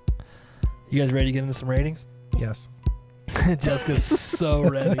 You guys ready to get into some ratings? Yes. Jessica's so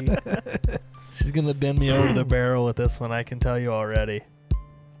ready. She's going to bend me over the barrel with this one, I can tell you already.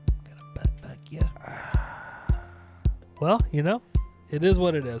 Gonna butt fuck you. Well, it is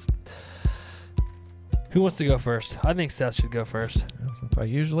what it is. Who wants to go first? I think Seth should go first. Since I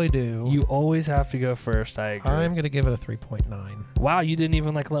usually do. You always have to go first, I agree. I'm going to give it a 3.9. Wow, you didn't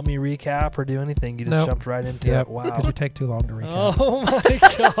even let me recap or do anything. You just Nope. jumped right into Yep, it. Wow. because you take too long to recap. Oh my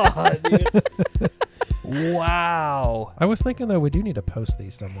god, dude. Wow. I was thinking, though, we do need to post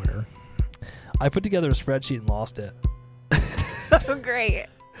these somewhere. I put together a spreadsheet and lost it. Oh, great.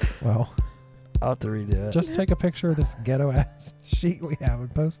 Well, I'll have to redo it. just take a picture of this ghetto-ass sheet we have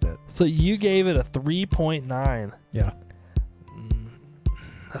and post it. So you gave it a 3.9. Yeah.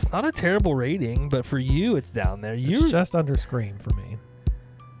 That's not a terrible rating, but for you, it's down there. It's just under Scream for me.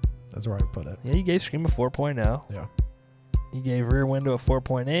 That's where I would put it. Yeah, you gave Scream a 4.0. Yeah. You gave Rear Window a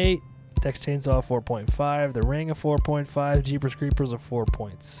 4.8. Texas Chainsaw a 4.5. The Ring a 4.5. Jeepers Creepers a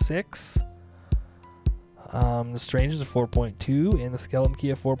 4.6. The Strangers a 4.2. And the Skeleton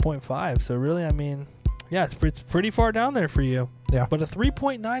Key a 4.5. So really, I mean, yeah, it's pretty far down there for you. Yeah. But a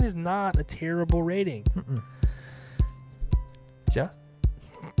 3.9 is not a terrible rating. Mm-mm. Jeff?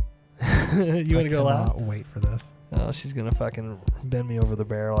 You want to go last? I cannot wait for this. Oh, she's going to fucking bend me over the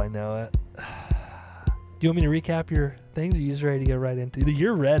barrel. I know it. Do you want me to recap your things, or are you just ready to get right into it?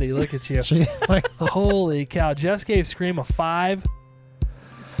 You're ready. Look at you. She's like, Holy cow. Jess gave Scream a 5.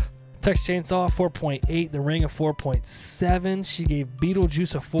 Texas Chainsaw a 4.8. The Ring a 4.7. She gave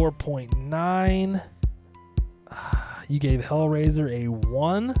Beetlejuice a 4.9. You gave Hellraiser a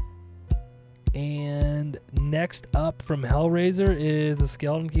 1. And next up from Hellraiser is the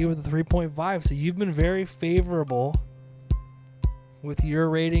Skeleton Key with a 3.5. So you've been very favorable with your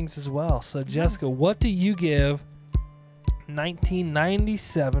ratings as well. So Jessica, what do you give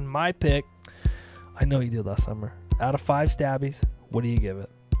 1997, my pick, I Know What You Did Last Summer, out of 5 stabbies, what do you give it?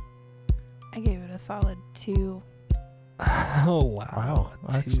 I gave it a solid 2. Oh, wow. wow.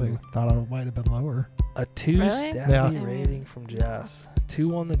 I actually thought it might have been lower. A 2 Really? stabby Yeah. rating from Jess.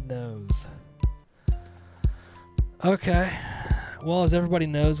 2 on the nose. Okay. Well, as everybody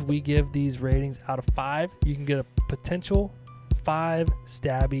knows, we give these ratings out of 5. You can get a potential 5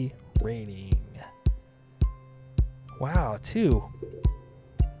 stabby rating. Wow, 2.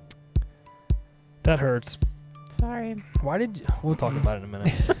 That hurts. Sorry. Why did you? We'll talk about it in a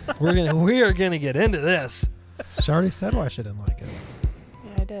minute. We are gonna get into this. She already said why she didn't like it.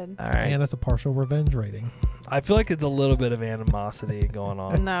 Yeah, I did. All right. And it's a partial revenge rating. I feel like it's a little bit of animosity going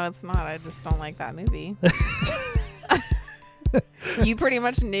on. No, it's not. I just don't like that movie. You pretty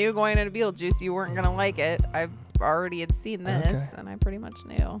much knew going into Beetlejuice you weren't going to like it. I already had seen this, Okay. and I pretty much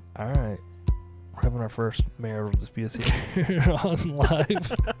knew. All right. We're having our first marital disputes here on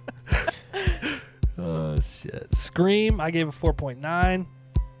live. Oh, shit. Scream, I gave a 4.9.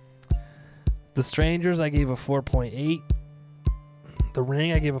 The Strangers, I gave a 4.8. The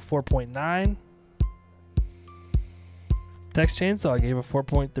Ring, I gave a 4.9. Texas Chainsaw, I gave a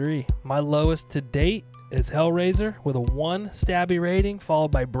 4.3. My lowest to date is Hellraiser with a 1 stabby rating,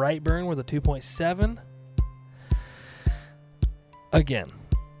 followed by Brightburn with a 2.7. Again,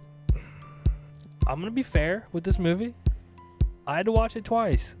 I'm going to be fair with this movie. I had to watch it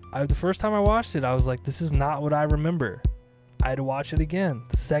twice. The first time I watched it, I was like, this is not what I remember. I had to watch it again.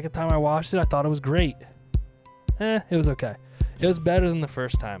 The second time I watched it, I thought it was great. It was okay. It was better than the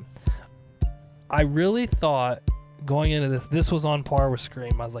first time. I really thought going into this was on par with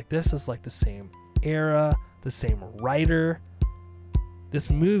Scream. I was like, this is like the same era, the same writer. This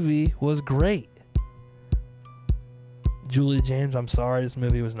movie was great. Julia James, I'm sorry, this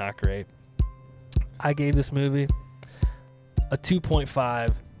movie was not great. I gave this movie a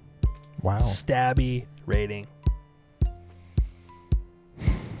 2.5 Wow. stabby rating.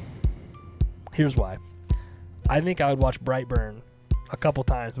 Here's why. I think I would watch Brightburn a couple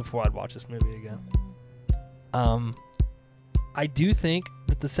times before I'd watch this movie again. I do think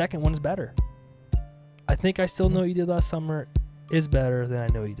that the second one's better. I think I Still Know What You Did Last Summer is better than I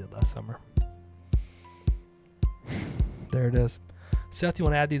Know What You Did Last Summer. There it is. Seth, you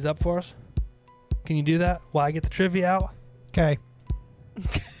want to add these up for us? Can you do that while I get the trivia out? Okay.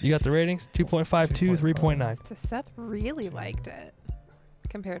 You got the ratings? 2.52, 3.9. So Seth really liked it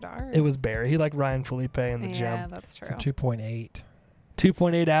compared to ours. It was Barry. He liked Ryan Felipe in the Yeah, gym. that's true. So 2.8.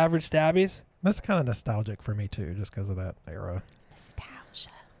 2.8 average stabbies. That's kind of nostalgic for me too, just because of that era. Nostalgia.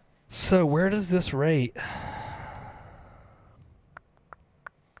 So where does this rate?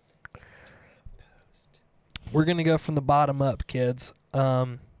 We're going to go from the bottom up, kids.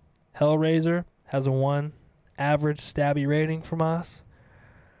 Hellraiser has a 1 average stabby rating from us.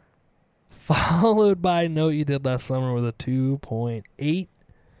 Followed by Know What You Did Last Summer with a 2.8.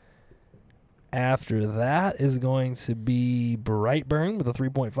 After that is going to be Brightburn with a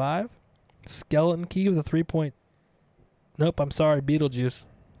 3.5. Skeleton Key with a 3. Nope, I'm sorry, Beetlejuice.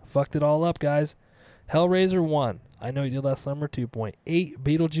 Fucked it all up, guys. Hellraiser 1. I Know You Did Last Summer, 2.8.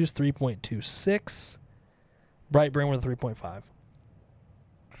 Beetlejuice, 3.26. Brightburn with a 3.5.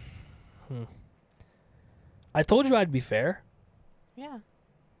 I told you I'd be fair. Yeah.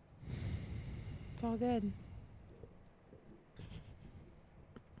 It's all good.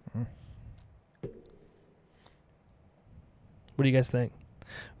 What do you guys think?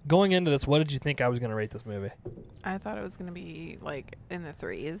 Going into this, what did you think I was going to rate this movie? I thought it was going to be like in the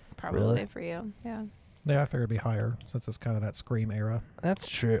 3s probably Really? for you. Yeah. Yeah, I figured it'd be higher since it's kind of that Scream era. That's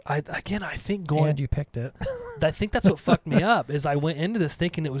true. I think And you picked it. I think that's what fucked me up is I went into this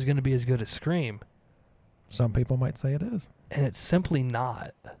thinking it was going to be as good as Scream, Some people might say it is. and it's simply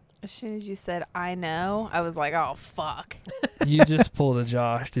not. As soon as you said, I know, I was like, oh, fuck. You just pulled a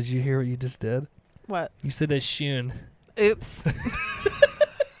Josh. Did you hear what you just did? What? You said a shoon. Oops.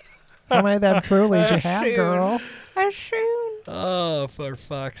 How many of them truly you have, Shoot. girl? A shoon. Oh, for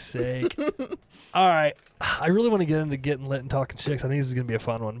fuck's sake. All right. I really want to get into getting lit and talking chicks. I think this is going to be a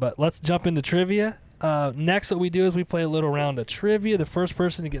fun one. But let's jump into trivia. Next, what we do is we play a little round of trivia. The first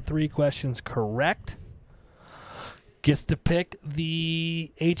person to get 3 questions correct gets to pick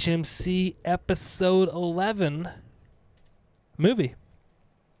the HMC Episode 11 movie.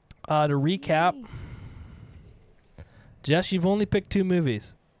 To recap, Jess, you've only picked 2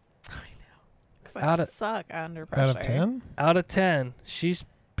 movies. Because Out I of- suck under pressure. Out of 10? Out of 10, she's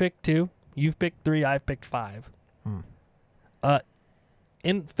picked 2. You've picked 3. I've picked 5.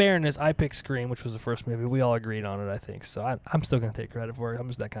 In fairness, I picked Scream, which was the first movie. We all agreed on it, I think. So I'm still going to take credit for it. I'm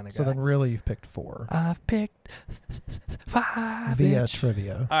just that kind of guy. So then really you've picked 4. I've picked 5. Via bitch.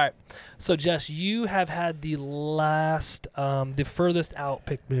 trivia. All right. So, Jess, you have had the last, the furthest out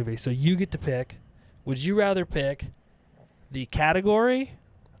picked movie. So you get to pick. Would you rather pick the category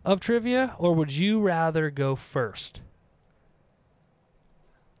of trivia, or would you rather go first?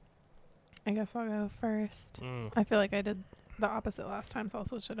 I guess I'll go first. I feel like I did the opposite last time, so I'll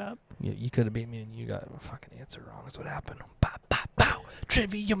switch it up. You could have beat me, and you got a fucking answer wrong. Is what happened. Pow, pow, pow.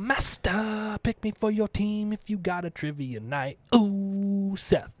 Trivia master, pick me for your team if you got a trivia night. Ooh,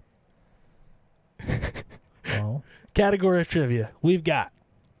 Seth. Well, Category of trivia. We've got.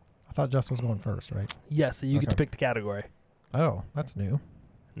 I thought Jess was going first, right? Yes, so you get to Okay. pick the category. Oh, that's new.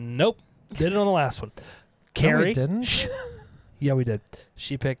 Nope. Did it on the last one. No, Carrie. we didn't. Shh. Yeah, we did.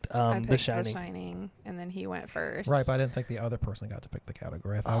 She picked I picked The Shining. The Shining, and then he went first. Right, but I didn't think the other person got to pick the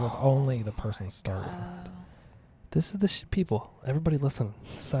category. I thought it was only the person starting. This is the people. Everybody listen.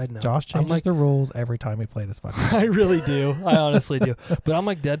 Side note. Josh I'm changes like, the rules every time we play this fucking I really do. I honestly do. But I'm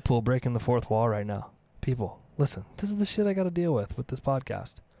like Deadpool breaking the fourth wall right now. People, listen. This is the shit I got to deal with this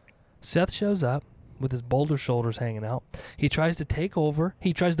podcast. Seth shows up with his boulder shoulders hanging out. He tries to take over.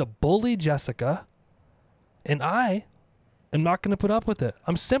 He tries to bully Jessica. And I am not going to put up with it.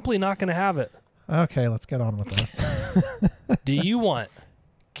 I'm simply not going to have it. Okay, let's get on with this. Do you want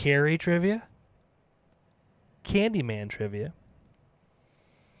Carrie trivia? Candyman trivia?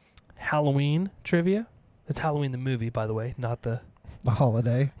 Halloween trivia? It's Halloween the movie, by the way, not the... The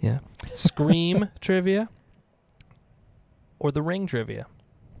holiday. Yeah. Scream trivia? Or The Ring trivia?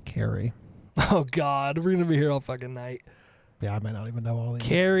 Carrie. Oh, God. We're going to be here all fucking night. Yeah, I might not even know all these.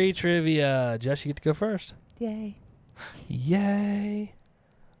 Carrie trivia. Jess, you get to go first. Yay. Yay.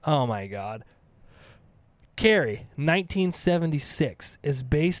 Oh, my God. Carrie, 1976, is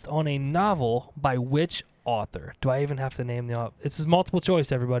based on a novel by which author? Do I even have to name the author? This is multiple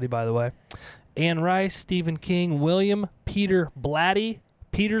choice, everybody, by the way. Anne Rice, Stephen King, William Peter Blatty,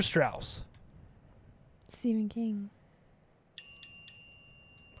 Peter Strauss. Stephen King.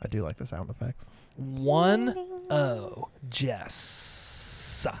 I do like the sound effects. 1-0,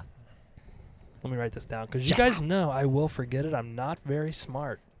 Jess. Let me write this down because you guys know I will forget it. I'm not very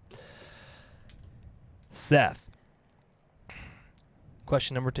smart. Seth.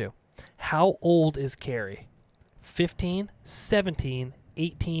 Question number 2. How old is Carrie? 15, 17,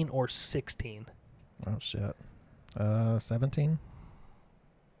 18, or 16? Oh shit. 17.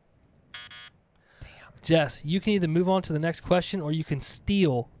 Jess, you can either move on to the next question or you can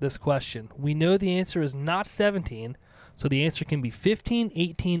steal this question. We know the answer is not 17, so the answer can be 15,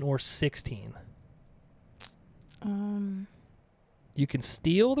 18, or 16. You can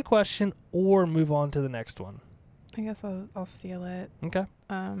steal the question or move on to the next one. I guess I'll steal it. Okay.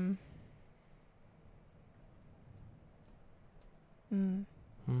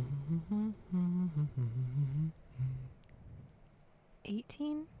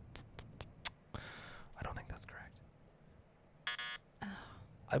 18? I don't think that's correct.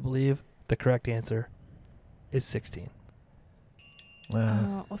 I believe the correct answer is 16.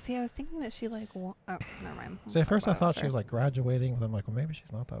 Well, see, I was thinking that she like. Oh, never mind. See, at first I thought she was like graduating, but I'm like, well, maybe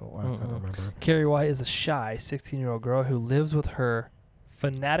she's not that old. I couldn't remember. Carrie White is a shy 16-year-old girl who lives with her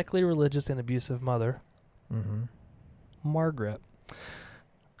fanatically religious and abusive mother, Mm-hmm. Margaret.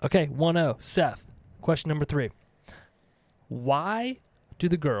 Okay, 1-0. Seth, question number 3. Why do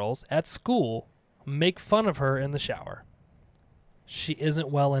the girls at school make fun of her in the shower? She isn't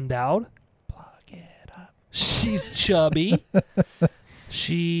well endowed. Plug it up. She's chubby.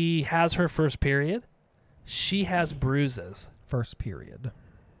 She has her first period. She has bruises. First period.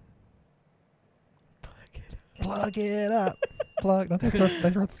 Plug it up. Plug. Don't they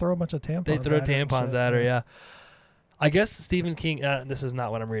throw a bunch of tampons? They throw at her and tampons shit? at her, yeah. I guess Stephen King, this is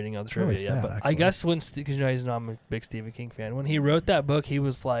not what I'm reading on the trivia Really yet, sad, but I actually. guess because you know I'm a big Stephen King fan. When he wrote that book, he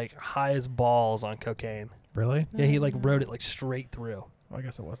was like high as balls on cocaine. Really? Yeah, he like wrote it like straight through. Well, I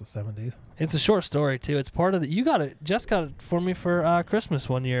guess it was the 70s. It's a short story too. It's part of the. You got it. Jess got it for me for Christmas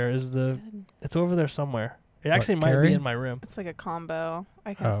one year. It's over there somewhere. It actually might Carrie? be in my room. It's like a combo.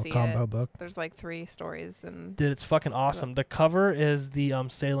 I can see combo it. book. There's like 3 stories and. Dude, it's fucking awesome. The cover is the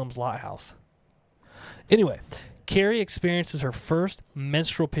Salem's Lot House. Anyway, Carrie experiences her first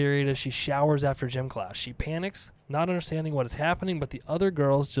menstrual period as she showers after gym class. She panics, not understanding what is happening, but the other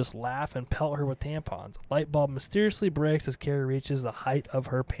girls just laugh and pelt her with tampons. A light bulb mysteriously breaks as Carrie reaches the height of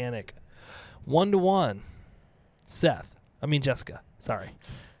her panic. 1-1. Jessica. Sorry.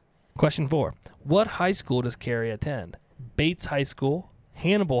 Question 4. What high school does Carrie attend? Bates High School,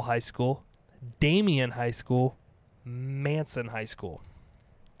 Hannibal High School, Damien High School, Manson High School.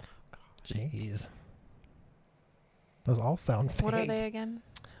 Jeez. Those all sound fake. What are they again?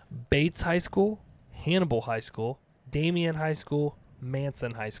 Bates High School, Hannibal High School, Damien High School,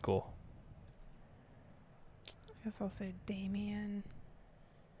 Manson High School. I guess I'll say Damien.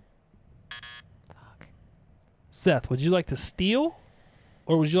 Fuck. Seth, would you like to steal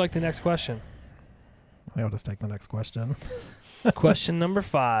or would you like the next question? I'll just take the next question. Question number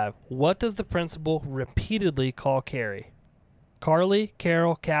 5. What does the principal repeatedly call Carrie? Carly,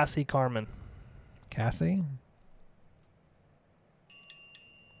 Carol, Cassie, Carmen. Cassie?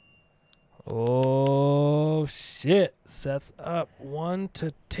 Oh, shit. Seth's up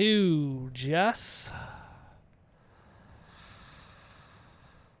 1-2. Jess?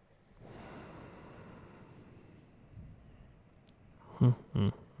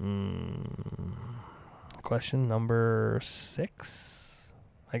 Question number 6,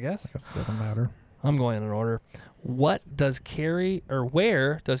 I guess. I guess it doesn't matter. I'm going in order. Where does Carrie's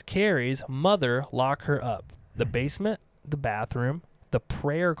mother lock her up? The basement, the bathroom, the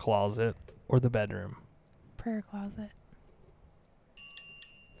prayer closet, or the bedroom? Prayer closet.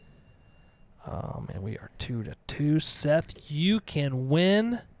 Oh, man, we are 2-2. Seth, you can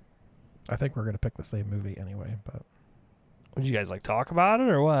win. I think we're going to pick the same movie anyway, but... Would you guys like talk about it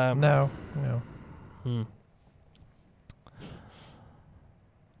or what? No.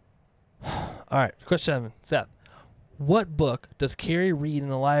 All right, question 7. Seth, what book does Carrie read in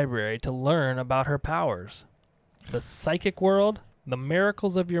the library to learn about her powers? The Psychic World, The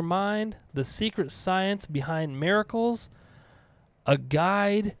Miracles of Your Mind, The Secret Science Behind Miracles, A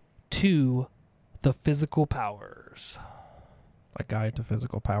Guide to the Physical Powers. A Guide to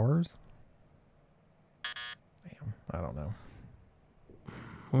Physical Powers? Damn, I don't know.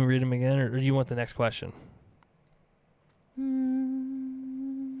 Can we read them again, or do you want the next question?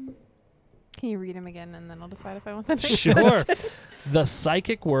 Can you read them again and then I'll decide if I want the next Sure. question? The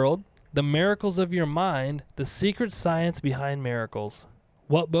Psychic World, The Miracles of Your Mind, The Secret Science Behind Miracles.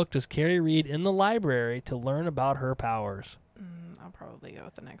 What book does Carrie read in the library to learn about her powers? I'll probably go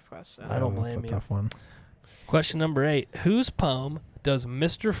with the next question. I don't That's blame a you. tough one. Question number 8. Whose poem does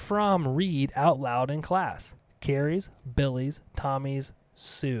Mr. Fromm read out loud in class? Carrie's, Billy's, Tommy's,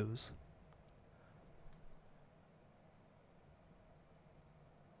 Sue's.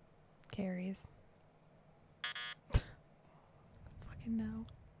 Carrie's. Fucking no.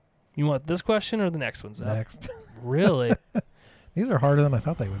 You want this question or the next one, Zach? Next. Really? These are harder than I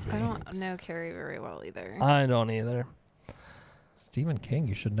thought they would be. I don't know Carrie very well either. I don't either. Stephen King,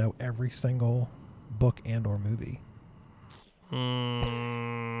 you should know every single book and or movie.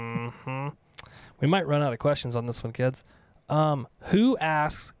 hmm We might run out of questions on this one, kids. Who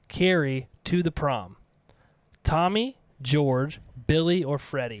asks Carrie to the prom? Tommy, George, Billy, or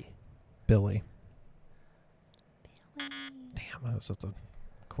Freddie? Billy. Damn, that was just a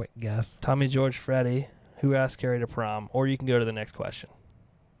quick guess. Tommy, George, Freddie. Who asked Carrie to prom? Or you can go to the next question.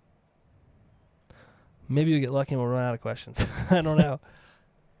 Maybe we get lucky and we'll run out of questions. I don't know.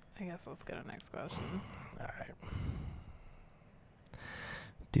 I guess let's go to next question. All right.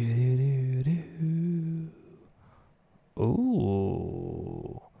 Do.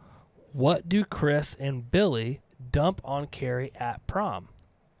 Ooh. What do Chris and Billy dump on Carrie at prom?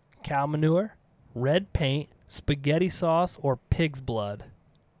 Cow manure, red paint, spaghetti sauce, or pig's blood?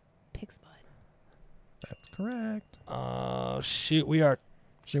 Pig's blood. That's correct. Oh, shoot. We are.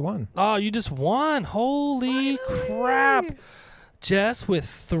 She won. Oh, you just won. Holy crap. Jess with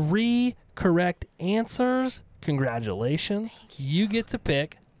 3 correct answers. Congratulations. You get to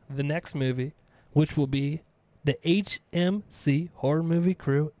pick the next movie, which will be the HMC Horror Movie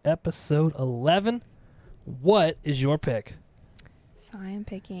Crew, episode 11. What is your pick? So I am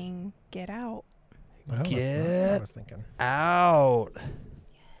picking Get Out. Oh, that's not what I Get was thinking. out.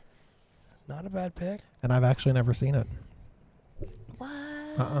 Yes. Not a bad pick. And I've actually never seen it.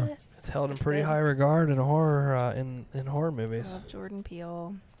 What? It's held in That's pretty good. high regard in horror in horror I movies. love Jordan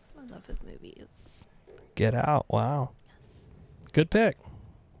Peele. I love his movies. Get Out. Wow. Yes. Good pick.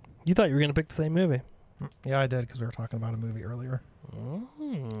 You thought you were going to pick the same movie. Yeah, I did because we were talking about a movie earlier.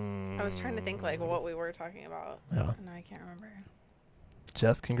 I was trying to think like what we were talking about. Yeah. And I can't remember.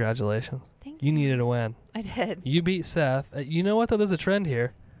 Jess, congratulations. Thank you. You needed a win. I did. You beat Seth. You know what, though? There's a trend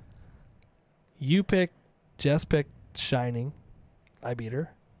here. Jess picked Shining. I beat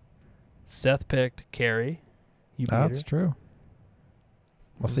her. Seth picked Carrie. You beat That's her. true.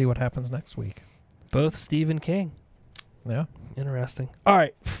 We'll see what happens next week. Both Stephen King. Yeah. Interesting. All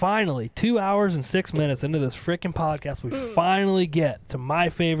right. Finally, 2 hours and 6 minutes into this freaking podcast, we finally get to my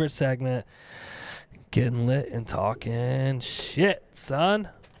favorite segment, getting lit and talking shit, son.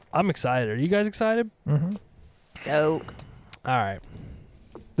 I'm excited. Are you guys excited? Mm-hmm. Stoked. All right.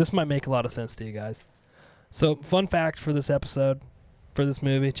 This might make a lot of sense to you guys. So, fun fact for this episode, for this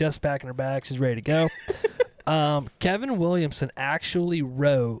movie, Jess packing her bag. She's ready to go. Kevin Williamson actually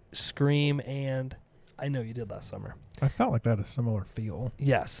wrote Scream and I Know You Did Last Summer. I felt like that a similar feel.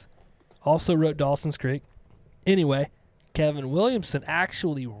 Yes. Also wrote Dawson's Creek. Anyway, Kevin Williamson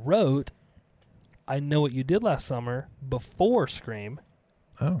actually wrote I Know What You Did Last Summer before Scream.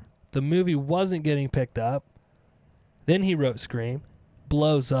 Oh. The movie wasn't getting picked up. Then he wrote Scream.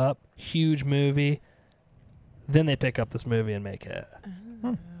 Blows up. Huge movie. Then they pick up this movie and make it.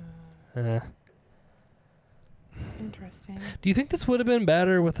 Interesting. Do you think this would have been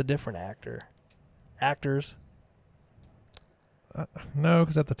better with a different actors? No,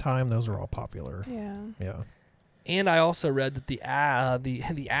 because at the time those were all popular. Yeah. Yeah. And I also read that the And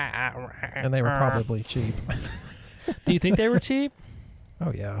they were probably cheap. Do you think they were cheap?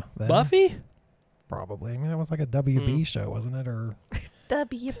 Oh, yeah. Then, Buffy? Probably. I mean, that was like a WB show, wasn't it? Or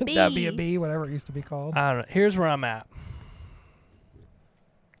WB. WB, whatever it used to be called. I don't know. Here's where I'm at.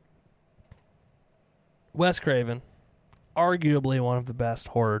 Wes Craven, arguably one of the best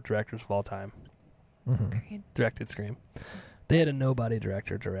horror directors of all time, Mm-hmm. Agreed. directed Scream. They had a nobody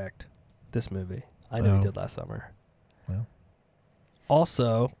director direct this movie. I Know You Oh. Did Last Summer. Well.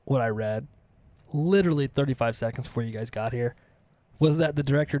 Also, what I read, literally 35 seconds before you guys got here, was that the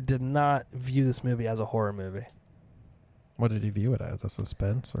director did not view this movie as a horror movie. What did he view it as? A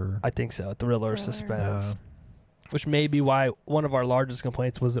suspense or? I think so. Thriller, Thriller. suspense. Which may be why one of our largest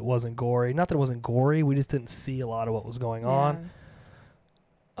complaints was it wasn't gory. Not that it wasn't gory, we just didn't see a lot of what was going on.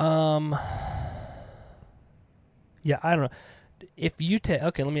 Yeah, I don't know. If you take,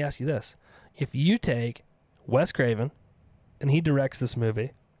 okay, let me ask you this. If you take Wes Craven and he directs this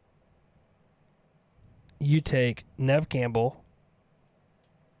movie, you take Neve Campbell.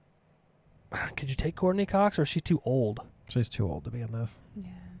 Could you take Courtney Cox or is she too old? She's too old to be in this. Yeah.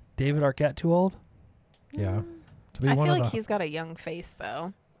 David Arquette too old? Yeah. To be I one feel of like the, he's got a young face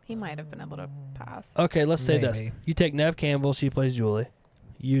though. He might have been able to pass. Okay, let's say this. Maybe. You take Neve Campbell, she plays Julie.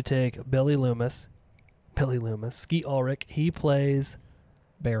 You take Billy Loomis, Skeet Ulrich, he plays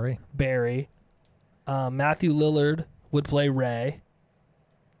Barry. Barry. Matthew Lillard would play Ray.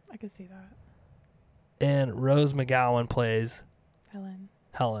 I could see that. And Rose McGowan plays Helen.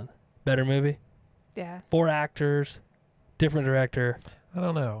 Helen. Better movie? Yeah. 4 actors, different director. I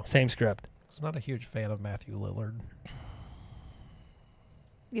don't know. Same script. I was not a huge fan of Matthew Lillard.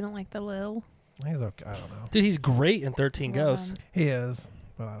 You don't like the Lil? He's okay. I don't know. Dude, he's great in 13 Well, Ghosts. He is,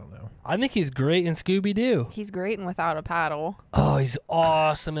 but I don't know. I think he's great in Scooby-Doo. He's great and Without a Paddle. Oh, he's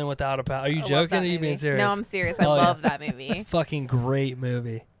awesome in Without a Paddle. Are you I love joking? that Or are you being movie. serious? No, I'm serious. I Oh, yeah. love that movie. Fucking great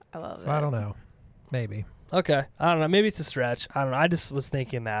movie. I love it. So I don't know. Maybe. Okay. I don't know. Maybe it's a stretch. I don't know. I just was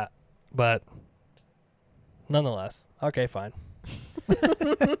thinking that. But nonetheless. Okay, fine.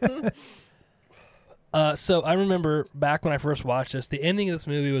 So I remember back when I first watched this, the ending of this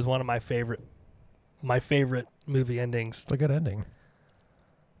movie was one of my favorite movie endings. It's a good ending.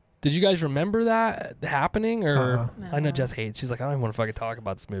 Did you guys remember that happening? Or I know No. Jess hates. She's like, I don't even want to fucking talk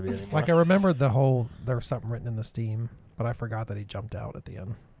about this movie anymore. Like I remembered there was something written in the steam, but I forgot that he jumped out at the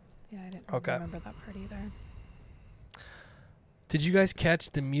end. Yeah, I didn't Okay. remember that part either. Did you guys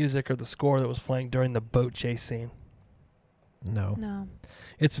catch the music or the score that was playing during the boat chase scene? No. No.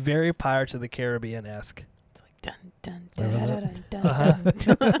 It's very Pirates of the Caribbean-esque. It's like dun dun There dun was dun dun Uh-huh.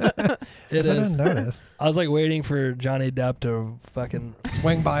 dun. It I is. didn't notice. I was like waiting for Johnny Depp to fucking.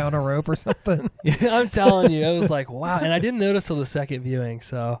 Swing by on a rope or something. I'm telling you, it was like wow, and I didn't notice till the second viewing.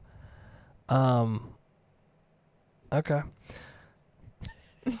 So, okay.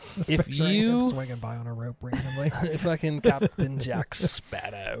 Just If picturing you- him swinging by on a rope randomly. Fucking Captain Jack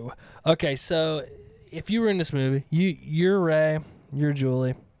Sparrow. Okay, so if you were in this movie, you're Ray, you're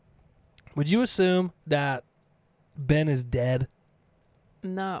Julie. Would you assume that Ben is dead?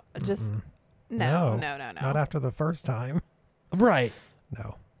 No, just Mm-mm. no, No. no. Not after the first time. Right.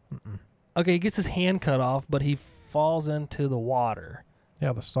 No. Mm-mm. Okay, he gets his hand cut off, but he falls into the water.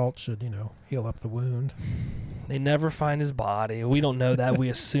 Yeah, the salt should, heal up the wound. They never find his body. We don't know that. We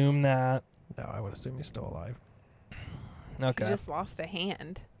assume that. No, I would assume he's still alive. Okay. He just lost a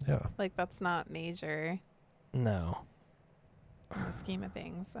hand. Yeah. Like that's not major No. in the scheme of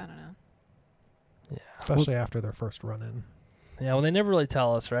things. I don't know. Yeah. Especially after their first run in. Yeah, well, they never really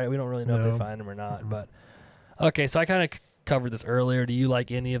tell us, right? We don't really know if No. they find him or not. Mm-mm. But okay, so I kind of covered this earlier. Do you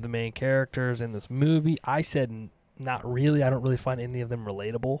like any of the main characters in this movie? I said not really. I don't really find any of them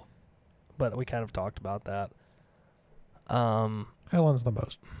relatable, but we kind of talked about that. Helen's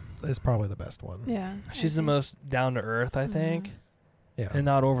is probably the best one. Yeah. She's the most down to earth, I think, Yeah. and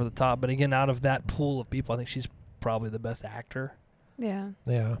not over the top. But again, out of that pool of people, I think she's probably the best actor. Yeah.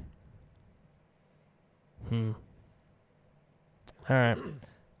 Yeah. All right.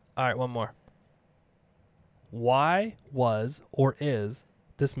 All right, one more. Why was or is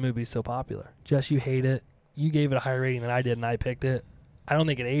this movie so popular? Jess, you hate it. You gave it a higher rating than I did, and I picked it. I don't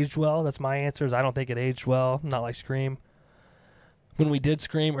think it aged well. That's my answer. I don't think it aged well. Not like Scream. When we did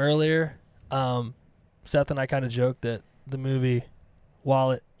Scream earlier, Seth and I kind of joked that the movie,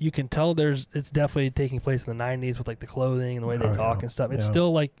 while you can tell it's definitely taking place in the 90s with like the clothing and the way they Oh, talk yeah. and stuff. It's Yeah.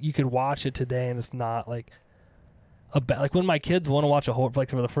 still like you could watch it today and it's not like like when my kids want to watch a horror, like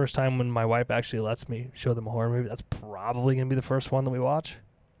for the first time when my wife actually lets me show them a horror movie, that's probably going to be the first one that we watch.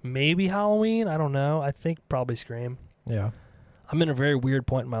 Maybe Halloween. I don't know. I think probably Scream. Yeah. I'm in a very weird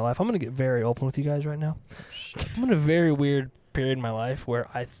point in my life. I'm going to get very open with you guys right now. Shit. I'm in a very weird period in my life where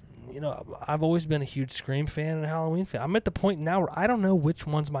I've always been a huge Scream fan and a Halloween fan. I'm at the point now where I don't know which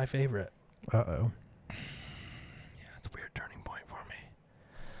one's my favorite. Uh-oh. Yeah, it's a weird turning point for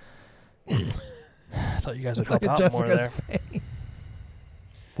me. I thought you guys would help Look out at more Jessica's there. face.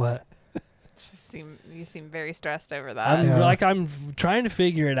 What? You seem very stressed over that. I'm Yeah. I'm trying to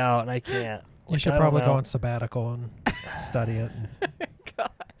figure it out and I can't. You Like, should I don't probably go know. on sabbatical and study it.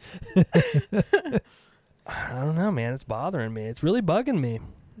 I don't know, man. It's bothering me. It's really bugging me.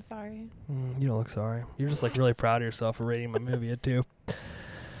 I'm sorry. You don't look sorry. You're just like really proud of yourself for rating my movie a 2.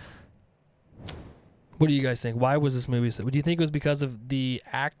 What do you guys think? Why was this movie so? Do you think it was because of the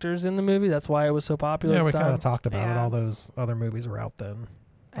actors in the movie? That's why it was so popular. Yeah, at we the kind of time? talked about it. Yeah. All those other movies were out then.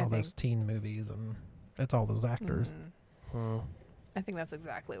 I All think. those teen movies, and it's all those actors. Mhm. Hmm. I think that's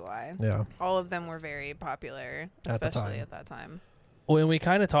exactly why. Yeah. All of them were very popular, At the especially time. at that time. Well, and we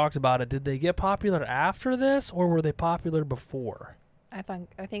kind of talked about it. Did they get popular after this, or were they popular before? I think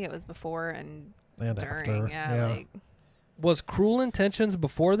it was before and And during. after. Yeah, like Was Cruel Intentions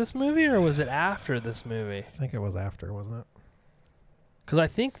before this movie, or was it after this movie? I think it was after, wasn't it? Because I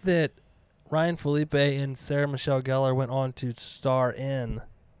think that Ryan Felipe and Sarah Michelle Gellar went on to star in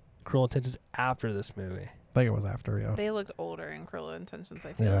Cruel Intentions after this movie. I think it was after, yeah. they looked older in Cruel Intentions.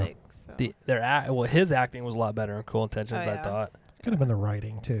 I feel Yeah. like so. His acting was a lot better in Cruel Intentions. Oh, I yeah. thought. Could have been the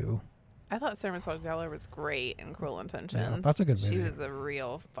writing, too. I thought Sarah Michelle Gellar was great in Cruel Intentions. that's a good She movie. was a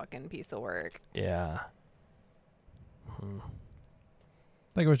real fucking piece of work. Yeah. I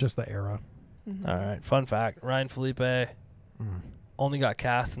think it was just the era. Mhm. All right. Fun fact: Ryan Felipe Mm. only got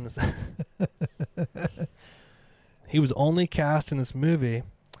cast in this. He was only cast in this movie,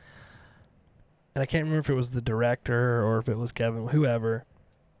 and I can't remember if it was the director or if it was Kevin, whoever.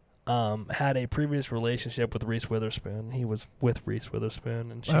 Had a previous relationship with Reese Witherspoon. He was with Reese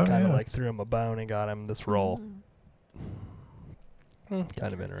Witherspoon, and she kind of like threw him a bone and got him this role.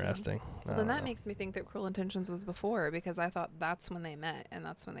 Kind of interesting. Well, then that makes me think that Cruel Intentions was before, because I thought that's when they met and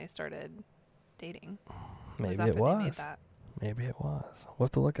that's when they started dating. Maybe after it they made was. that. Maybe it was. We'll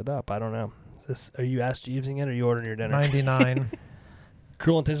have to look it up. I don't know. Are you Ask Jeevesing it, or are you ordering your dinner? 99.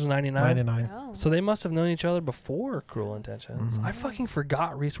 Cruel Intentions 99? 99. Oh. So they must have known each other before Cruel Intentions. Mhm. I fucking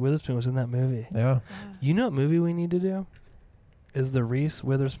forgot Reese Witherspoon was in that movie. Yeah. You know what movie we need to do? Is the Reese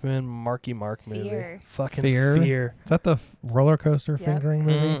Witherspoon Marky Mark movie. Fear. Fucking Fear? Fear. Is that the roller coaster Yep. fingering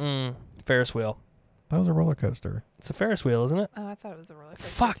movie? Mm-mm. Ferris wheel. That was a roller coaster. It's a Ferris wheel, isn't it? Oh, I thought it was a roller coaster.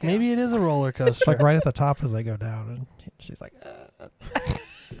 Fuck, too. maybe it is a roller It's coaster. like right at the top as they go down, and she's like,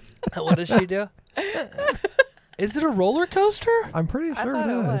 What does she do? Is it a roller coaster? I'm pretty I sure thought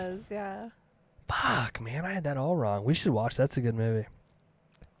it it is. was, yeah. Fuck, man, I had that all wrong. We should watch. That's a good movie.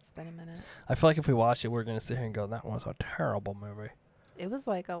 It's been a minute. I feel like if we watch it, we're gonna sit here and go, "That was a terrible movie." It was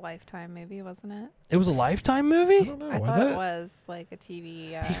like a Lifetime movie, wasn't it? It was a Lifetime I movie. don't know. I Was thought it? it was like a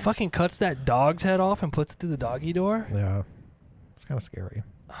TV. He fucking cuts that dog's head off and puts it through the doggy door. Yeah. It's kind of scary.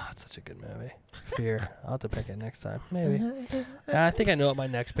 Oh, it's such a good movie. Fear. I'll have to pick it next time. Maybe. I think I know what my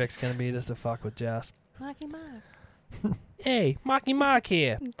next pick's gonna be, just to fuck with Jess. Marky Mark. Hey, Marky Mark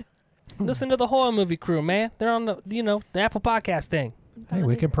here. Listen to the horror movie crew, man. They're on the, the Apple Podcast thing. Hey,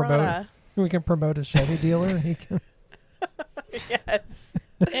 we can promote. We can promote a Chevy dealer. He can. Yes.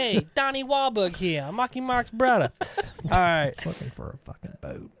 Hey, Donnie Wahlberg here. Marky Mark's brother. All right. Just looking for a fucking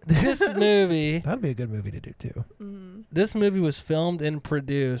boat. This movie. That'd be a good movie to do too. Mm. This movie was filmed and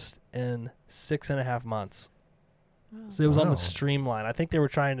produced in 6.5 months. So it was on Wow. the streamline. I think they were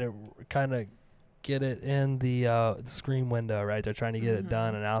trying to kind of get it in the Scream window, right? They're trying to get it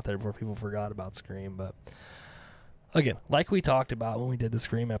done and out there before people forgot about Scream. But again, like we talked about when we did the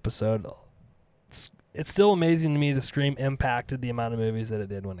Scream episode, it's still amazing to me the Scream impacted the amount of movies that it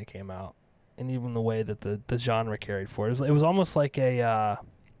did when it came out, and even the way that the genre carried forward. It was almost like a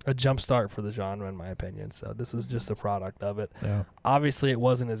jump start for the genre, in my opinion. So this is just a product of it. Yeah. Obviously, it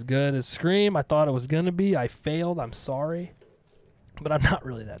wasn't as good as Scream. I thought it was going to be. I failed. I'm sorry. But I'm not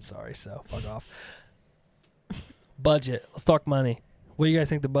really that sorry, so fuck off. Budget. Let's talk money. What do you guys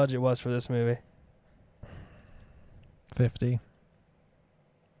think the budget was for this movie? 50.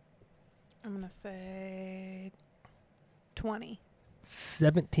 I'm gonna say 20.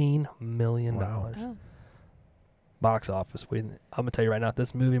 $17 million. Wow. Oh. Box office. I'm going to tell you right now,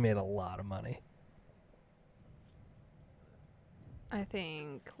 this movie made a lot of money. I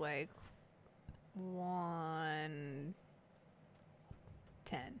think like 110.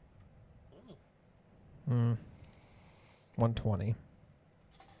 120.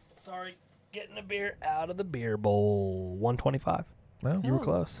 Sorry. Getting a beer out of the beer bowl. 125. Well, You were Oh.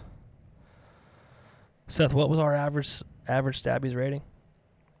 close. Seth, what was our average Stabby's rating?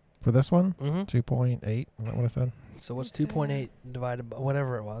 for this one, Mm-hmm. 2.8. Is that what I said? So what's Let's see. 2.8 divided by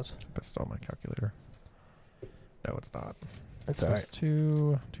whatever it was? I stole my calculator. No, it's not. That's So all right. it's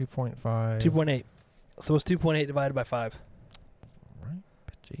 2.5. 2.8. So what's 2.8 divided by 5? Right,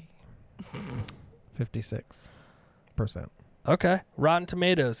 bitchy. 56%. Okay. Rotten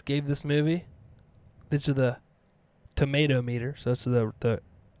Tomatoes gave this movie. These are the tomato meter. So that's the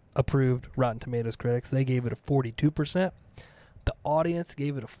approved Rotten Tomatoes critics. They gave it a 42%. The audience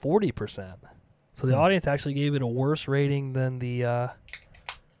gave it a 40%. So the Hmm. audience actually gave it a worse rating than the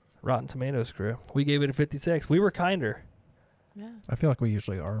Rotten Tomatoes crew. We gave it a 56. We were kinder. Yeah. I feel like we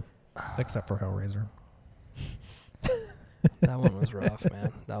usually are, except for Hellraiser. That one was rough,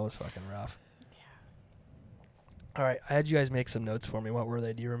 man. That was fucking rough. All right. I had you guys make some notes for me. What were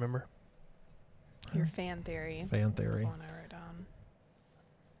they? Do you remember? Your fan theory. Fan was the theory. one I wrote down.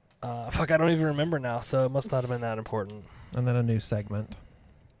 Fuck, I don't even remember now, so it must not have been that important. And then a new segment.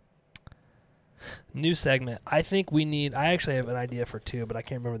 New segment. I think we need. I actually have an idea for 2, but I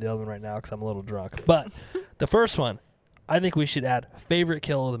can't remember the other one right now because I'm a little drunk. But the first one, I think we should add favorite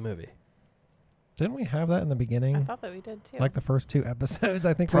kill of the movie. Didn't we have that in the beginning? I thought that we did too. Like the first 2 episodes,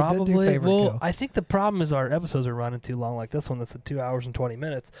 I think we did do Probably. favorite Well, kill. I think the problem is our episodes are running too long. Like this one, that's at 2 hours and 20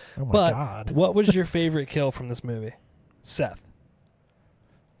 minutes. Oh my but god. What was your favorite kill from this movie, Seth?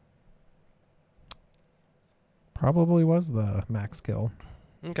 Probably was the max kill.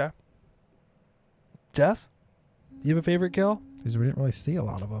 Okay. Jess, do you have a favorite kill? Because we didn't really see a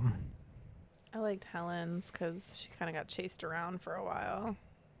lot of them. I liked Helen's because she kind of got chased around for a while.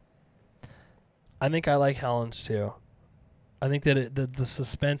 I think I like Helen's too. I think that the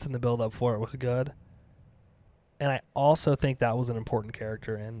suspense and the build up for it was good. And I also think that was an important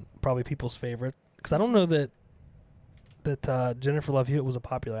character and probably people's favorite. Because I don't know that Jennifer Love Hewitt was a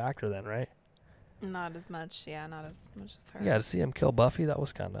popular actor then, right? Not as much. Yeah, not as much as her. Yeah, to see him kill Buffy, that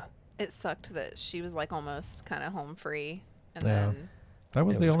was kind of... It sucked that she was like almost kind of home free, and Yeah. then That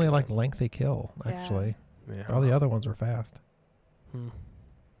was It the was only good. like lengthy kill, Yeah. actually. Yeah. All the other ones were fast.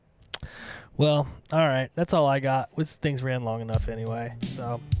 Well, all right. That's all I got. This things ran long enough anyway.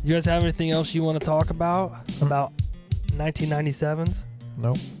 So, you guys have anything else you want to talk about 1997s?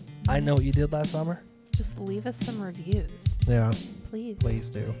 Nope. I Know What You Did Last Summer. just leave us some reviews, Yeah, please. please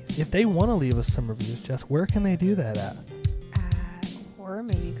do. If they want to leave us some reviews, Jess, where can they do that at? At Horror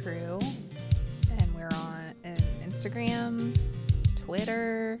Movie Crew, and we're on Instagram,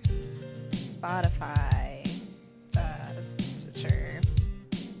 Twitter, Spotify, Stitcher.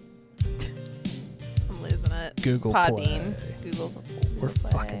 I'm losing it. Google Podbean, Play. Google. We're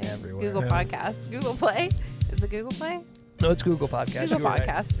Play. fucking everywhere. Google Yeah. Podcasts, Google Play. Is it Google Play? No, it's Google Podcasts. Google You're right.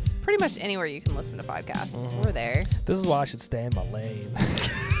 Podcasts. Pretty much anywhere you can listen to podcasts, Mhm. we're there. This is why I should stay in my lane.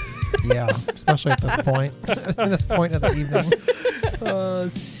 Yeah, especially at this point. At this point of the evening. Oh,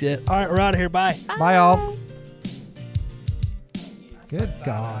 shit. All right, we're out of here. Bye. Bye, all. Good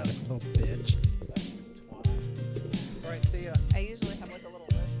God, little bitch. All right, see ya. I usually have like a little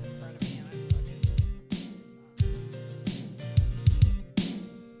list in front of me, and I just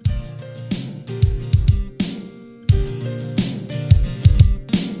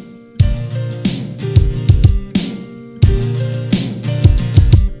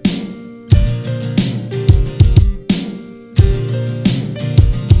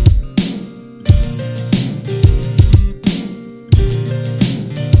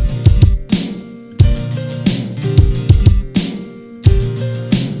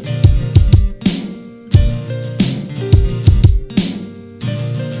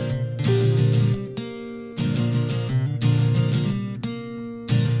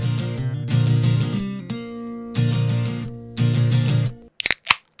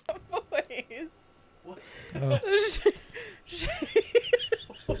Boys. Oh.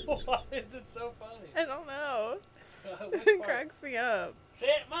 Why is it so funny? I don't know. Which It part? cracks me up.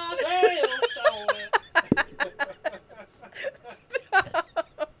 Set my sails.